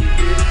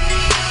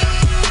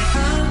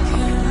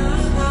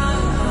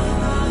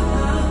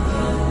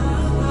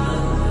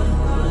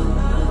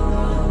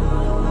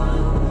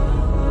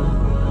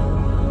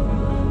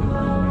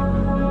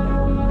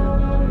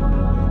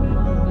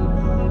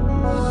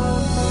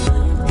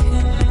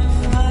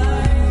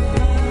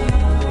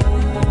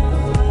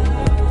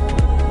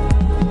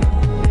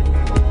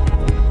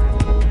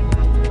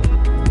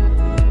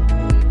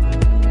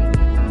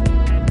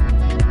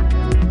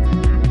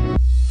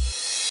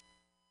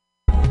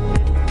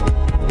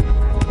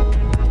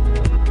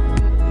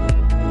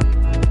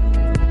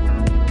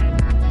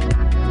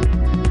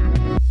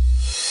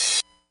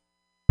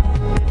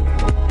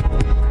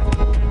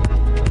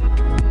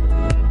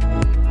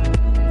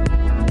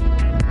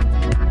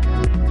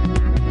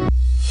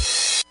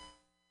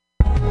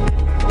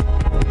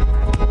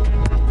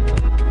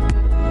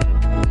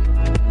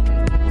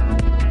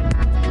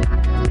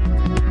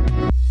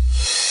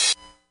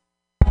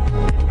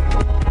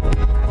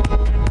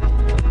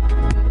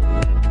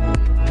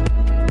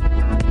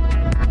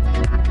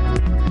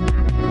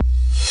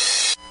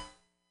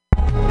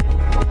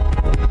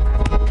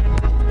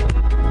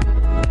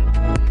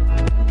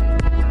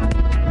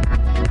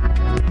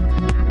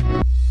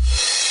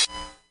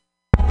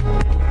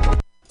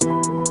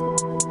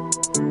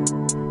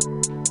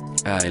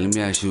 Alright, let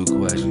me ask you a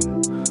question.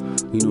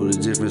 You know the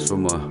difference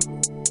from a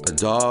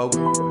dog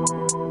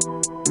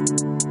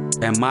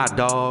and my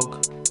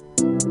dog?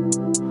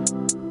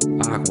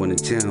 I want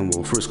to tell him,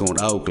 well, Frisco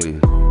and Oakley.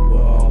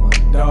 Where all my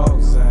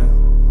dogs at?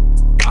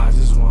 I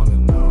just wanna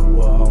know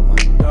where all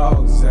my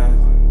dogs at.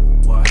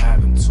 What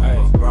happened to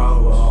my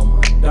bro? Where all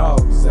my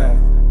dogs at?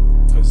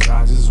 Cause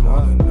I just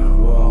wanna know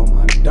where all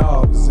my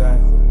dogs at.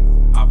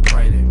 I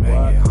pray they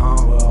make it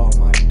home. Where all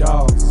my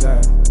dogs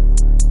at?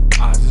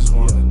 I just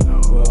wanna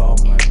know where all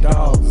my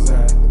dogs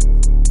at.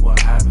 What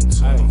happened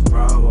to my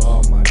bro? Where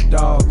all my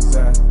dogs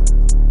at?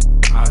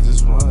 I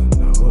just wanna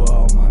know where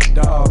all my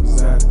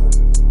dogs at.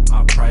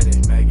 I pray they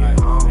make it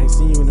home. Ain't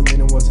seen you in a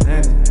minute, what's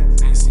happening?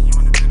 Ain't seen you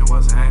in a minute,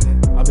 what's happening?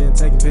 I've been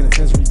taking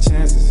penitentiary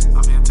chances.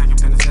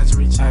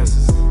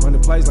 Run the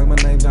place like my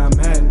name John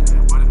Madden.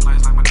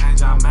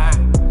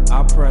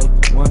 I pray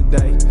one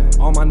day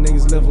all my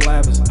niggas live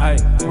lavish.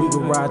 Ayy, we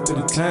can ride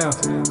through the town.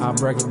 I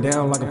break it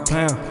down like a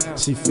pound.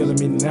 She feeling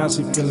me now,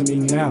 she feeling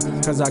me now.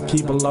 Cause I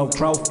keep a low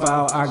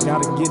profile. I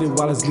gotta get it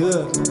while it's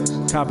good.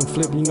 Cop and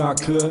flip, you know I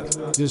could.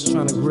 Just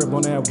tryna grip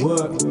on that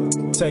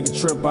wood. Take a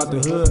trip out the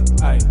hood.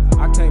 Ayy,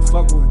 I can't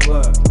fuck with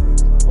blood.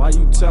 Why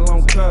you tell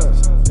on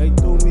cuz? They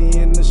threw me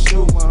in the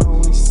shoe. My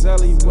only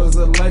celly was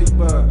a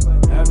ladybug.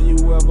 Have you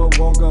ever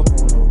woke up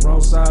on the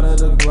wrong side of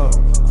the globe?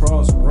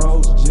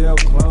 Crossroads, jail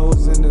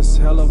clothes, in this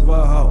hell of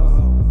a hole.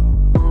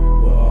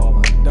 Where all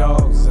my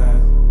dogs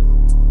at?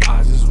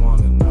 I just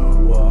wanna know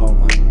where all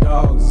my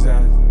dogs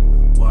at.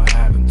 What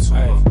happened to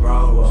my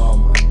bro? Where all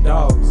my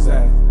dogs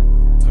at?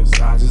 Cause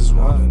I just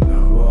wanna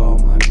know where all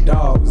my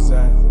dogs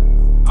at.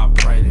 I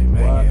pray they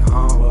make it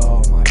home. Where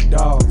all my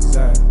dogs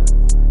at?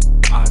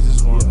 I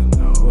just wanna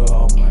know where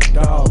all my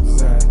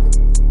dogs at.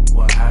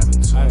 What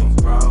happened to my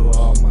bro? Where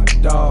all my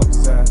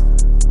dogs at?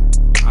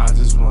 I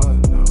just wanna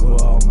know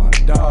where all my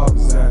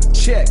dogs at.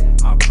 Check.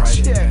 I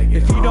pray they make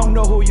it If you don't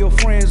know who your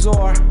friends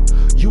are,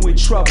 you in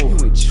trouble.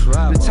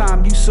 The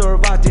time you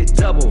serve, I did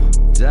double.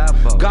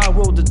 God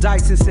rolled the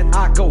dice and said,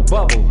 I go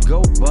bubble.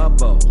 Go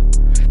bubble.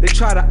 They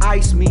try to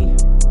ice me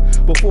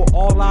before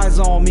all eyes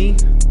on me.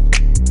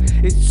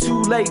 It's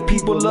too late,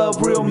 people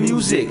love real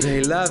music.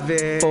 They love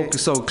it.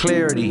 Focus on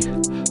clarity,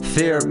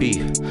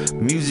 therapy.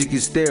 Music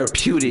is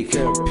therapeutic.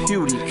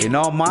 And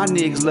all my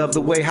niggas love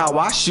the way how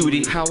I shoot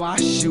it.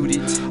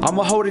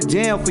 I'ma hold it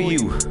down for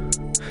you.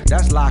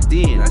 That's locked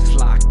in.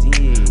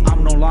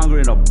 I'm no longer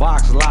in a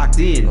box, locked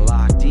in.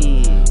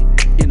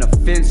 In a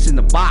fence in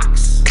the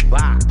box.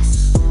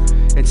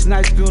 And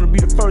tonight's gonna be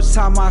the first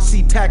time I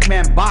see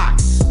Pac-Man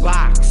box.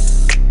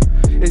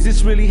 Is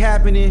this really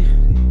happening?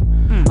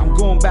 I'm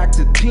going back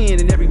to the pen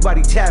and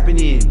everybody tapping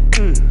in.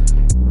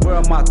 Where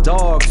are my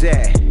dogs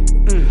at?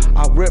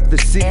 I rep the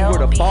city where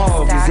the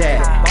fog is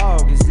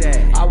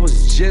at. I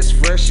was just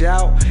fresh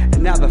out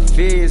and now the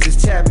feds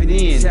is tapping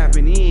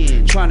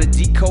in. Trying to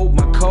decode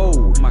my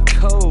code.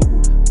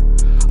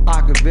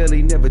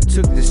 Machiavelli never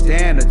took the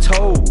stand or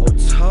told.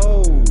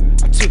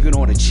 I took it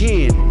on the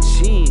chin.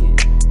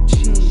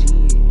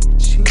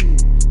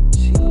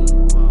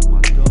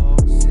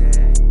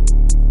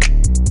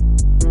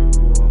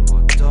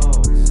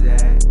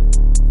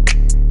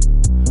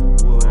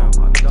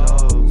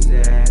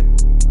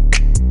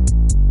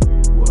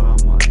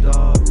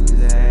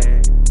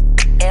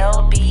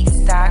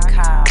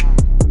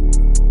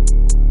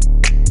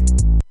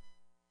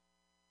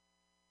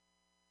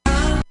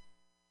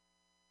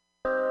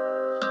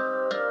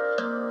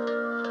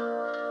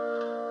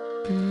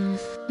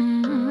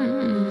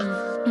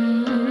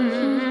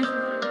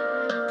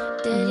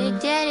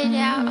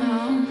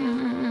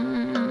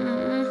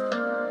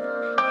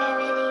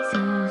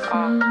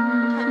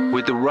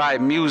 with the right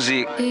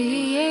music, either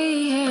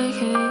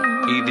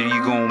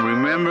you gonna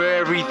remember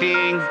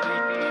everything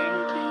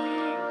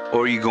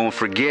or you gonna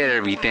forget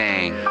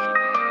everything.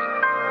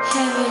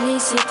 Heavily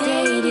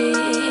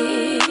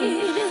sedated,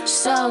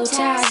 soul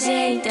ties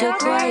ain't the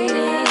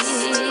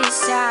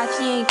greatest. I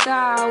think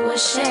I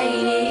was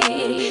shaded.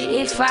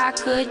 If I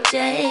could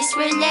just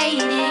relate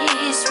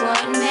this,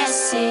 what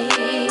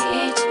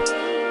message?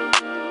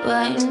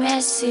 What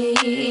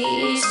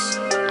message?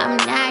 I'm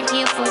not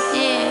here for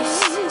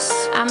this.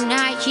 I'm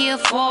not here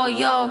for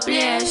your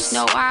bliss.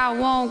 No, I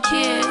won't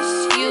kiss.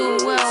 You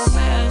will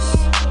miss.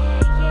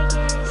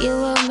 You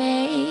will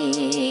miss.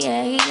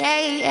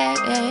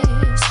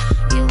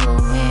 You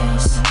will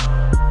miss.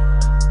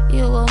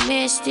 You will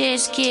miss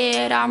this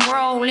kid. I'm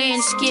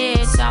rolling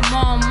skids. I'm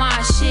on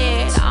my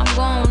shit. I'm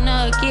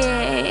gonna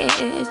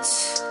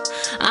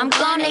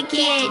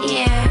get,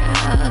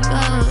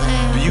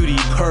 yeah. Beauty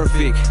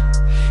perfect.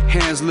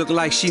 Hands look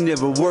like she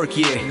never worked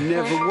yet.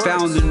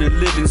 Found in the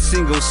living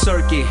single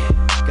circuit.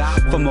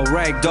 From a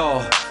rag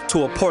doll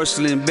to a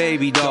porcelain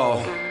baby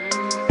doll.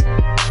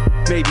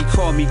 Maybe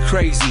call me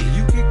crazy,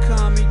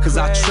 cause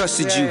I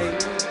trusted you.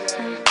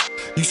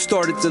 You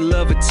started to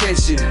love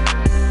attention,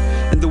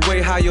 and the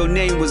way how your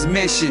name was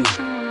mentioned.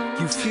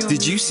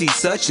 Did you see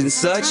such and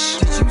such?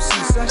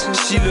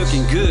 She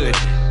looking good.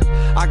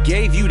 I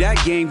gave you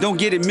that game, don't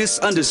get it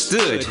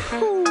misunderstood.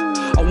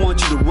 I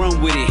want you to run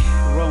with it.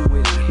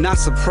 Not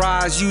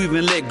surprised you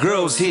even let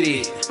girls hit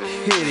it.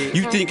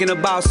 You thinking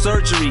about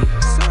surgery,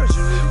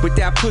 but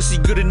that pussy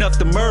good enough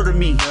to murder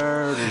me.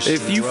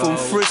 If you from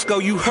Frisco,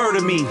 you heard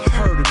of me,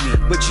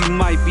 but you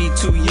might be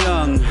too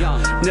young.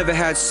 Never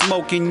had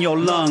smoke in your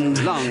lung,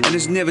 and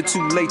it's never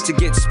too late to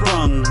get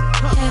sprung.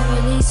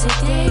 Heavily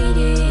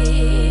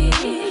sedated,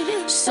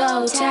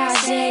 soul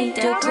ties ain't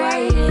the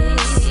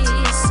greatest.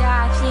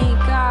 I think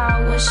I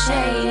was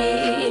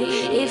shaded.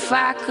 If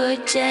I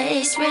could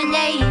just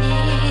relate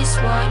this,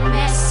 what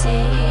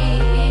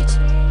message?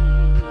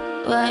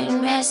 What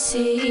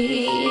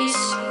message?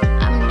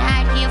 I'm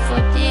not here for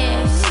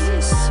this.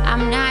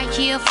 I'm not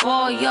here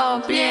for your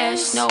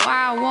bliss. No,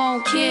 I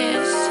won't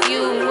kiss.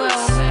 You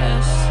will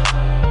miss.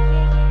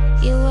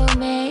 You will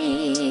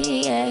miss.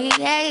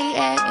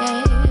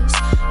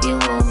 You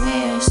will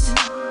miss.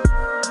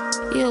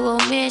 You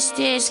will miss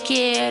this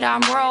kid.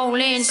 I'm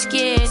rolling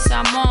skids.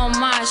 I'm on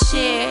my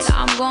shit.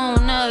 I'm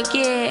gonna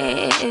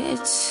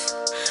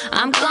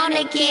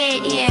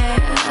get, yeah.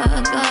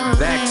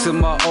 Back to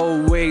my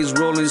old ways,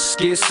 rolling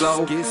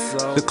schizo.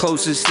 The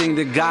closest thing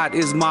to God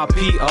is my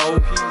P.O.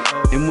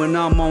 And when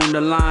I'm on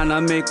the line, I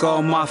make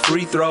all my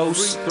free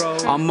throws.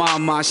 I'm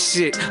on my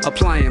shit,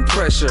 applying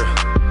pressure.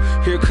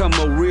 Here come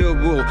a real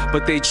rule,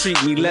 but they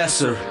treat me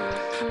lesser.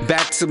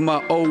 Back to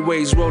my old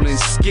ways, rolling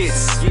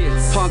skits.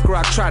 Punk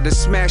rock tried to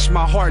smash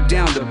my heart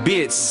down to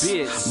bits,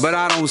 but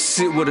I don't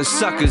sit where the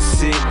suckers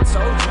sit.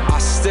 I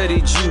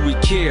studied you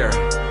with care.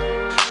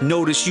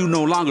 Notice you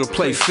no longer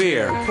play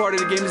fair.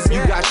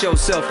 You got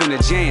yourself in a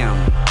jam.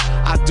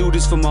 I do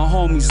this for my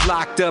homies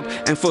locked up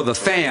and for the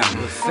fam.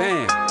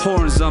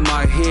 Horns on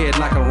my head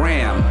like a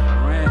ram.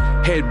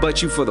 Headbutt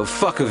you for the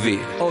fuck of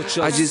it.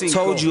 I just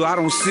told you I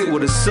don't sit where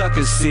the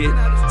suckers sit.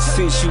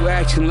 Since you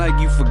acting like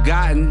you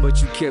forgotten, a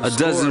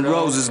dozen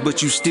roses,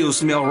 but you still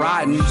smell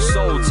rotten.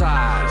 Soul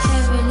ties.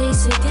 Heavily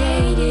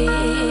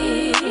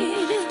sedated,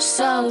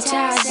 soul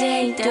ties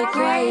ain't the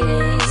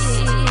greatest.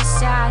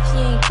 I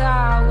think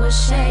I was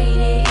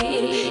shaded.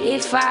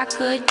 If I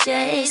could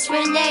just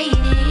relate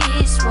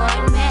this,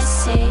 what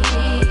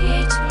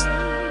message?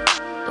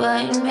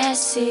 What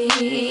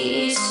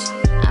message?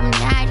 I'm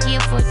not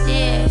here for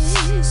this.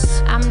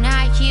 I'm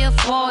not here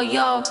for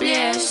your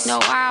bliss. No,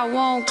 I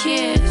won't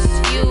kiss.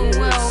 You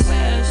will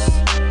miss.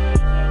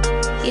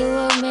 You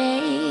will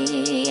miss.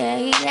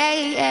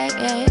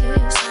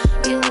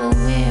 You will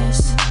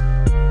miss.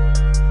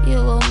 You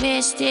will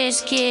miss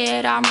this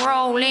kid. I'm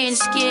rolling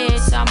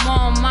skids. I'm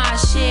on my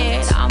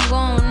shit. I'm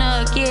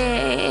gonna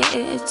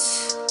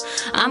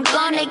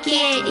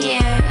get,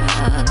 yeah.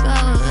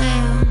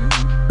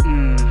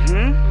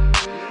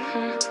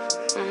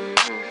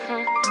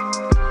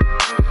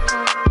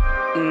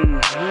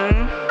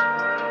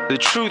 The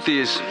truth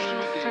is,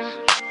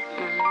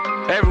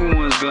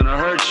 everyone's gonna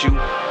hurt you.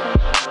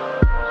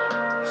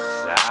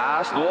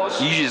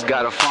 You just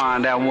gotta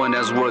find that one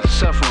that's worth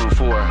suffering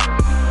for.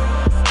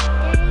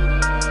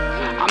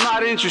 I'm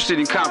not interested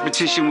in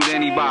competition with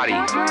anybody.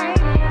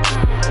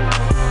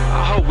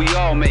 I hope we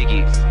all make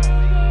it.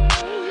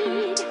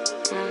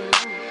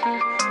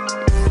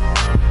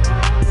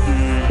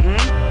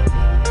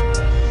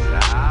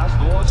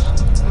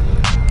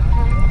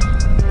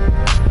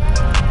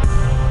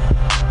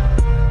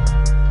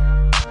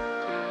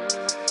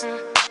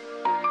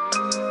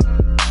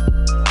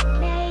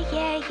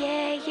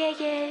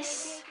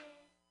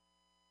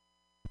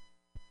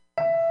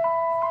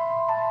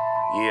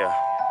 Yeah.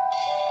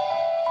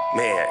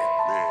 Man,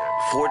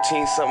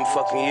 14 something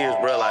fucking years,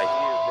 bro. Like,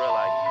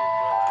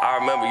 I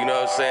remember, you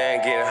know what I'm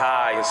saying, getting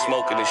high and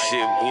smoking and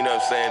shit, you know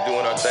what I'm saying,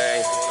 doing our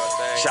thing,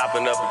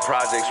 chopping up the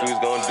projects we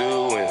was gonna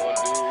do and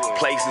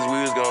places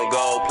we was gonna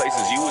go,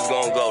 places you was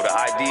gonna go, the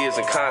ideas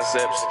and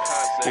concepts,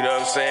 you know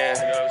what I'm saying,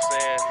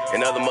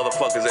 and other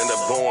motherfuckers end up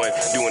going,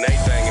 doing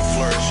anything and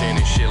flourishing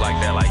and shit like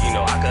that. Like, you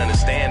know, I can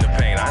understand the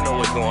pain, I know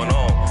what's going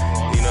on,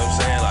 you know what I'm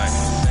saying, like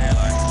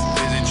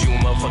visit you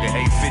motherfucking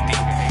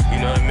 850,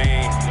 you know what I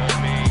mean,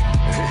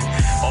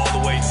 all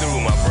the way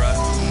through, my bruh.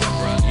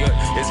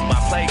 It's my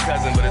play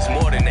cousin, but it's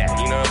more than that,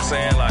 you know what I'm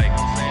saying? Like,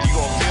 you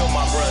gon' feel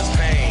my bruh's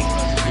pain,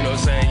 you know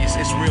what I'm saying?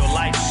 It's real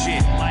life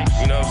shit,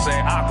 you know what I'm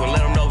saying? Aqua,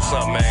 let him know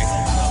something,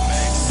 man.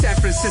 San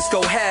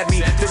Francisco had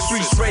me, the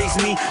streets raised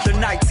me. The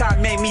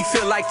nighttime made me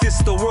feel like this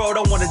the world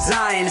I wanna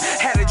die in.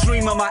 Had a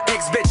dream of my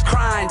ex-bitch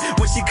crying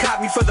when she caught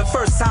me for the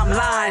first time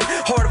lying.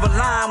 Hard of a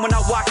line when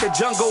I walked the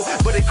jungle,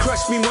 but it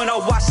crushed me when I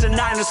watched the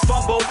Niners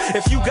fumble.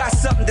 If you got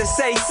something to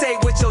say it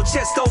with your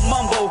chest, don't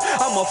mumble.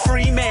 I'm a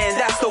free man,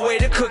 that's the way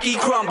the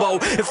cookie crumble.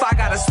 If I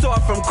gotta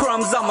start from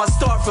crumbs, I'ma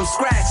start from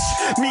scratch.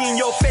 Me and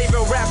your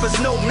favorite rappers,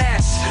 no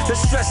match. The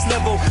stress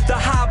level, the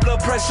high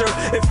blood pressure.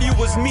 If you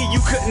was me, you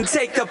couldn't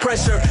take the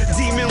pressure.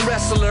 Demon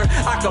wrestler,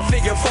 I can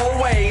figure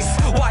 4 ways.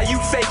 Why you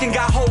faking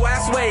got whole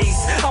ass ways?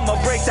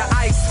 I'ma break the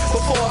ice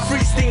before I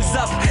freeze things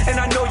up. And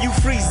I know you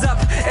freeze up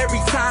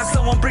every time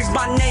someone brings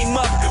my name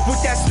up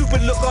with that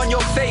stupid look on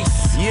your face.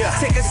 Yeah,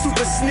 take a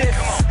super sniff.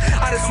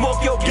 I done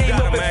smoke your game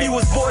up if you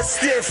was bored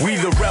stiff. We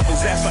the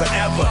rebels, that's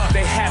forever.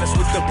 They had us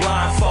with the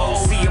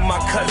blindfold, seeing my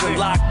cousin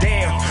locked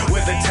down.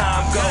 Where the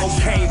time goes,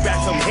 came back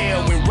from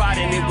hell and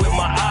riding it with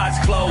my eyes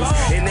closed.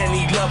 And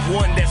any loved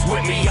one that's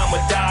with me, I'ma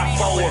die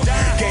for him.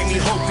 Gave me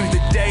hope through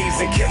the days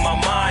and kept my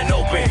mind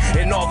open.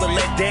 And all the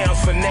letdowns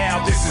for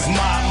now, this is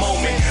my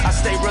moment. I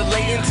stay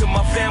relating to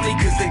my family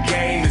cause the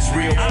game is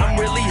real. I'm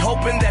really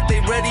hoping that they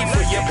ready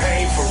for your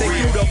pain for real. They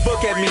threw the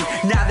book at me,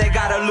 now they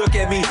gotta look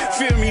at me.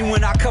 Fear me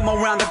when I come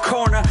around the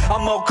corner.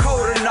 I'm more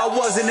colder than I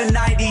was in the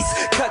 90s.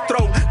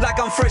 Cutthroat like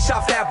I'm fresh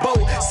off that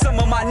boat. Some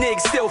of my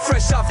niggas still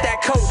fresh off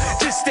that coat.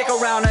 Just stick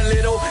around a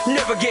little,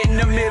 never get in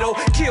the middle.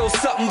 Kill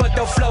something but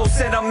the flow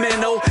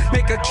sentimental.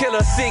 Make a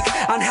killer think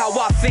on how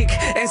I think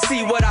and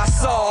see what I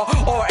saw.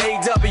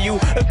 R.A.W.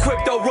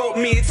 Equipto wrote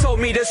me and told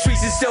me the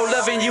streets is still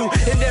loving you.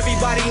 And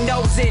everybody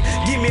knows it.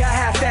 Give me a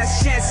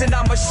half-ass chance and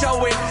I'ma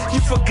show it.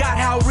 You forgot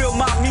how real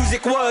my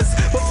music was.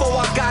 Before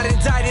I got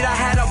indicted I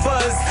had a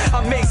buzz.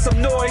 I made some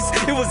noise,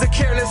 it was a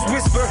careless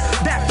whisper.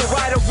 Back the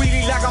rider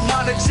really like I'm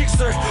on a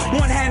jigsaw.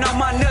 One hand on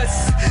my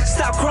nuts.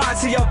 Stop crying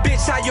to your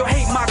bitch how you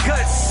hate my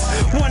guts.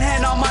 One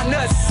hand on my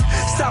nuts.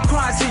 Stop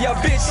crying to your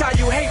bitch how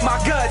you hate my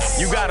guts.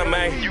 You got it,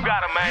 man. You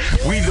got it, man.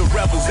 We the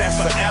rebels, that's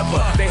forever.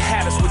 They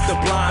had us with the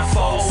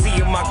blindfold,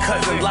 seeing my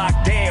cousin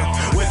locked down.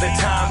 Where the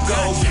time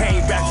goes,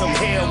 came back from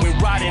hell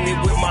and riding it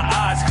with my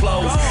eyes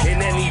closed.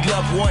 And any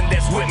loved one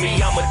that's with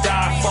me, I'ma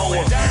die for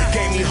him.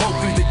 Gave me hope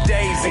through the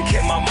days and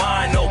kept my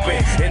mind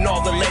open. And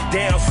all the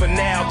letdowns for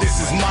now, this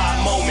is my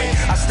moment.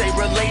 I stay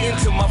relating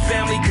to my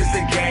family cause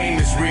the game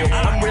is real.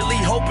 I'm really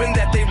hoping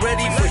that they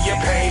ready for your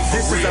pain for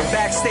This real. is a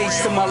backstage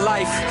to my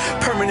life.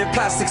 Permanent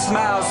plastic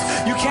smiles.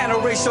 You can't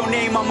erase your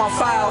name on my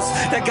files.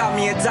 That got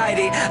me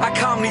indicted. I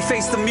calmly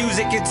faced the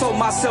music and told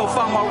myself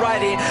I'ma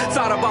write it.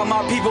 Thought about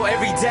my people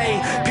every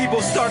day.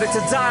 People started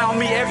to die on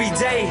me every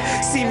day.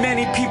 See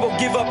many people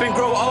give up and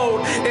grow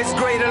old. It's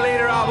greater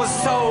later I was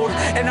told.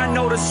 And I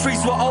know the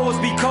streets will always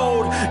be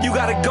cold. You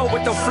gotta go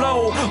with the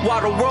flow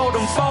while the world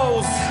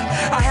unfolds.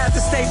 I had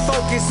to stay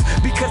focused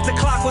because the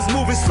clock was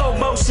moving slow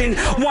motion.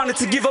 Wanted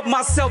to give up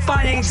myself,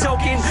 I ain't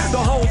joking.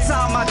 The whole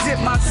time I did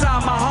my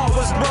time, my heart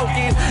was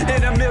broken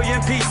in a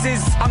million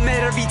pieces. I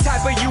met every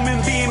type of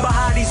human being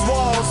behind these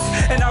walls.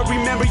 And I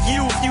remember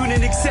you if you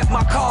didn't accept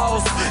my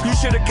calls. You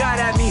should've got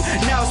at me,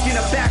 now it's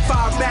gonna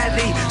backfire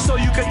badly. So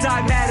you could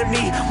die mad at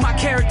me. My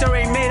character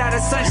ain't made out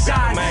of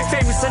sunshine.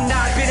 Famous or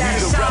not, bit out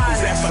of We the rebels,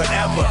 shine. that's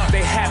forever.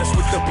 They had us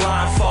with the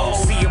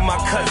blindfold, seeing my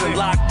cousin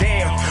locked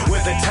down.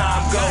 Where the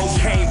time goes,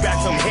 came back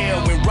from hell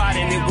and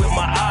riding it with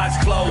my eyes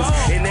closed.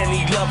 And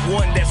any loved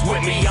one that's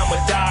with me, I'ma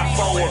die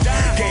for him.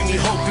 Gave me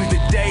hope through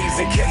the days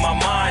and kept my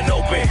mind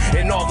open.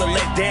 And all the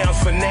letdowns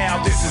for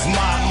now, this is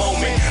my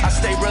moment. I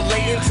stay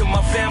relating to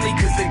my family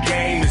cause the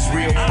game is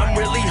real. I'm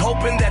really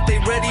hoping that they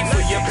ready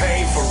for your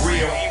pain for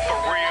real.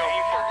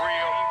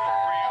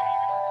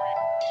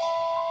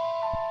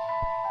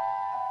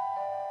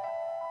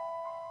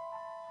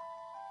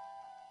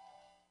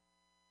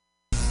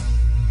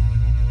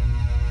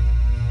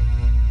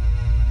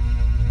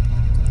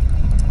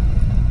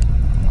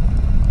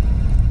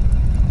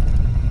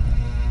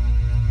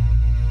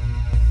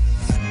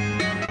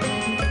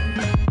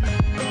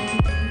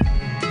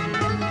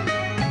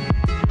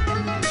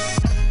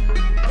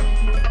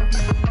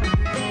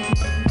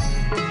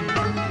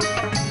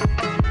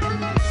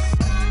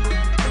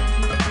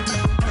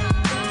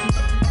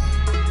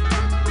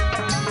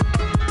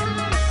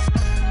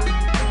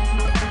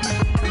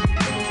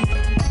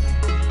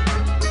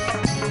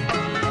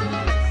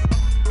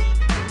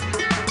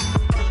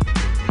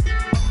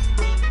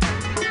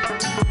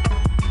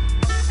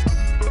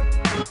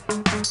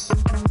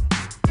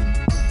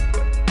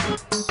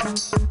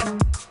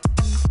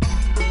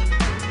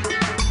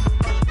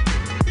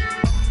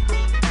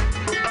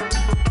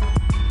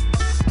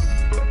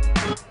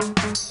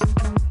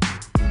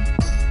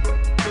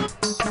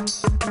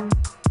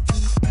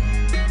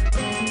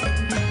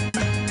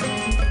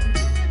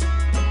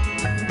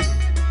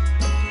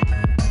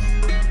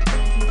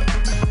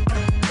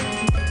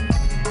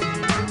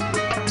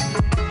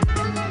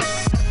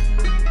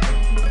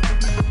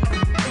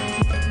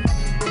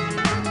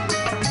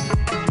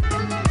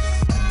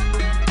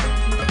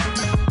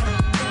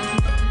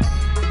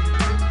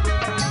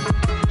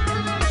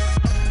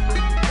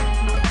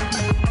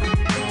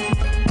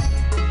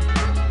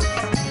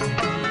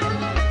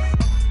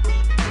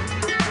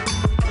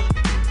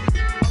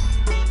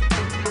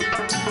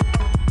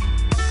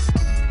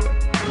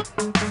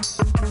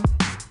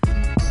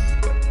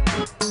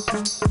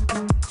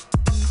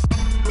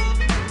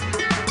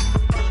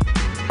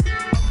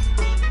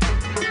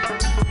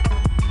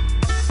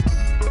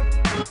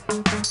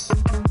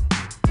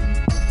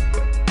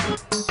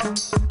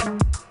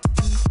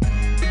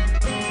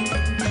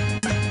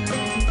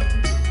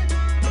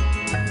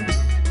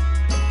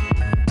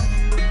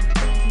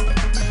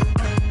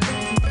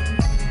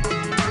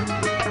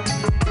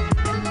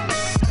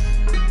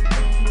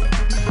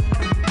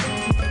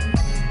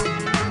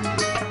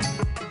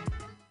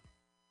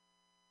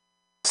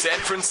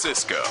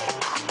 Francisco,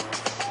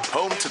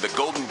 home to the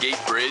Golden Gate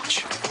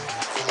Bridge,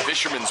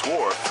 Fisherman's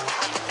Wharf,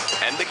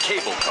 and the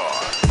cable car.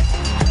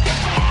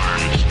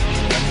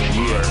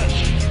 Yeah,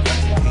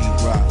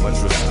 rock, much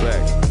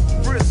respect.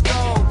 Frisco,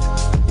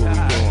 what we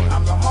doing?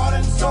 I'm the heart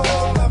and soul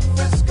of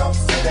Frisco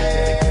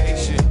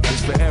City.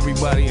 It's for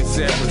everybody in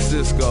San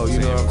Francisco, you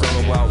know what I'm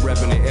talking about,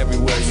 repping it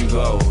everywhere you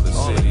go. The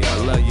city, I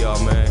love y'all,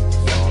 man.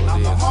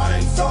 I'm the heart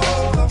and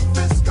soul of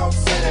Frisco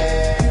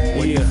City.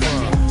 Where you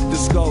from?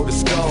 Disco.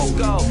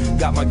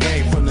 Got my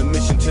game from the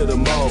mission to the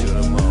mo.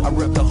 I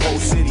rep the whole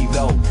city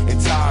though,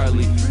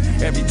 entirely.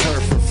 Every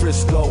turn from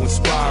Frisco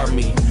inspired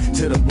me.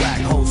 To the Black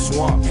Hole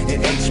Swamp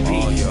and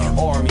HP,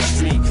 Army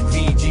Street,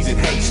 VG's and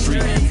Hay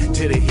Street.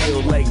 To the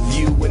Hill Lake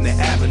View and the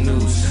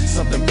avenues.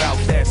 Something about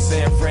that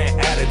San Fran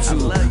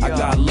attitude I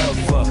got love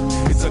for,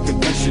 it's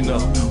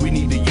unconditional. We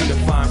need to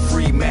unify and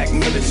free Mac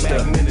Minister.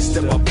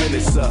 Step up in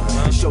this up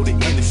and show the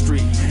industry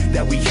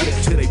that we hip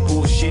to they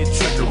bullshit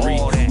trickery.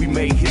 We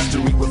made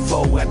history with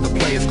foe at the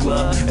Players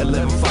Club.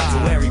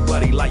 11-5 to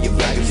everybody like your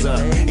Vegas up.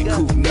 And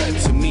Coop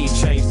Nut to me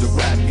changed the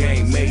rap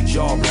game. Made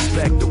y'all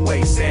respect the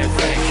way San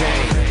Fran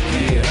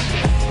came. Yeah,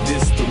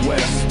 this the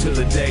West to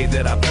the day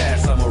that I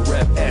pass. I'm a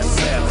rep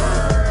SF.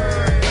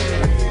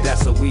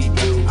 That's what we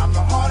do. I'm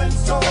the heart and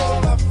soul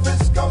of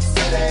Frisco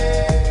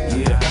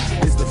City. Yeah,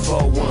 it's the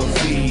 4-1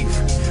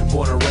 Vive,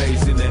 born and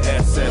raised in the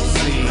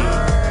SFC.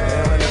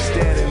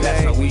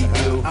 That's how we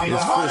do. I'm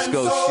it's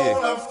Frisco shit.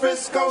 Of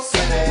Frisco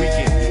City. We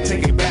can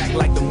take it back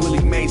like the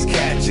Willie Mays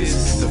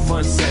catches. The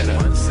Fun Center,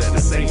 the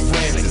St.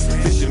 Francis,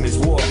 Fisherman's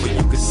Wharf, where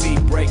you can see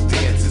break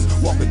dances.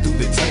 Walking through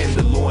the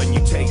Tenderloin,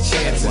 you take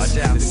chances. Watch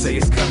out, they say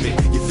it's coming,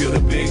 you feel the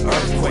big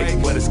earthquake.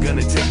 But it's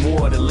gonna take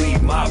more to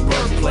leave my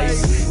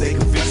birthplace. They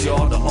convince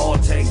y'all to all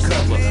take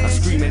cover. I'm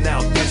screaming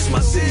out, this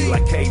my city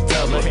like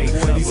K-Double.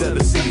 These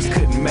other cities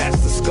couldn't match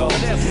the scope.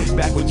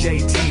 Back when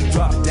JT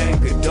dropped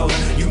Dankadope.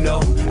 You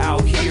know,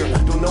 out here,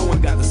 don't no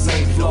one got the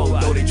same flow.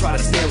 Though they try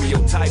to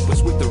stereotype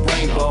us with the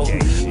rainbow.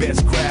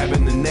 Best crab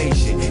in the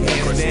nation,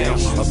 hands down.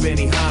 A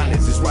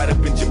Benihana's is right up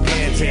in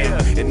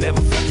Japantown. And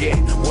never forget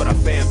what our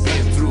fam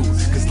been through.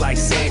 Cause like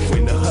San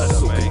Quentin, the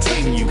hustle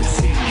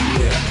continues.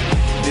 Yeah,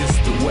 this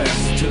the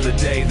West to the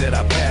day that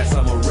I pass.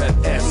 I'm a rep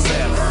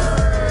SF.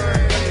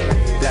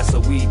 That's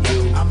what we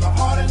do. I'm the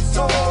heart and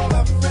soul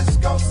of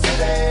Frisco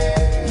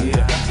City.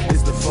 Yeah,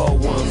 it's the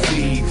 4-1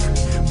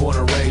 Vive, born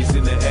and raised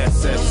in the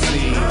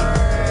SFC.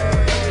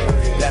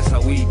 That's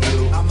how we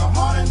do. I'm the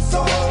heart and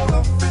soul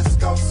of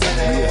Frisco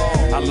City.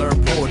 Yeah, I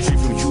learned poetry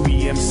from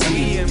Huey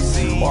MC.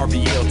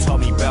 RBL taught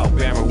me about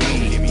Barry.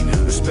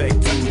 Respect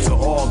due to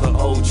all the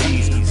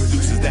OGs,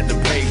 producers that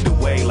done paved the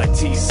way like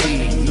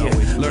TC.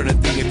 Yeah, learn a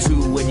thing or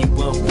two when you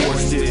bump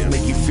horses.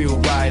 Make you feel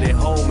right at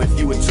home if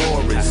you a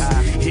tourist.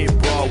 Hit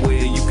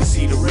Broadway and you can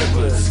see the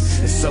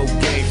rivers. It's so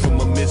gay from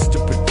a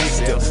Mr.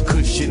 Predictor.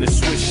 Cushion and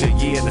Swisher,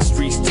 yeah, the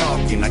streets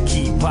talking. I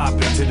keep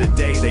popping to the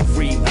day they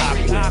free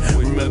Aqua.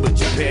 Remember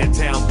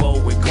Japantown, Bow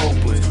and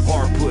Copeland,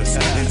 hard puts,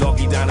 and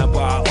Doggy down up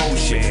our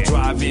ocean.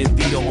 Drive-in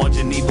theater on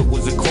Geneva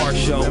was a car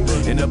show.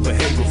 And up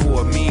ahead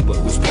before me,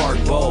 but was Park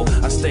Bowl.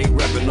 I stay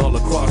repping all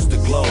across the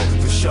globe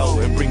for show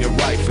and bring it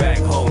right back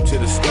home to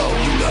the stove.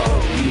 You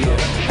know,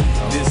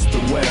 yeah, this the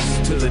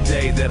West to the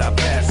day that I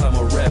pass. I'm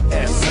a rep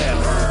SF.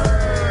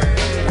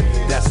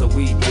 That's what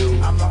we do.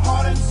 I'm the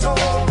heart and soul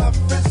of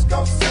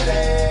Frisco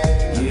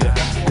City. Yeah,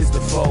 it's the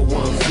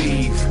 4-1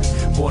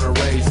 Vive, born and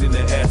raised in the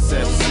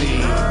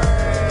SFC.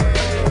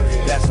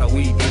 That's how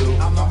we do.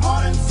 I'm the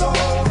heart and soul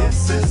of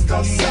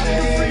Frisco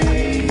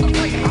City.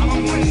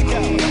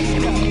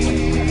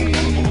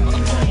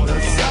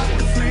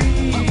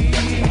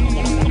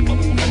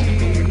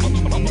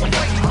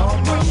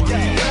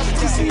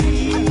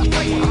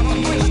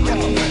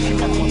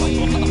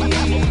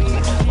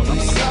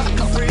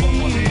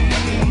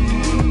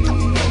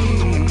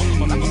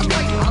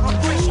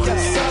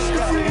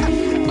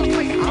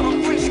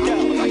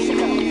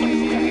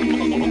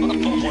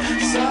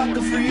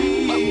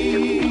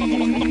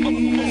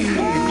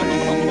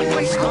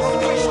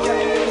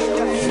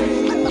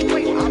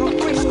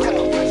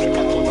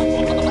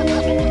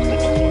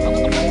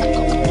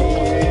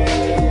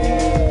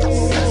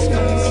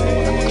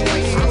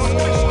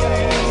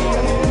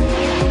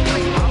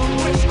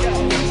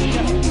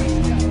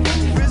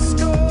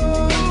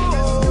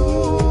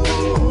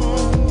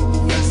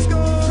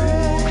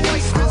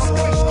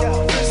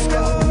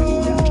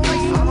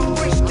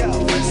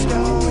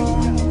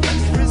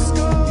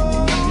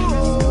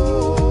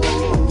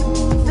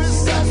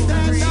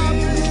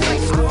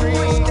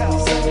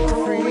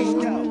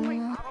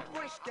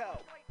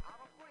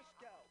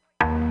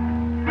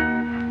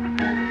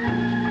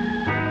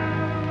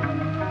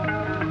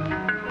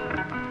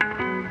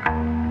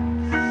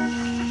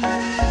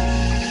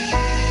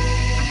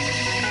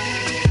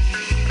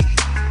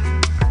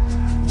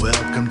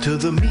 to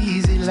the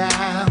Measy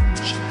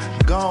Lounge.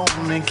 Go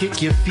on and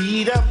kick your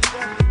feet up.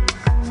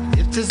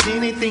 If there's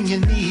anything you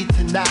need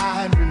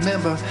tonight,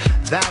 remember,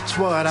 that's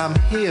what I'm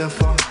here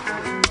for.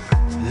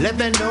 Let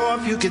me know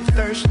if you get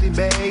thirsty,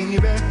 baby.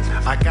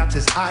 I got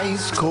this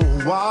ice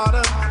cold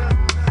water.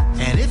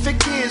 And if it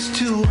gets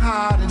too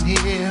hot in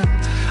here,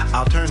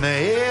 I'll turn the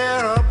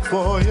air up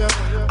for you.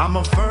 I'm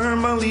a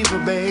firm believer,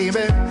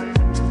 baby,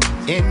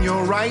 in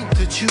your right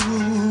to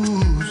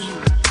choose.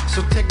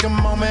 So take a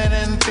moment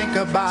and think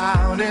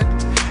about it,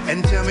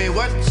 and tell me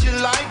what you'd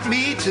like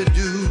me to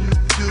do.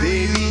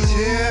 Baby,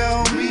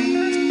 tell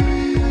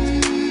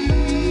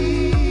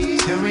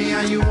me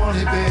how you want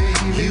it,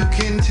 baby. You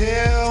can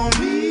tell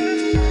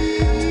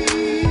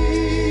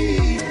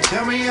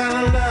me how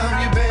to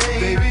love you,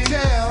 baby. Baby,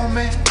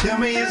 tell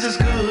me, is this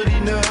good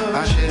enough?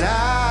 Or should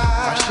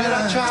I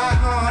try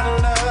hard to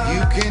love?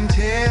 You can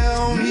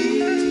tell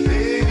me,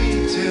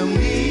 baby, tell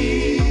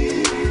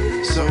me,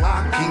 so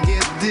I can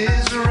get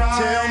this right.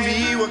 Tell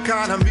me what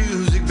kind of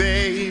music,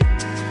 babe,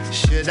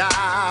 should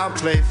I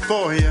play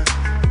for you?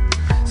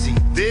 See,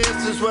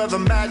 this is where the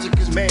magic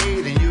is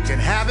made, and you can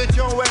have it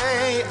your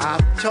way, I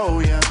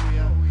told you.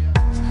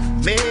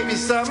 Maybe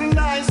something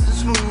nice and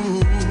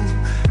smooth,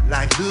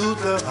 like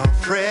Luther or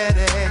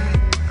Freddie.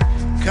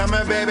 Come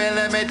here, baby,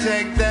 let me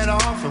take that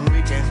off, and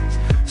we can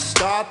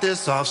start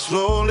this off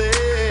slowly.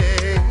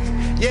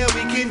 Yeah,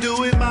 we can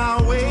do it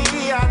my way.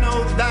 I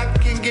know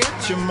that can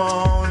get you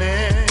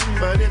moaning,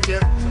 but if you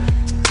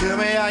tell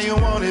me how you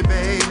want it,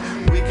 babe,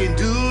 we can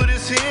do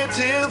this here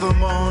till the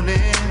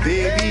morning.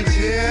 Baby,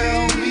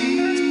 tell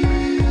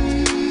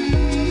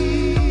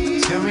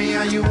me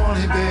how you want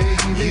it,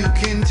 babe. You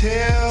can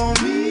tell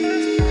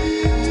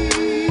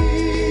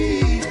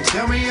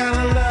me how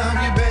to love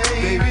you,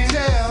 baby. Baby,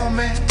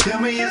 tell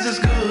me, is this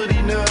good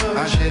enough?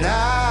 Or should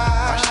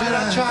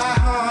I try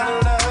hard to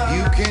love?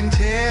 You can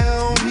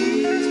tell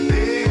me,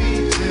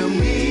 baby, tell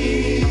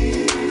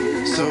me,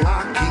 so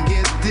I can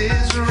get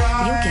this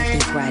right. You'll get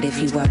this right if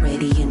you are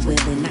ready and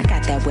willing. I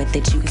got that wet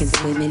that you can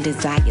swim in.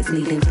 Desires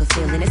needing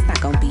fulfilling. It's not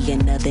gonna be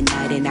another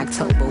night in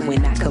October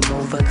when I come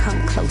over.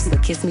 Come closer,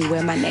 kiss me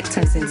where my neck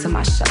turns into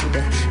my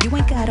shoulder. You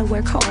ain't gotta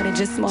work harder,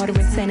 just smarter,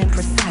 insane and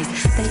precise.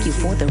 Thank you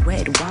for the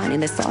red wine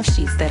and the soft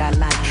sheets that I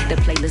like. The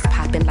playlist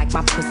popping like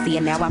my pussy,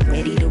 and now I'm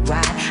ready to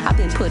ride. I've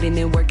been putting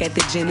in work at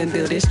the gym and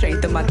building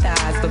strength in my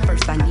thighs, but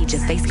first I need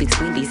your face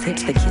between these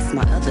hips to kiss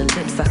my other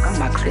lips. Suck on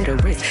my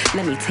clitoris.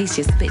 Let me taste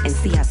your spit and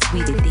see how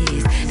sweet it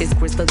is. This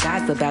crystal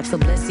guy's about to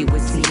bless you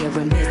with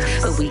Sierra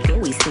Mist, but we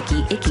gooey,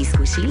 sticky, icky,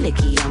 squishy,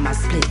 licky on my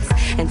splits.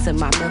 Into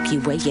my Milky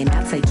Way, and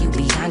I'll take you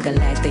beyond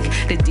galactic.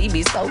 The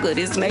DB so good,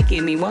 it's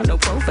making me want no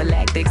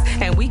prophylactics.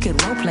 And we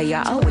could role play.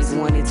 I always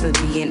wanted to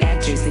be an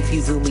actress. If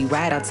you do me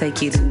right, I'll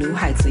take you to new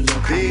heights of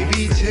your kindness.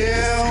 Baby,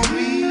 tell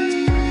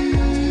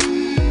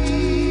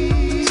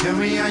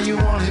me how you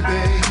want it,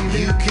 baby.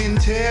 You can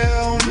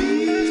tell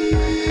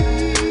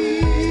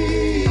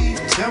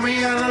me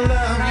how to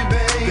love you,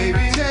 baby.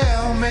 Baby,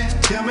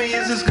 tell me,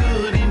 is this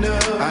good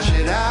enough? Or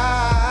should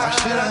I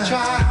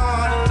try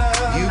hard to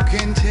love? You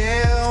can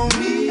tell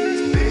me,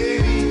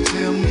 baby,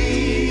 tell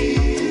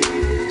me,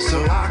 so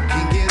I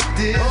can get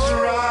this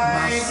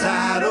right. My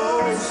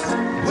saddle's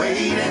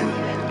waiting,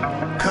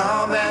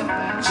 come and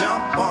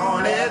jump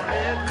on it.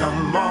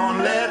 Come on,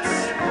 let's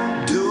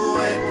do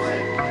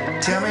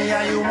it. Tell me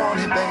how you want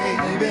it,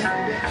 baby.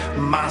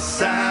 My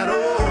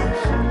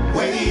saddle's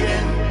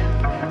waiting,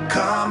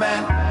 come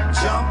and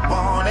jump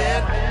on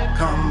it.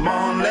 Come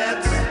on,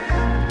 let's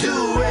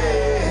do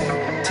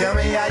it. Tell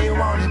me how you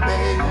want it,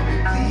 baby,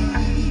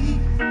 please.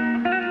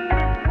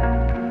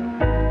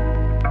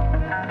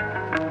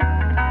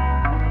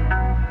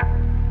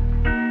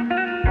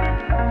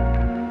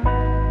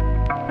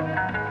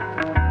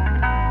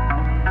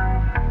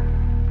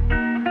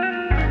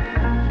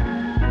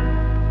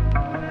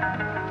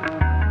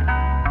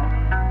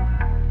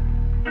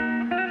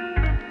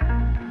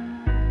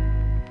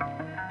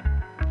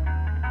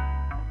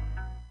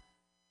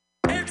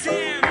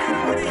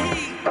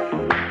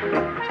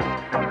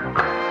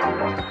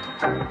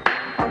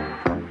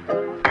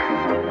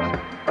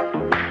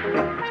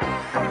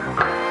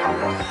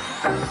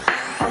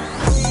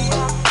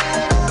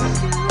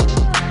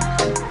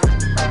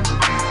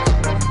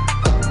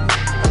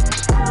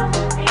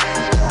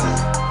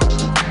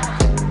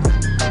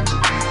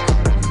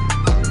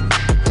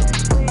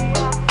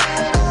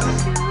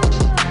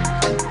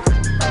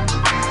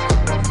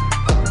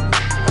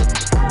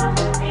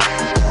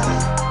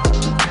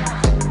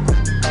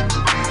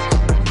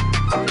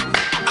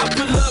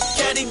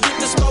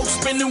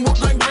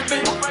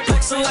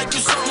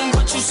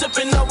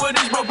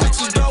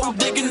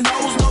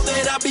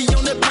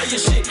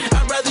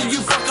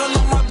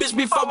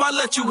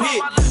 You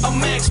hit a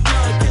max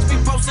gun, catch me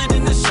posted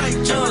in the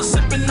shake John,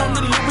 sipping on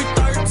the Louis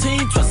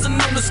 13, twisting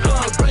on the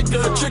skull. Break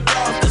a trick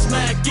off the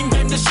smack and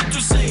game the shit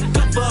you see.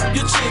 Cover up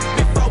your chick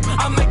before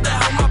I make that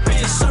hoe my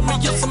bitch. Serve me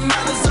up some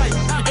Alizé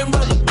and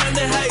roll up in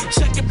the hay.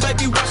 Check it,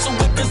 baby, wash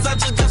away, cause I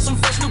just got some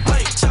fresh new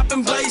paint.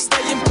 Chopping blades,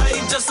 staying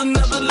paid, just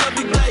another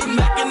lovely day.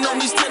 Macking on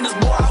these tenders,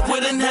 boy, I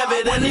with can have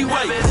it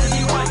anyway.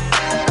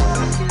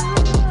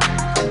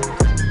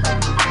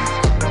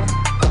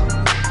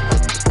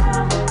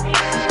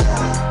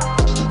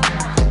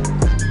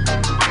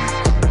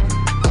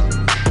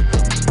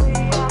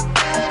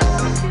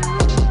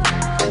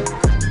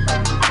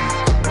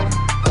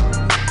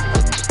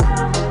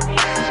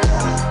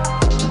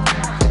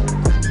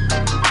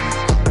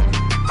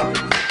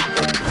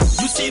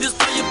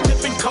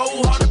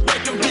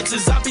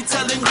 I be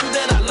telling you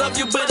that I love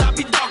you, but I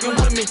be dogging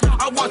with me.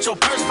 I want your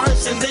purse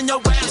first and then your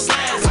ass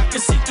last. I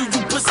can see through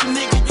you pussy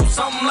nigga, you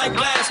something like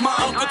glass. My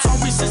uncle told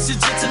me since you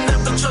just to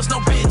never trust no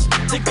bitch.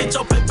 To get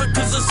your paper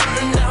cause a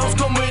certain house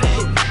come with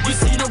it. You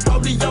see the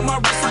rollie on my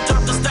wrist, I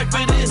dropped the stack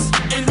for this.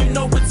 And you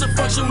know it's a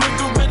function when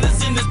gorillas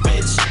in this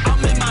bitch.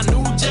 I'm in my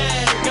new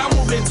jag, I'm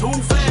moving too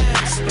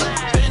fast.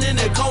 Been in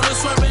the corner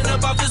swerving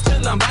about this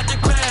pill, I'm about to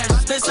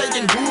crash. They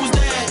saying who's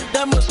that?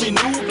 That must be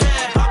new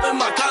cat. Popping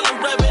my collar,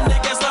 revving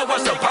niggas like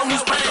watch the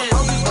ponies ran.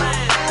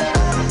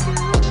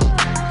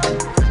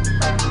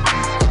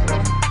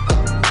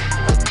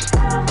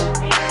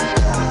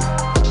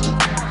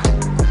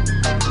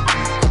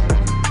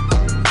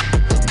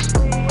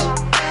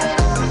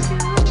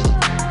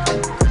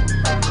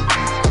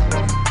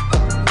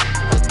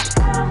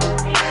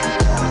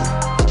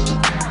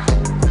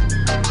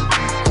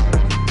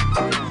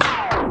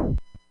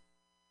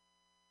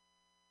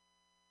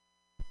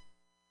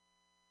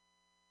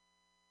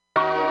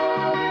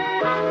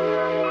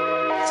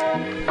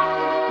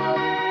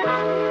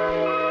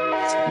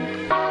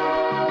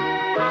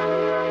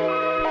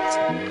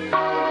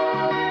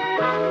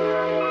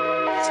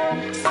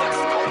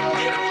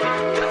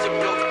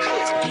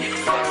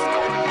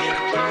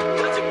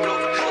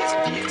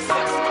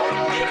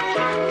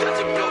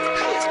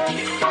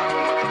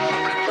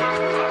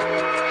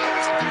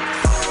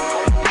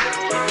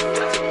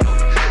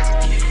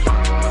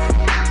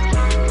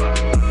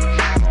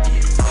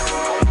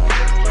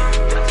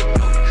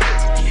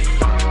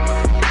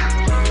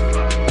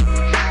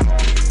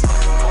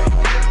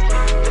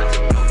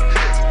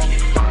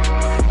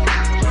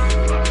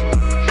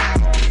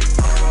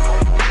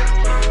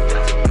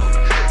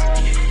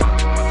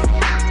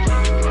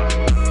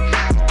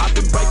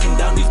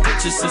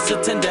 Since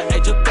a tender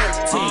age of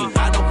 13,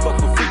 I don't fuck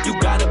with free, you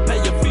gotta pay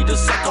your fee to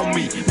suck on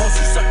me. Most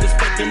you suckers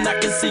faking, I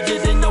can see it